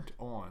 dishwasher? but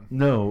you meant on.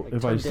 No, Like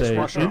if I turn say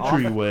dishwasher off?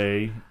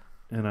 entryway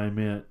and I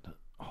meant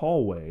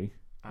hallway.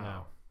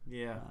 Oh,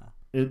 yeah.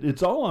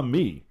 It's all on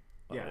me.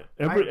 Yeah.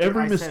 Every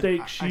I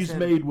mistake I she's said-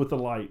 made with the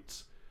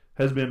lights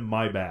has been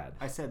my bad.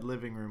 I said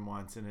living room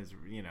once, and his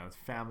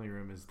family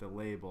room is the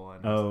label,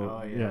 and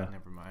Yeah.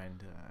 never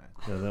mind.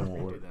 Yeah, that won't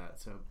I work. do that.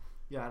 So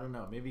yeah, I don't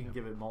know. Maybe you can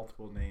give it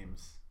multiple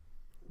names.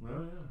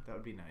 Oh yeah, That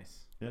would be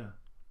nice. yeah.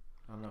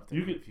 I don't know if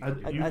You if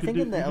could- do you I could think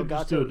do- in the you could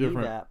just do a Elgato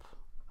different Eve app,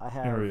 I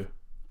have Area.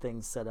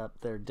 things set up.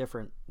 They're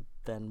different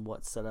than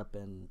what's set up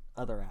in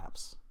other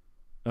apps.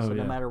 Oh So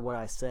yeah. no matter what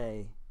I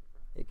say,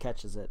 it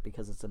catches it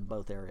because it's in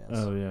both areas.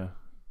 Oh yeah.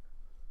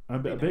 I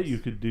bet nice. you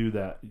could do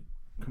that.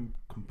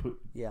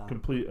 Yeah.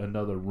 Complete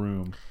another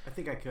room I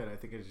think I could. I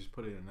think I could just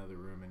put it in another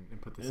room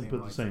and put the and same put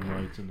the lights same in there.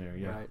 lights in there.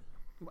 Yeah.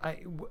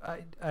 Right.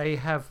 I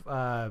have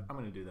I'm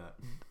gonna do that.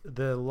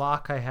 the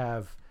lock I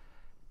have.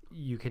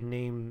 You can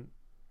name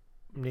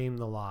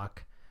the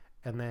lock,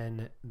 and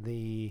then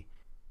the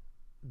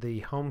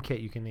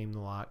HomeKit you can name the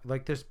lock.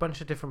 Like there's a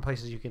bunch of different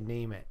places you can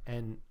name it,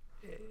 and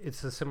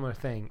it's a similar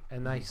thing.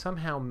 And I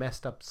somehow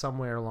messed up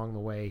somewhere along the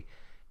way,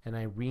 and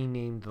I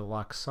renamed the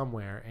lock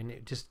somewhere, and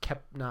it just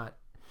kept not.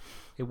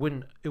 It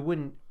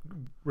wouldn't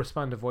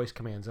respond to voice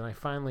commands, and I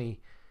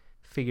finally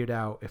figured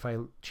out if I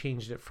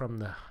changed it from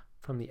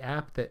the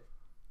app that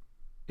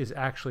is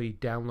actually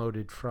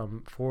downloaded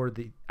for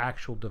the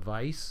actual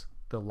device,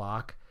 the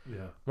lock.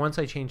 Yeah. Once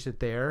I changed it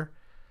there,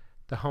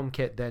 the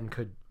HomeKit then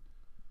could.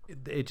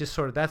 It just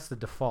sort of that's the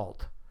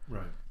default.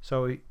 Right.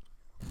 So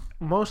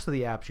most of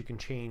the apps you can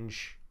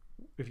change.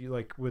 If you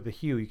like with the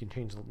Hue, you can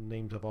change the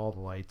names of all the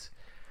lights,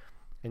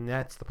 and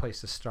that's the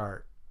place to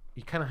start.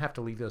 You kind of have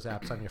to leave those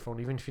apps on your phone,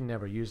 even if you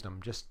never use them,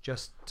 just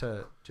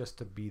to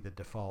be the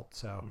default.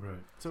 So Right.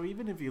 So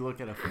even if you look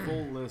at a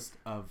full list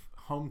of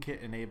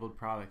HomeKit enabled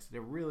products,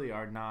 there really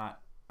are not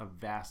a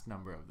vast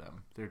number of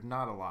them. There's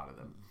not a lot of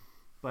them.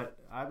 But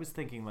I was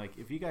thinking, like,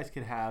 if you guys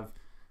could have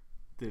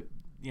the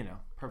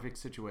perfect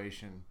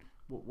situation,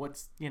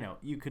 what's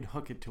you could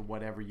hook it to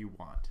whatever you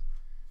want,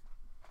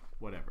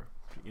 whatever,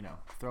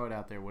 throw it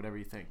out there, whatever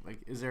you think.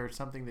 Like, is there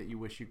something that you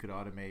wish you could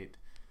automate,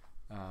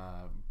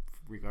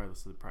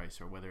 regardless of the price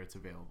or whether it's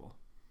available?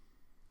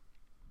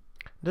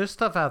 there's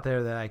stuff out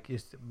there that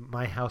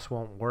my house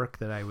won't work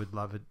that I would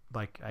love it.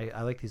 Like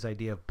I like this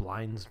idea of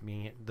blinds.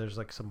 There's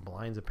like some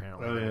blinds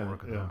apparently that yeah,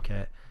 work with yeah.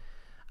 HomeKit.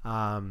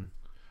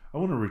 I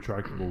want a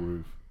retractable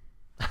roof.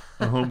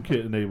 A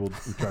HomeKit enabled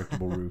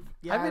retractable roof.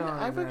 Yeah,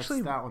 I've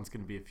actually that one's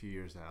going to be a few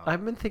years out.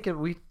 I've been thinking.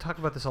 We talk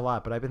about this a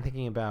lot, but I've been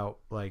thinking about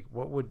like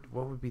what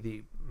would be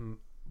the.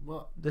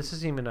 Well, This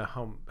isn't even a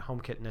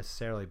HomeKit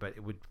necessarily, but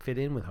it would fit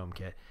in with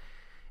HomeKit.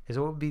 Is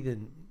what would be the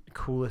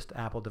coolest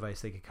Apple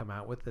device they could come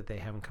out with that they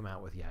haven't come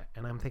out with yet?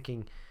 And I'm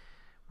thinking,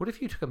 what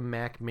if you took a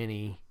Mac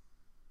Mini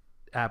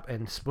app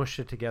and smushed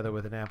it together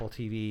with an Apple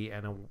TV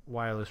and a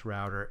wireless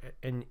router,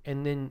 and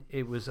then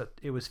it was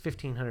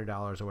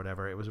 $1,500 or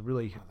whatever. It was a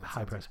really that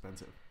high sounds price.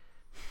 expensive.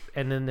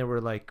 And then there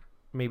were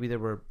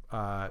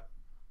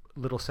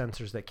little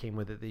sensors that came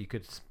with it that you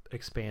could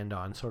expand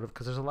on, sort of,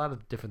 because there's a lot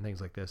of different things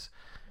like this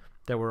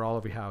that were all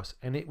over your house.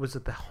 And it was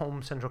at the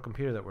home central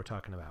computer that we're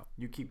talking about.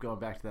 You keep going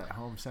back to that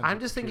home center. I'm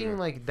just thinking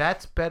like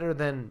that's better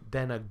than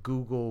a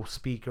Google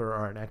speaker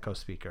or an Echo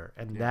speaker,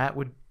 and that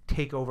would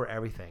take over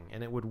everything,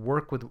 and it would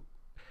work with,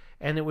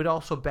 and it would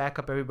also back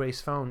up everybody's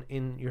phone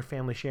in your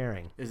family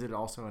sharing. Is it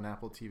also an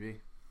Apple TV?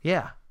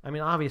 Yeah, I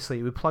mean obviously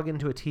it would plug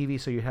into a TV,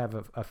 so you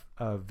have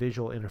a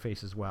visual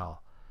interface as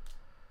well.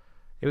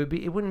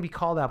 It wouldn't be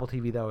called Apple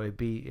TV though. It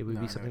would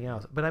be something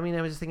else. But I mean,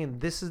 I was just thinking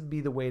this would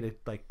be the way to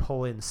like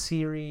pull in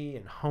Siri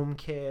and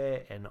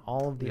HomeKit and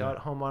all of the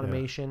home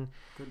automation.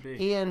 Could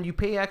be. And you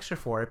pay extra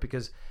for it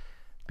because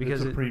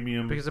It's a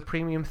premium. Because it's a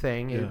premium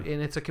thing, Yeah. and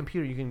it's a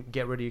computer. You can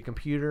get rid of your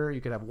computer.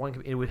 You could have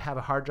one. It would have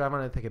a hard drive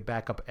on it that could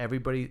back up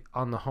everybody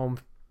on the home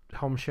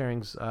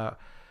sharing's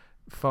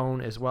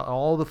phone as well.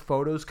 All the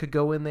photos could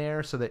go in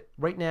there, so that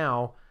right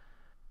now,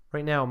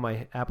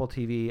 my Apple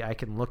TV, I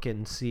can look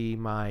and see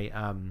my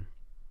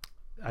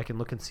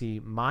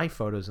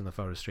photos in the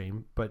photo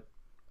stream, but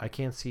I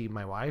can't see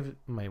my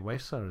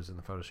wife's photos in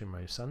the photo stream,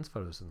 my son's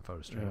photos in the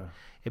photo stream. Yeah.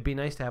 It'd be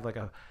nice to have like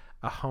a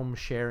home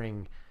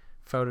sharing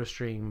photo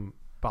stream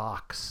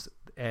box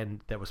and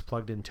that was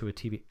plugged into a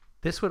TV.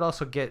 This would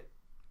also get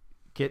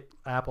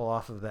Apple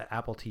off of the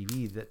Apple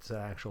TV. That's an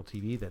actual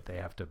TV that they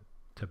have to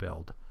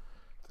build.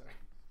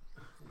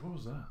 What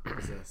was that? What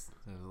is this?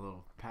 There's a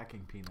little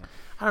packing peanut.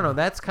 I don't know.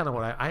 That's kind of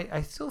what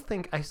I still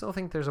think. I still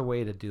think there's a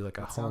way to do like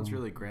a That home. sounds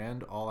really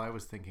grand. All I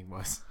was thinking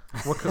was,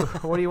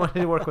 What do you want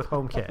to work with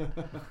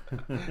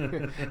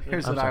HomeKit?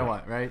 here's I'm what I sorry.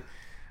 want, right?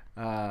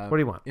 What do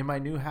you want? In my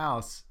new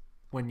house,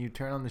 when you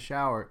turn on the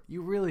shower,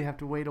 you really have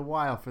to wait a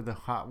while for the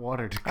hot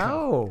water to come.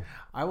 Oh,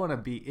 I want to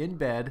be in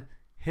bed,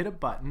 hit a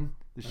button,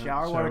 the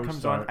shower water shower comes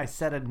start. on. I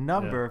set a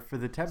number for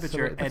the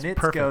temperature, that's and it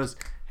perfect. goes,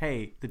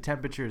 "Hey, the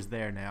temperature is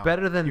there now.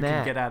 Better than you that.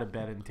 can get out of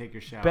bed and take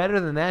your shower." better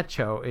than that,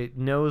 Joe. It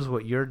knows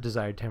what your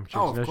desired temperature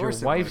is. Oh, It of knows course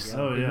it your would, wife's. yeah.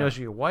 Oh, It yeah. knows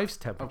your wife's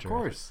Of temperature.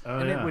 course, Oh,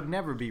 and yeah. it would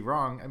never be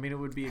wrong. I mean, it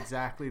would be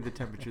exactly the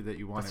temperature that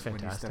you wanted That's a when you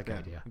fantastic stepped in.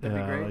 idea. Would that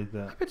be great? I like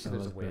that. I bet you I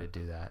there's like a way that. to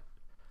do that.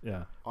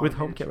 Yeah. With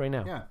Automated HomeKit right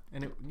now. Yeah,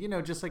 and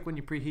it, just like when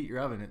you preheat your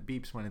oven, it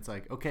beeps when it's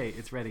like, okay,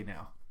 it's ready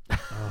now.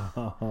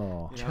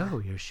 Oh. You know? Joe,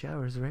 your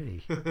shower's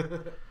ready.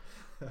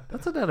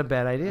 That's not a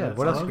bad idea. That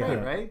What else sounds you great,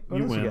 got? right? What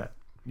You else you win. got?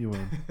 You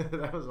win.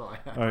 That was all I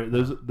had. All right,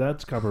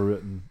 that's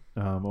copywritten.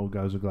 Old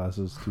Guys with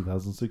Glasses,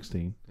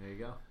 2016. There you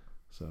go.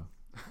 So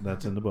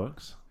that's in the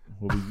books.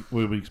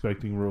 We'll be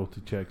expecting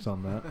royalty checks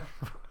on that.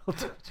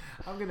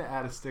 I'm gonna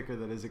add a sticker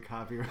that is a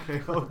copyright.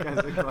 Oh,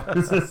 guys with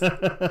glasses.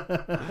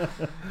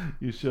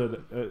 You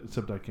should,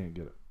 except I can't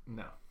get it.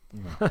 No.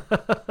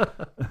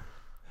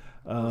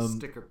 No.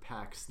 Sticker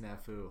pack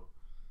snafu.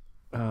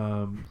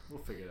 We'll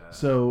figure that out.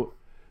 So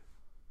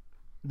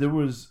there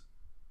was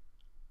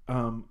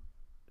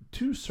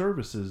 2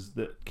 services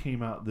that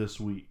came out this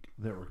week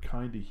that were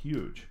kind of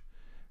huge,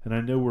 and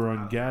I know we're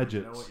on I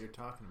gadgets. know what you're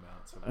talking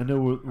about. So I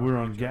know we're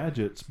on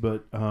gadgets,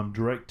 but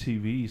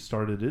DirecTV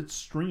started its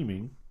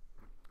streaming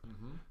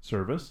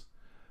service.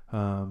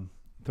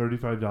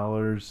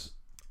 $35.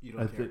 You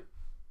don't care.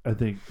 I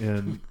think,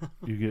 and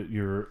you get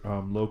your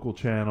local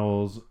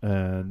channels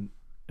and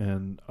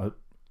And about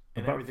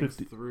everything's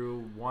 50.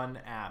 through one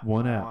app.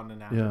 One app, on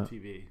an Apple yeah.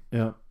 TV.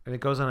 Yeah, And it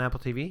goes on Apple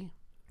TV?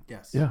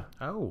 Yes. yeah,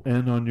 Oh.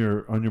 and on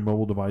your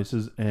mobile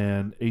devices,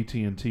 and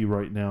AT&T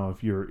right now,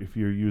 if you're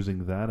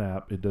using that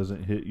app, it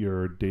doesn't hit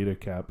your data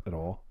cap at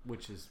all.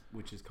 Which is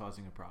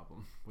causing a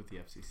problem with the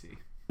FCC.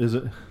 Is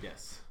it?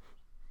 Yes.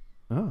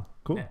 Oh,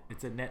 cool.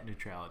 It's a net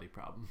neutrality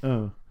problem.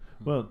 Oh,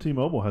 well,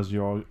 T-Mobile has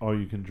your all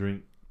you can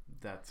drink.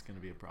 That's going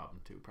to be a problem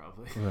too,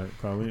 probably. Right,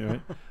 probably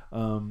right.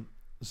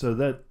 So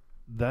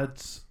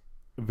that's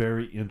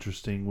very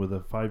interesting with a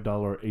 $5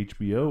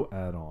 HBO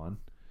add-on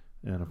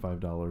and a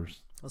 $5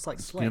 It's like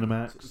Sling.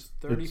 Skinamax. It's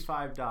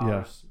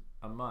 $35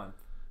 a month,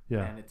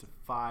 Yeah, and it's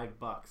 $5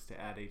 to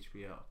add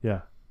HBO.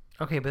 yeah.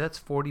 Okay, but that's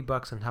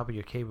 $40 on top of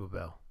your cable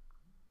bill.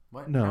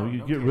 What? No,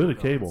 you get rid of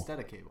bill cable. instead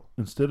of cable.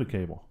 Instead of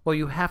cable. Well,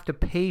 you have to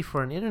pay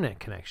for an internet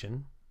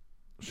connection.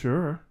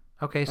 Sure.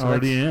 Okay, so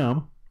Already that's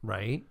am,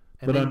 right.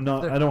 And but then I'm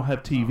not. I don't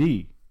have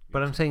TV.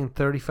 But I'm saying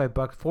 $35,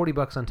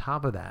 $40 on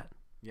top of that.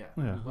 Yeah.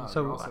 Yeah. Well,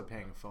 So- you're also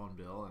paying a phone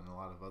bill and a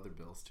lot of other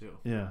bills too.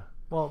 Yeah.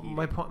 Well,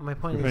 my point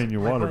You're is paying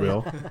your my water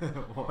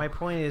point- bill. My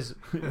point is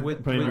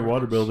with Paying your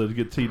water bill that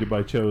gets heated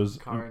by Cho's.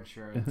 Car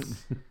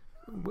insurance.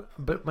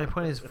 but my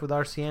point is with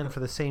RCN for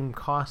the same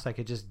cost I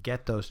could just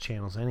get those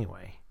channels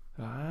anyway.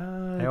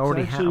 I'm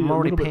already I'm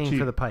already paying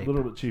for the pipe. A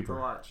little bit It's a cheaper.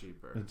 lot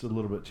cheaper. It's a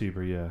little bit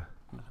cheaper. Yeah.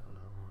 I don't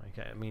know. Like,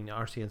 I mean,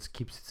 RCN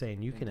keeps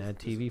saying you can add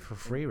TV for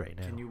free right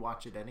now. Can you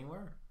watch it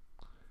anywhere?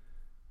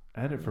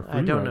 Add it for free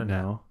I don't right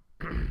know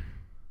now.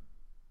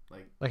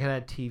 I can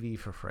add TV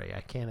for free. I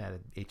can't add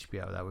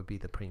HBO. That would be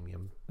the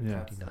premium.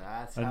 Yeah.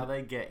 That's I- how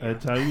they get I you.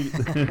 tell you.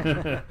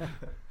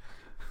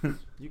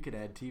 You could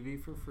add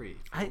TV for free.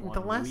 for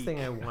The 1 last week. thing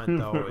I want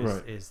though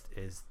Right. is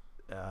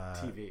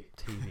TV.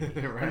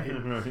 TV.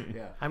 right. Right.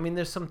 Yeah. I mean,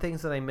 there's some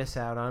things that I miss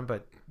out on,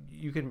 but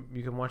you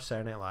can watch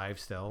Saturday Night Live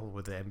still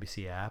with the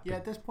NBC app. Yeah,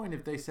 at this point,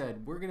 if they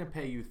said, we're going to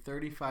pay you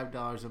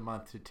 $35 a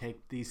month to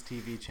take these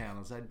TV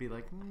channels, I'd be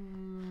like,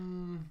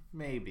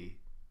 maybe.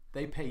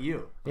 They pay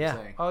you. I'm Yeah.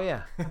 saying. Oh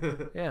yeah.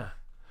 Yeah.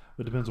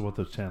 It depends on what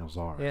those channels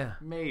are. Yeah.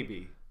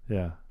 Maybe.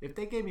 Yeah. If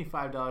they gave me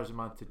 $5 a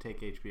month to take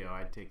HBO,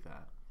 I'd take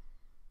that.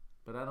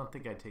 But I don't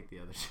think I'd take the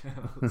other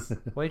channels.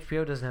 Well,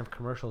 HBO doesn't have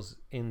commercials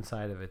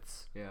inside of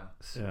its. Yeah.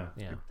 Yeah.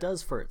 Yeah.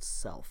 Does for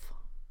itself.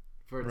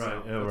 For Right.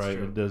 itself. Yeah, That's right.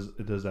 true.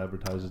 It does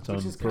advertise its Which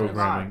own is kind of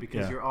programming. odd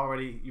because you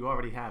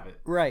already have it.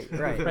 Right, right.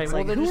 Right. It's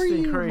Well, like, they're who just are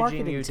you encouraging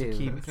marketing you to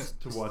keep.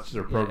 to watch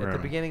their Yeah, programming. at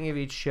the beginning of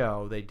each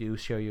show, they do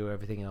show you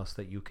everything else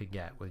that you could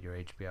get with your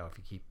HBO if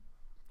you keep,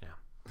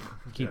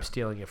 Yeah.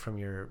 stealing it from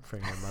your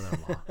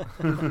mother-in-law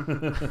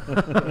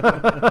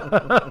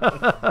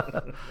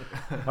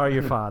or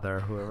your father,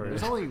 whoever. It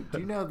There's is. only. Do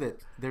you know that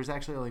there's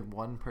actually only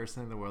one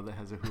person in the world that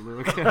has a Hulu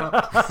account?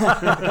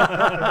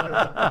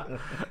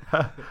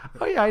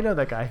 Oh yeah, I know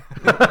that guy.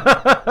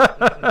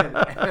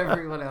 And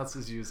everyone else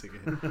is using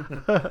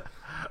it.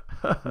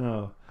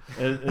 No.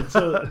 And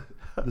so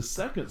the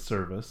second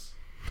service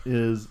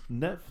is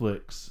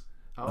Netflix.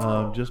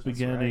 Just that's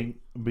began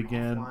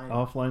Offline.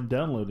 offline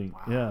downloading.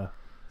 Wow. Yeah.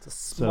 It's a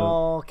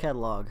small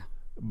catalog.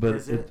 But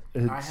Is it? I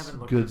it's haven't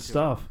looked good into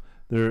stuff.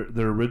 Their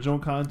original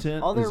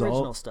content All their is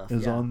original stuff,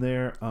 is yeah. on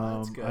there.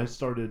 That's good. I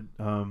started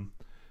and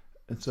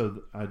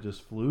so I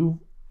just flew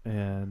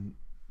and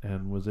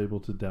was able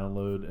to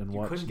download and You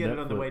watch couldn't get it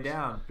on the way Netflix.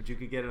 down, but you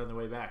could get it on the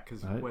way back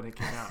because Right. when it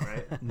came out,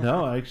 right?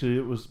 No, actually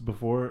it was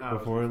before Oh, it was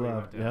before I before you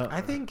left. went down. Yeah.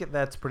 I think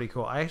that's pretty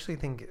cool. I actually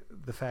think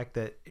the fact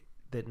that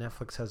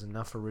Netflix has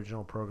enough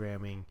original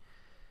programming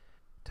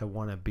to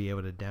want to be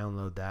able to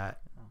download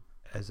that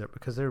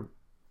because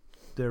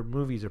their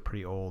movies are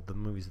pretty old. The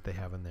movies that they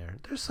have in there,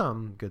 there's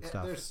some good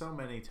stuff. There's so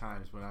many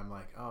times when I'm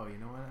like, oh, you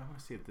know what? I want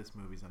to see if this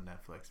movie's on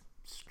Netflix.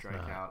 Strike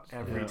not. out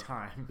every Yeah.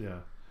 time. Yeah.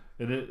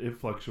 And it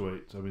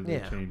fluctuates. I mean, they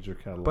Yeah. change their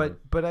catalog.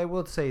 But I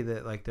will say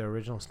that like their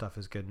original stuff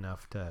is good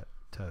enough to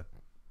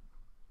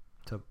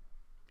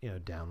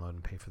download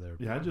and pay for their.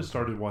 yeah, I just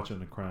started watching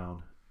The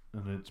Crown,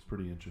 and it's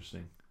pretty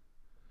interesting.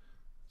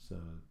 It's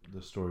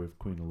the story of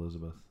Queen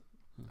Elizabeth.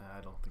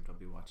 I don't think I'll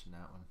be watching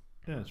that one.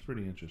 Yeah, it's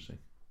pretty interesting.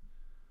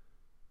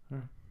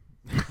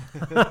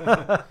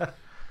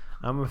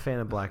 I'm a fan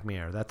of Black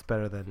Mirror. That's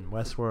better than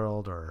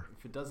Westworld or.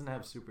 If it doesn't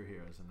have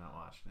superheroes, I'm not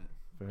watching it.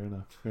 Fair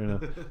enough. Fair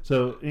enough.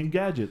 So in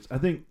gadgets, I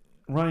think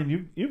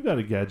Ryan, you've got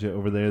a gadget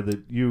over there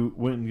that you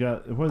went and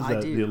got. What is I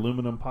that? do. The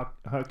aluminum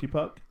hockey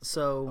puck?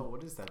 So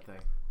what is that thing?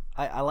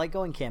 I like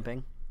going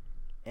camping,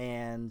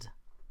 and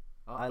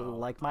I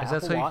like my Is Apple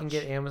that so Watch. you can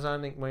get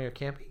Amazon when you're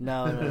camping?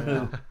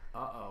 No.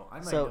 I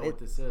might So know what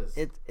this is.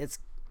 It's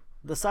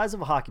the size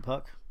of a hockey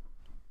puck,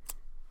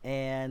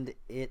 and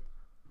it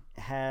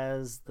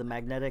has the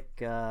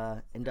magnetic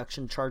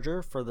induction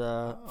charger for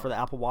the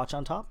Apple Watch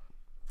on top,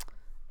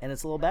 and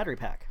it's a little battery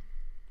pack.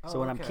 So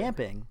when I'm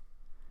camping,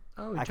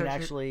 Oh, I can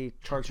actually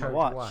charge my your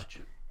watch,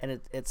 and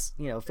it's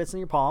fits in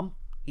your palm,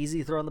 easy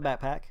to throw in the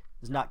backpack.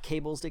 There's not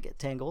cables that get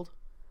tangled,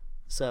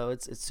 so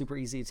it's super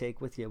easy to take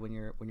with you when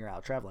you're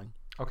out traveling.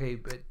 Okay,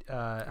 but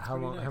how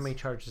pretty long? How nice. many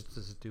charges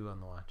does it do on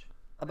the watch?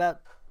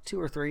 About 2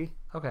 or 3,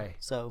 Okay,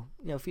 so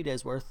a few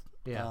days worth.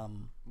 Yeah.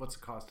 What's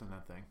the cost on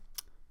that thing?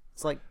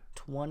 It's like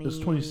 20. It's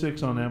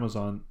 26 on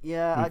Amazon.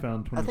 Yeah, We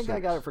found I think I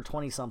 26. got it for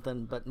 20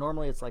 something, but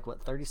normally it's like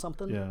 30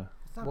 something. Yeah.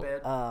 It's not Well,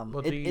 bad.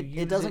 Well, do you It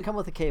use doesn't it- come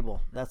with a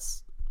cable.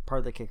 That's part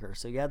of the kicker.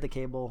 So you add the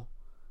cable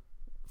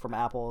from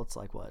Apple. It's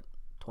like $20,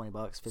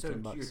 So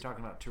 $15. you're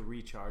talking about to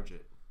recharge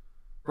it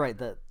Right.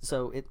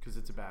 So it. because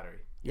it's a battery,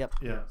 Yep.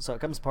 Yeah. So it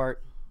comes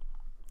apart,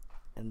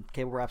 and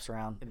cable wraps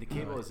around. and the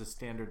cable is a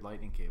standard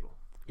Lightning cable.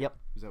 Yep.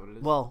 Is that what it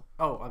is? Well,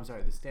 oh, I'm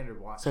sorry. The standard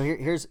watch. so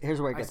here's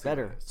where it I gets see what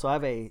better. it is. So I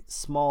have a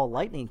small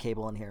Lightning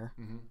cable in here,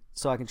 Mhm.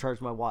 so I can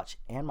charge my watch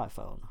and my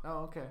phone Oh,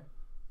 okay.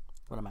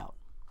 when I'm out.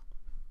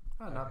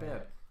 Oh, not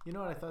bad. You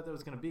know what I thought that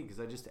was going to be because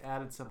I just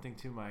added something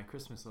to my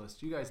Christmas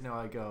list. You guys know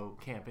I go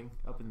camping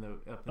up in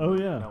Oh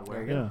yeah.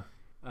 nowhere.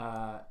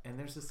 Yeah. And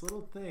there's this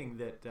little thing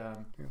that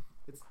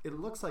it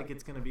looks like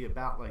it's going to be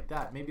about like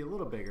that, maybe a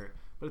little bigger,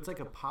 but it's like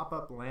a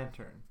pop-up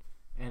lantern,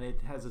 and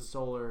it has a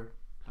solar.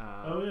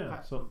 Oh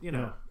yeah. So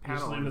panel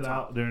just on leave the it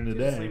top. out during the You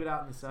day. Just leave it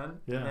out in the sun,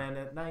 Yeah. and then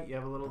at night you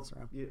have a little. That's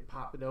right. You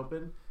pop it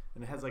open,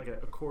 and it has like an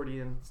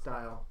accordion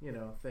style,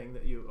 thing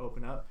that you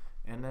open up,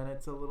 and then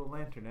it's a little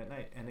lantern at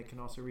night, and it can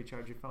also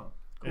recharge your phone.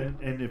 Cool.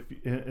 And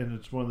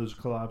it's one of those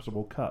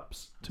collapsible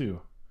cups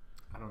too.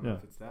 I don't know Yeah.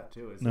 if it's that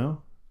too. Is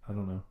No, I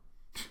don't know.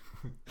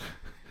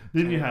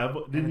 Didn't you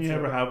it's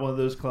ever a- have one of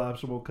those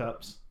collapsible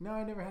cups? it? No,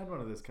 I never had one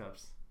of those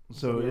cups.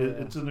 So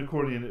Yeah. it's an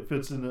accordion. It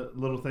fits in a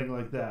little thing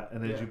like that,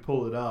 and as Yeah. you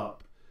pull it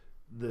up,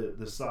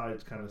 the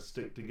sides kind of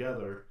stick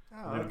together,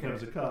 Oh, and it okay.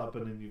 becomes a cup,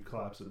 and then you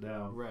collapse it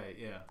down. Right.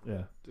 Yeah.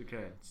 Yeah,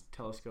 Okay. It's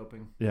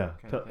telescoping. yeah.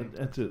 Kind of thing.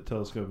 That's it.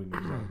 Telescoping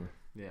exactly.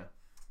 Yeah.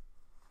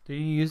 Do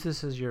you use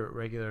this as your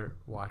regular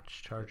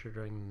watch charger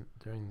during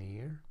the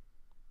year?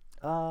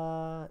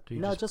 Do you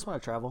No, just- just when I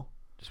travel.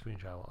 Just when you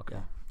travel? Okay.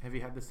 Yeah. Have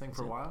you had this thing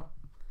for a while?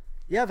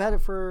 Yeah, I've had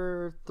it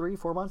for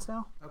 3-4 months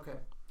now. Okay.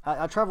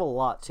 I travel a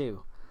lot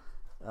too.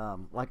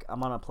 Like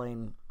I'm on a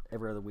plane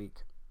every other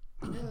week.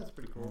 Yeah, that's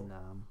pretty cool.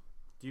 And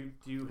Do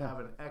you have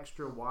an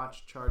extra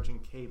watch charging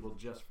cable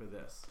just for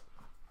this,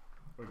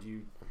 or do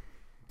you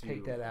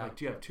Take that out. Like,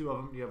 do you have two of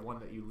them? Do you have one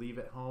that you leave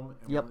at home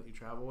and Yep. one that you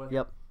travel with?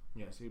 Yep.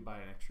 Yeah, so you buy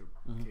an extra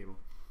Mhm. cable.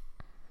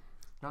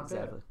 Not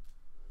exactly.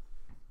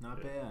 bad.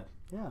 Not bad.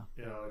 Yeah.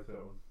 Yeah, I like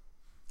that one.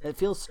 It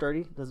feels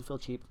sturdy. Doesn't feel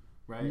cheap.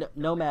 Right. No,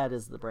 Nomad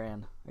is the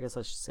brand. I guess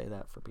I should say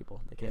that for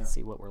people. They can't Yeah.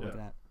 see what we're Yeah.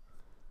 looking at.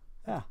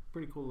 Yeah.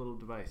 Pretty cool little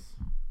device.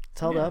 It's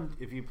held up. And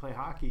if you play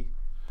hockey,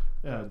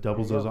 Yeah, it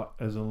doubles There as, you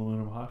as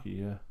aluminum hockey.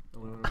 Yeah.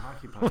 aluminum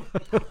hockey puck.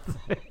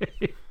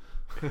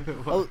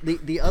 Oh,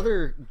 the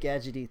other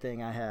gadgety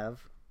thing I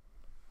have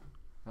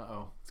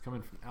It's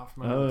coming out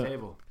from under the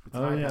table. It's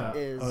an iPad.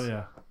 Is- Oh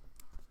yeah.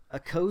 a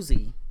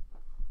cozy,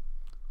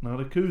 Not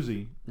a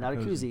koozie. not a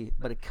koozie,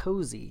 but a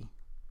cozy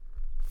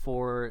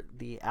for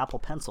the Apple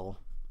Pencil.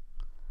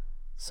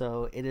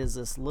 So it is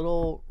this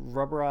little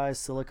rubberized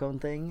silicone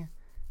thing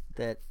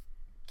that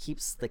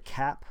keeps the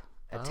cap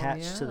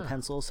attached to the yeah.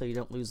 pencil so you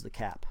don't lose the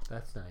cap.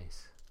 That's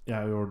nice. Yeah,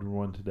 I ordered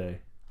one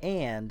today.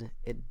 And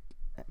it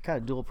kind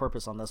of dual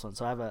purpose on this one.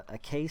 So I have a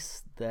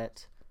case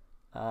that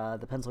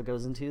the pencil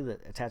goes into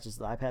that attaches to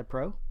the iPad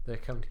Pro. They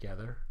come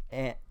together.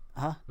 And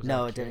Was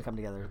no, that it didn't kit? come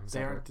together. They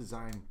separate. aren't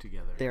designed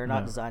together. They are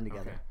not No. designed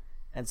together. Okay.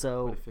 And But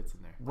so it fits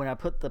in there. when I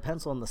put the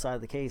pencil on the side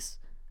of the case,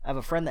 I have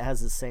a friend that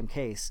has this same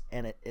case,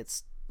 and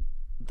it's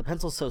the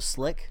pencil's so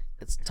slick,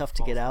 it's tough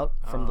to get out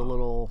from the Oh.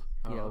 little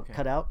Oh, okay.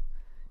 cutout.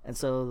 And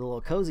so the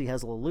little cozy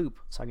has a little loop,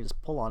 so I can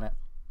just pull on it.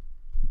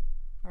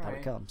 All Out right.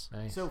 it comes.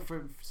 Nice. So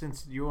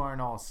since you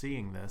aren't all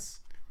seeing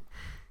this,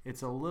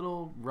 it's a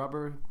little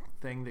rubber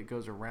thing that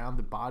goes around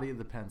the body of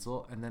the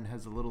pencil, and then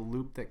has a little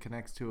loop that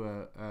connects to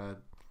a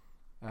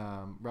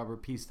rubber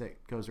piece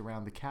that goes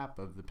around the cap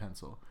of the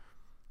pencil.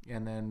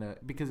 And then,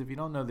 because if you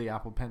don't know the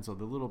Apple Pencil,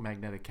 the little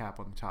magnetic cap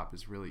on the top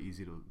is really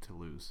easy to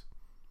lose.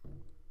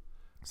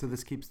 So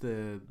this keeps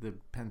the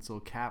pencil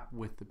cap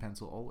with the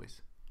pencil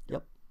always.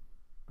 Yep.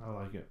 I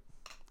like it.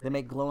 They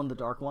make glow in the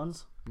dark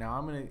ones. Now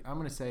I'm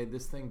gonna say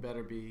this thing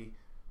better be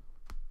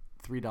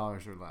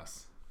 $3 or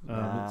less.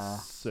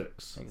 It's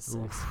 6. I think it's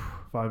 6.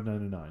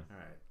 $5.99. All right,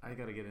 I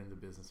got to get into the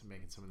business of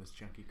making some of this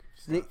junky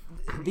The-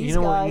 stuff. These You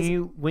know, guys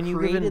when you live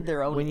created in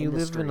their own when you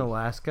industry. live in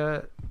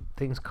Alaska,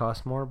 things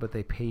cost more, but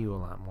they pay you a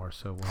lot more.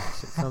 So when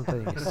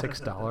something is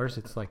 $6,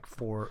 it's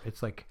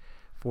like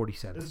 40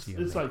 cents.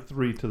 It's like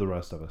 3 to the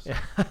rest of us. Yeah.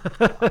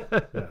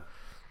 Yeah.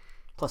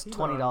 plus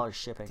 $20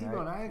 shipping,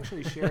 T-Bone, right? I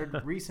actually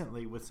shared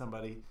recently with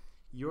somebody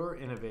your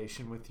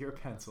innovation with your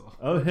pencil,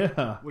 Oh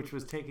yeah. which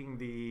was taking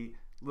the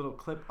little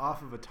clip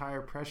off of a tire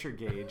pressure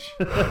gauge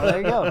Oh, there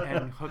you go.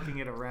 and hooking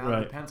it around Right.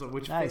 the pencil,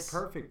 which Nice. fit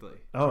perfectly.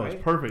 Oh, right?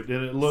 it's perfect,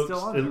 and it looks. Still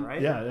on there,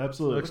 right? Yeah,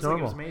 absolutely. Looks Looks like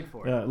it was normal. made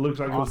for it. Yeah, it looks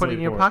like it You was put it made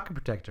in your for pocket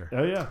protector.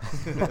 Oh yeah,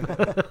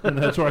 and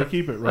that's where I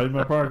keep it, right in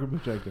my pocket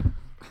protector.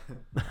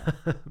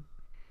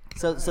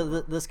 So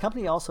this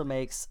company also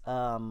makes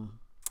Not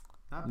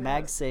bad.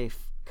 MagSafe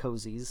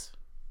cozies.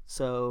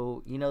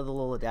 So you know the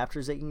little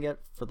adapters that you can get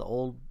for the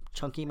old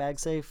chunky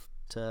MagSafe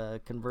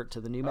to convert to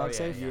the new Oh, yeah,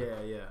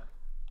 MagSafe.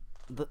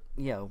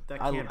 Yeah.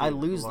 That I can't be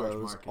lose a large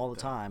those market, all the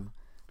though. time,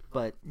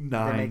 but they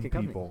 9 make a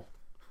company. people.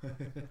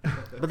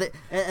 But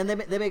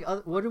they make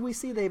what did we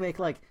see? They make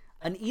like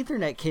an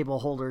Ethernet cable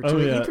holder to Oh,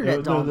 an yeah.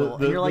 Ethernet No, dongle,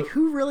 and you're like,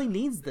 who really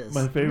needs this?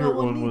 My favorite no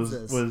one one needs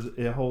was this.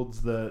 it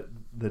holds the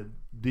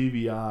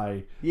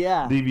DVI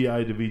Yeah.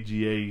 DVI to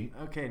VGA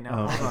Okay,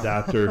 now hold on.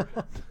 adapter.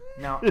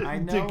 Now I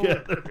know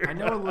Together. I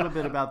know a little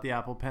bit about the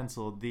Apple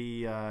Pencil.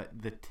 The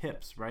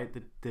tips, right?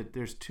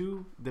 There's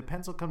two. The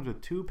pencil comes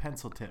with 2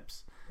 pencil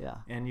tips, Yeah.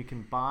 and you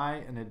can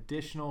buy an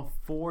additional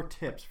 4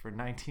 tips for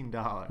 $19.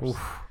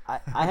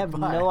 I have But-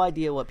 no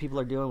idea what people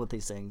are doing with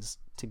these things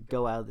to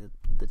go out of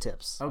the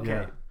tips. Okay,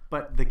 Yeah.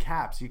 but the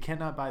caps, you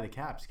cannot buy the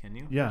caps, can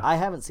you? Yeah, I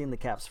haven't seen the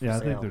caps for yeah. I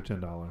sale. think they're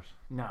 $10.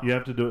 No. You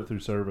have to do it through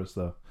service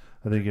though.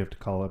 I think you have to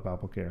call up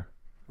Apple Care.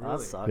 That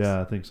Really? sucks. Yeah,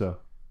 I think so.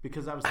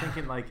 Because I was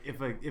thinking, like,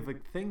 if a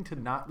thing to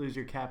not lose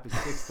your cap is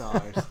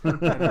 $6,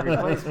 and a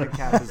replacement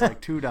cap is like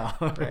 $2.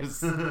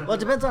 Well, it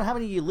depends on how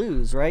many you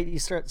lose, right? You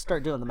start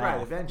doing the math.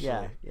 Right,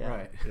 eventually. Yeah.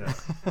 Right. Yeah.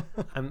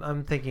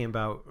 I'm thinking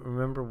about,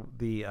 remember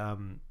the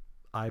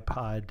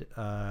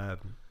iPod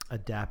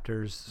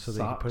adapters so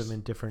that you could put Socks? them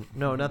in different,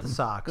 no, not the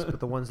socks, but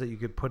the ones that you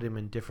could put them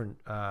in different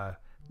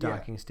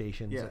docking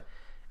stations. Yeah.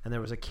 And there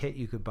was a kit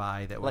you could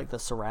buy that Like the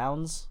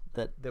surrounds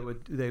that. they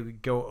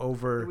would go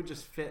over. It would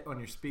just fit on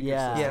your speaker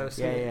Yeah. system. Yeah, it was,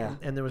 Yeah.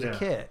 And there was Yeah. a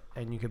kit,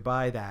 and you could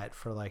buy that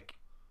for like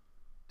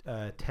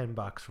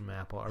 $10 from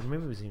Apple, or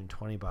maybe it was even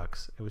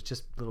 $20. It was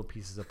just little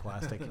pieces of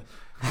plastic.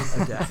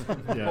 adapter.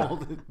 Yeah.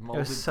 Molded It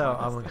was so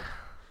I'm plastic. like,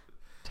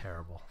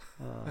 terrible.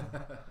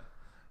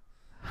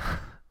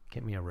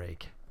 Get me a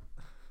rake.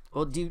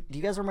 Well, do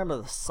you guys remember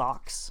the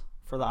socks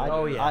for the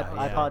Oh, yeah,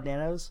 iPod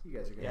Nanos? You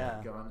guys are going to Yeah.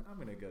 keep going. I'm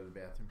going to go to the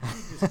bathroom.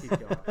 You just keep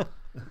going.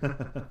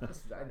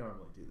 I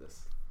normally do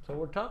this. So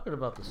we're talking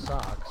about the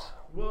socks.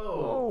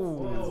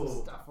 Whoa!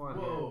 Some stuff on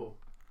Whoa!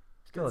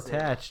 Still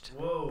attached.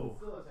 Whoa!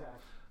 Still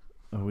attached.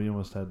 Oh, we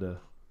almost had to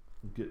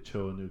get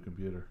Cho a new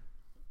computer.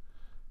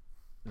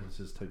 It's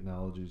his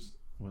technologies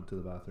went to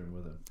the bathroom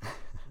with him.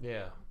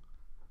 Yeah.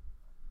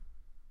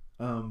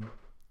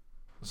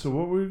 So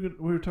what we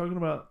were talking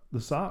about the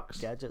socks.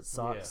 Gadget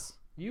socks.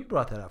 You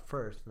brought that up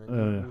first, and then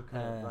Oh, yeah. you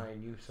kind of,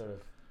 Ryan, you sort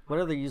of. What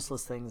other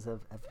useless things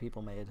have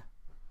people made?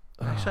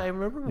 Actually, I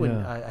remember when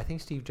Yeah. I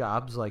think Steve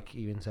Jobs like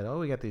even said, "Oh,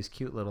 we got these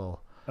cute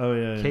little Oh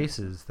yeah.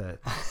 cases that."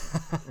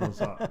 Little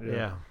sock,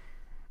 Yeah.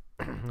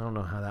 I don't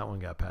know how that one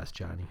got past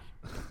Johnny.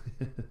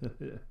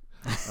 yeah.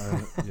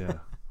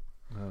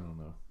 I don't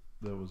know.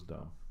 That was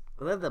dumb.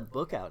 Well, they have the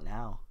book out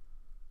now.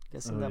 You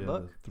guys seen that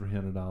book? The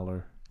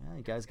 $300 Yeah,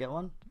 you guys get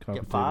one? coffee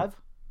Get table.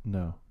 5?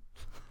 No.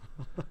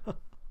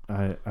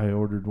 I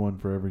ordered one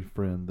for every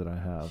friend that I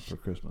have for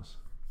Christmas.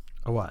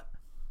 A what?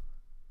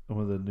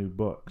 One of the new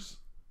books,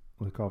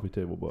 the coffee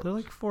table books. They're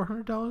like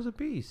 $400 a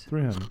piece.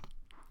 300.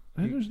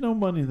 And there's no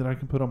money that I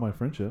can put on my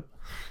friendship.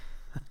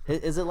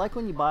 Is it like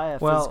when you buy a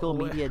Well, physical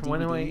media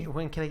DVD?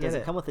 when can I get Does it?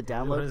 it come with a When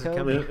download does it code?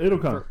 come? It'll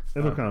come. For-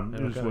 It'll come. You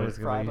It'll just come. wait. It's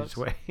gonna be- you just $5.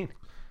 wait.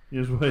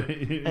 You just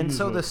wait. You And just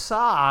so the wait.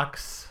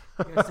 socks.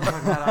 You guys still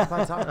talking about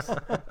iPod socks?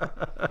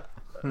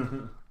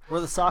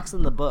 Were the socks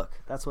in the book?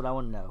 That's what I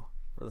want to know.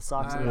 Were the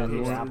socks in Yeah, that the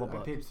new one- Apple I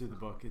book? paged through the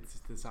book. It's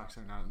the socks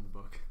are not in the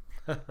book.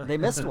 They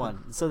missed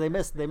one, so they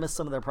missed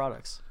some of their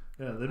products.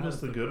 Yeah, they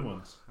missed the good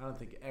ones. I don't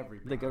think every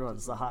The good product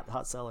ones, is the in the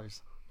hot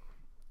sellers.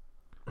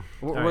 right,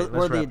 Were let's the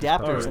wrap this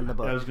adapters up. in the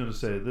book? I was going to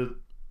say that.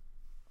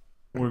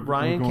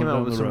 Ryan came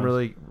out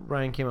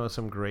with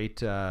some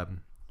great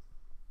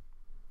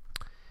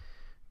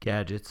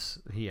gadgets.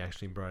 He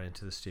actually brought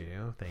into the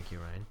studio. Thank you,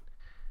 Ryan.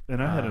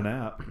 And I had an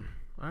app.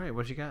 All right,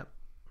 what you got?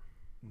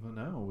 Well,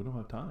 no, we don't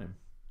have time.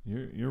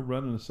 You're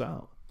running us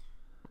out.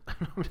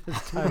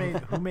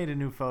 Who made a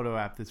new photo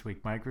app this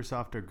week?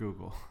 Microsoft or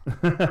Google?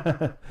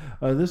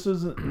 This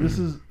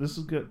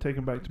is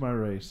taken back to my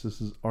race. This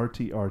is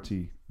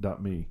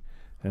rtrt.me,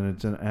 and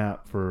it's an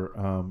app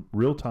for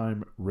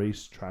real-time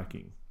race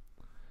tracking.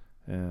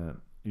 And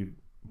you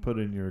put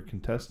in your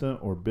contestant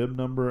or bib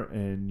number,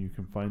 and you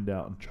can find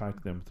out and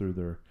track them through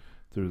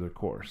their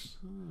course.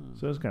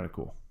 So it's kind of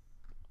cool.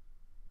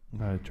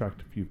 I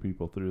tracked a few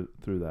people through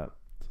that.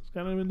 It's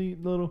kind of a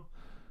neat little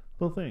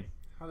thing.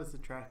 How does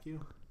it track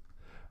you?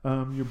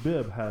 Your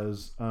bib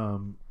has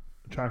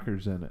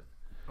trackers in it,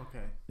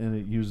 Okay. and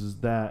it uses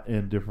that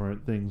and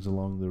different things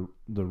along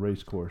the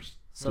race course.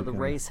 So to the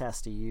kinda- race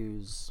has to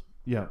use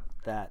Yeah,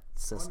 that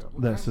system.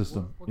 That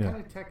system, What yeah.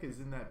 kind of tech is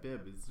in that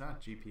bib? It's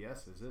not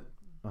GPS, is it?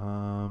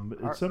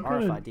 it's some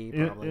kind RFID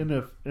of probably.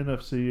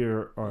 NFC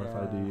or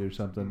RFID Yeah. or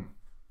something.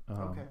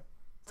 Okay.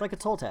 It's like a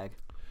toll tag.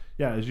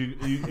 Yeah, as you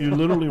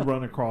literally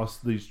run across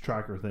these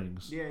tracker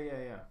things,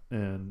 Yeah.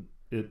 and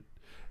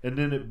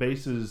then it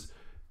bases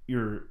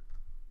your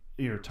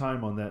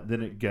time on that.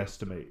 Then it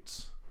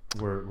guesstimates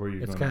where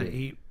you're It's going got to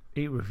be.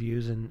 eight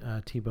reviews,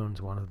 and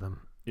T-Bone's one of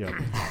them. Yeah.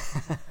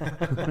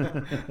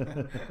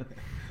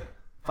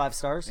 5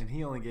 stars. And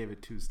he only gave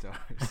it 2 stars.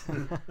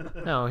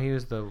 No, he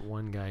was the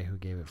one guy who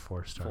gave it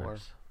 4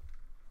 stars.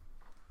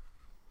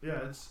 4.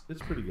 Yeah,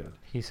 it's pretty good.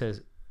 He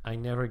says, "I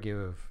never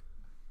give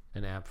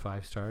an app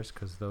 5 stars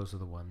because those are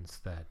the ones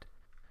that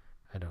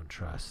I don't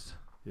trust."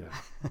 Yeah.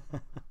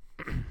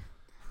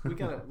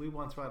 We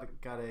once got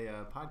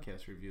a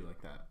podcast review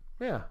like that.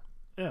 Yeah,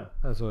 Yeah.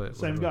 that's what.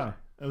 Same what it guy. was.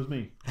 That was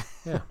me.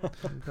 Yeah,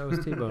 that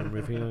was T-Bone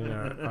reviewing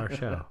our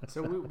show.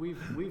 So we've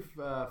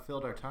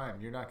filled our time.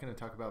 You're not going to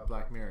talk about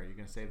Black Mirror. You're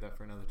going to save that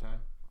for another time.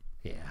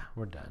 Yeah,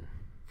 we're done.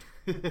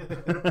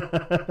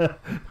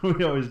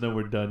 We always know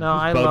we're done. No,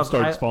 'cause I Bub love.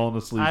 starts falling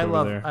asleep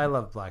over there. I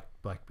love Black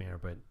Mirror,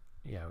 but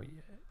yeah,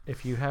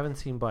 if you haven't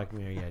seen Black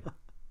Mirror yet,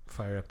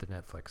 fire up the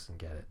Netflix and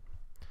get it.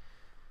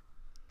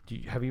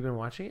 Have you been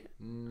watching it?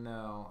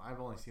 No, I've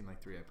only seen like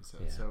 3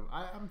 episodes. Yeah. So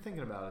I'm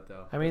thinking about it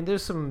though. I mean,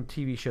 there's some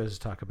TV shows to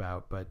talk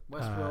about, but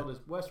Westworld is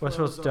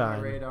Westworld's on done.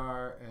 my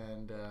radar,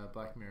 and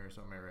Black Mirror is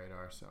on my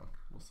radar. So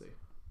we'll see.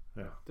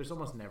 Yeah. There's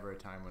almost never a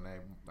time when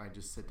I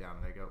just sit down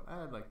and I go,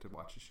 I'd like to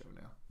watch a show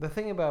now. The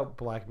thing about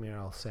Black Mirror,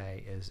 I'll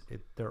say, is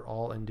they're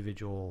all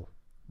individual,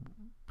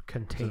 It's a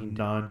contained,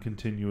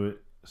 non-continuous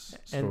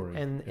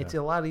story. and Yeah. it's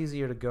a lot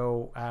easier to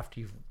go after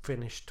you've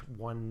finished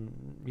one,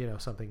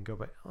 something. Go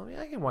back. Oh,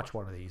 yeah, I can watch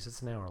one of these.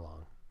 It's an hour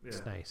long.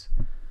 It's Yeah. nice.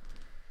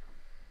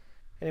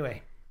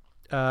 Anyway,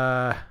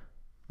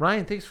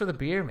 Ryan, thanks for the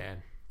beer,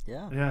 man.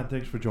 Yeah. Yeah,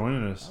 thanks for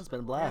joining us. That's been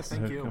a blast.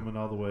 Thank you. Coming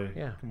all the way.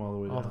 Yeah. Come all the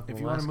way All down. the- If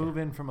you want to Alaska. move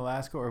in from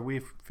Alaska, or we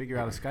figure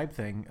out a Skype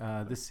thing,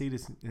 this seat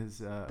is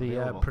The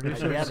available.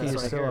 producer Yeah, seat that's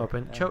is right still here.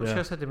 open. Yeah. Cho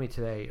Yeah. said to me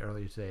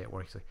earlier today at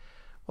work, he's like,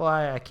 "Well,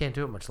 I can't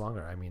do it much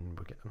longer. I mean,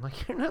 I'm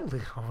like, you're not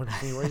going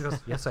anywhere." He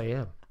goes, "Yes, I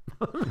am."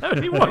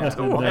 And he walked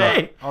No.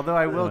 away. Although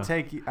I will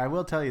Yeah. I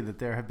will tell you that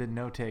there have been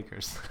no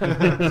takers.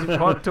 He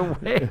walked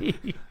away.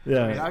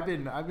 Yeah. I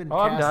mean, I've been. Oh,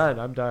 I'm done.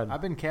 I'm done.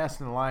 I've been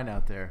casting a line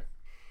out there.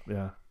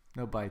 Yeah.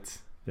 No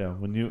bites. Yeah.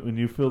 When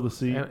you fill the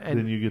seat, And-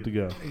 then you get to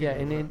go. Yeah,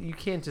 and then you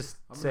can't just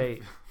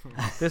say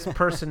this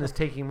person is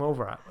taking him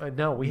over.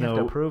 No, we have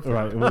to approve it.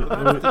 Right.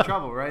 That's the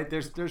trouble, right?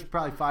 There's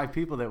probably 5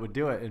 people that would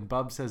do it, and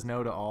Bub says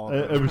no to all.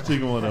 Of them. Every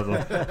single one of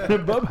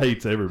them. Bub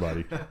hates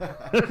everybody.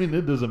 I mean,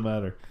 it doesn't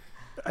matter.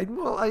 I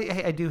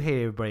do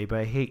hate everybody, but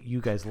I hate you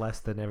guys less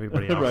than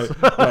everybody else.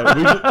 Right.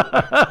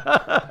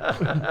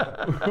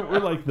 We're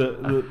like the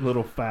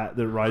little fat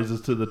that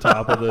rises to the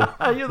top of the,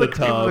 You're the the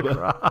cream of the tub.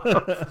 crop.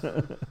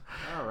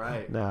 All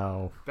right.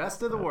 No,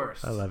 Best of the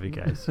worst. I love you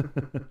guys. All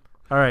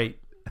right.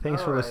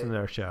 Thanks All for right. listening to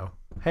our show.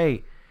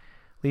 Hey,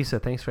 Lisa,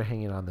 thanks for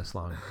hanging on this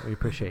long. We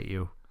appreciate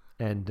you.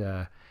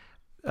 And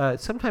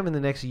sometime in the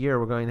next year,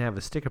 we're going to have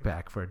a sticker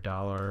pack for $1,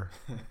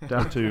 $2.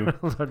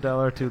 $1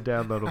 or $2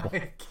 downloadable.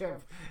 I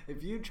can't,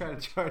 if you try to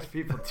charge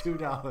people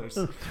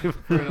 $2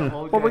 for an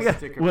old Well, we guy's got-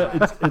 sticker Well,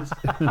 pack, it's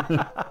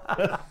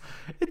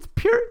It's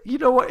pure. You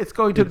know what? It's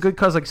going to a good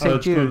cause like St.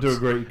 it's going Jude's. to a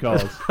great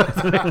cause.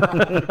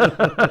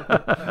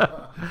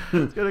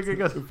 It's going to a good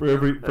cause. For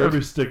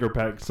every sticker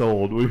pack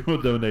sold, we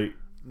will donate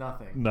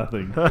nothing.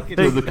 nothing Nothing.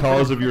 to the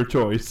cause of your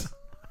choice.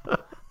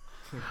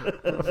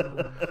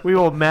 We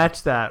will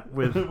match that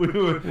with. As a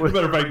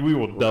matter of fact, we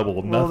will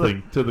double Well,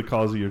 nothing to the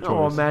cause of your choice.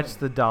 We'll match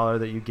the $1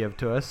 that you give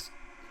to us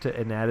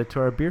and add it to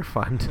our beer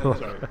fund.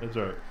 That's right. That's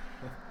right.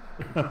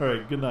 All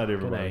right. Good night, Good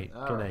everybody. night.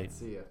 All Good right, night.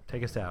 see ya.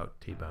 Take us out,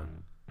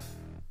 T-Bone.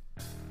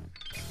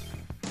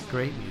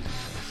 Great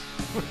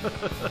music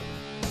choice.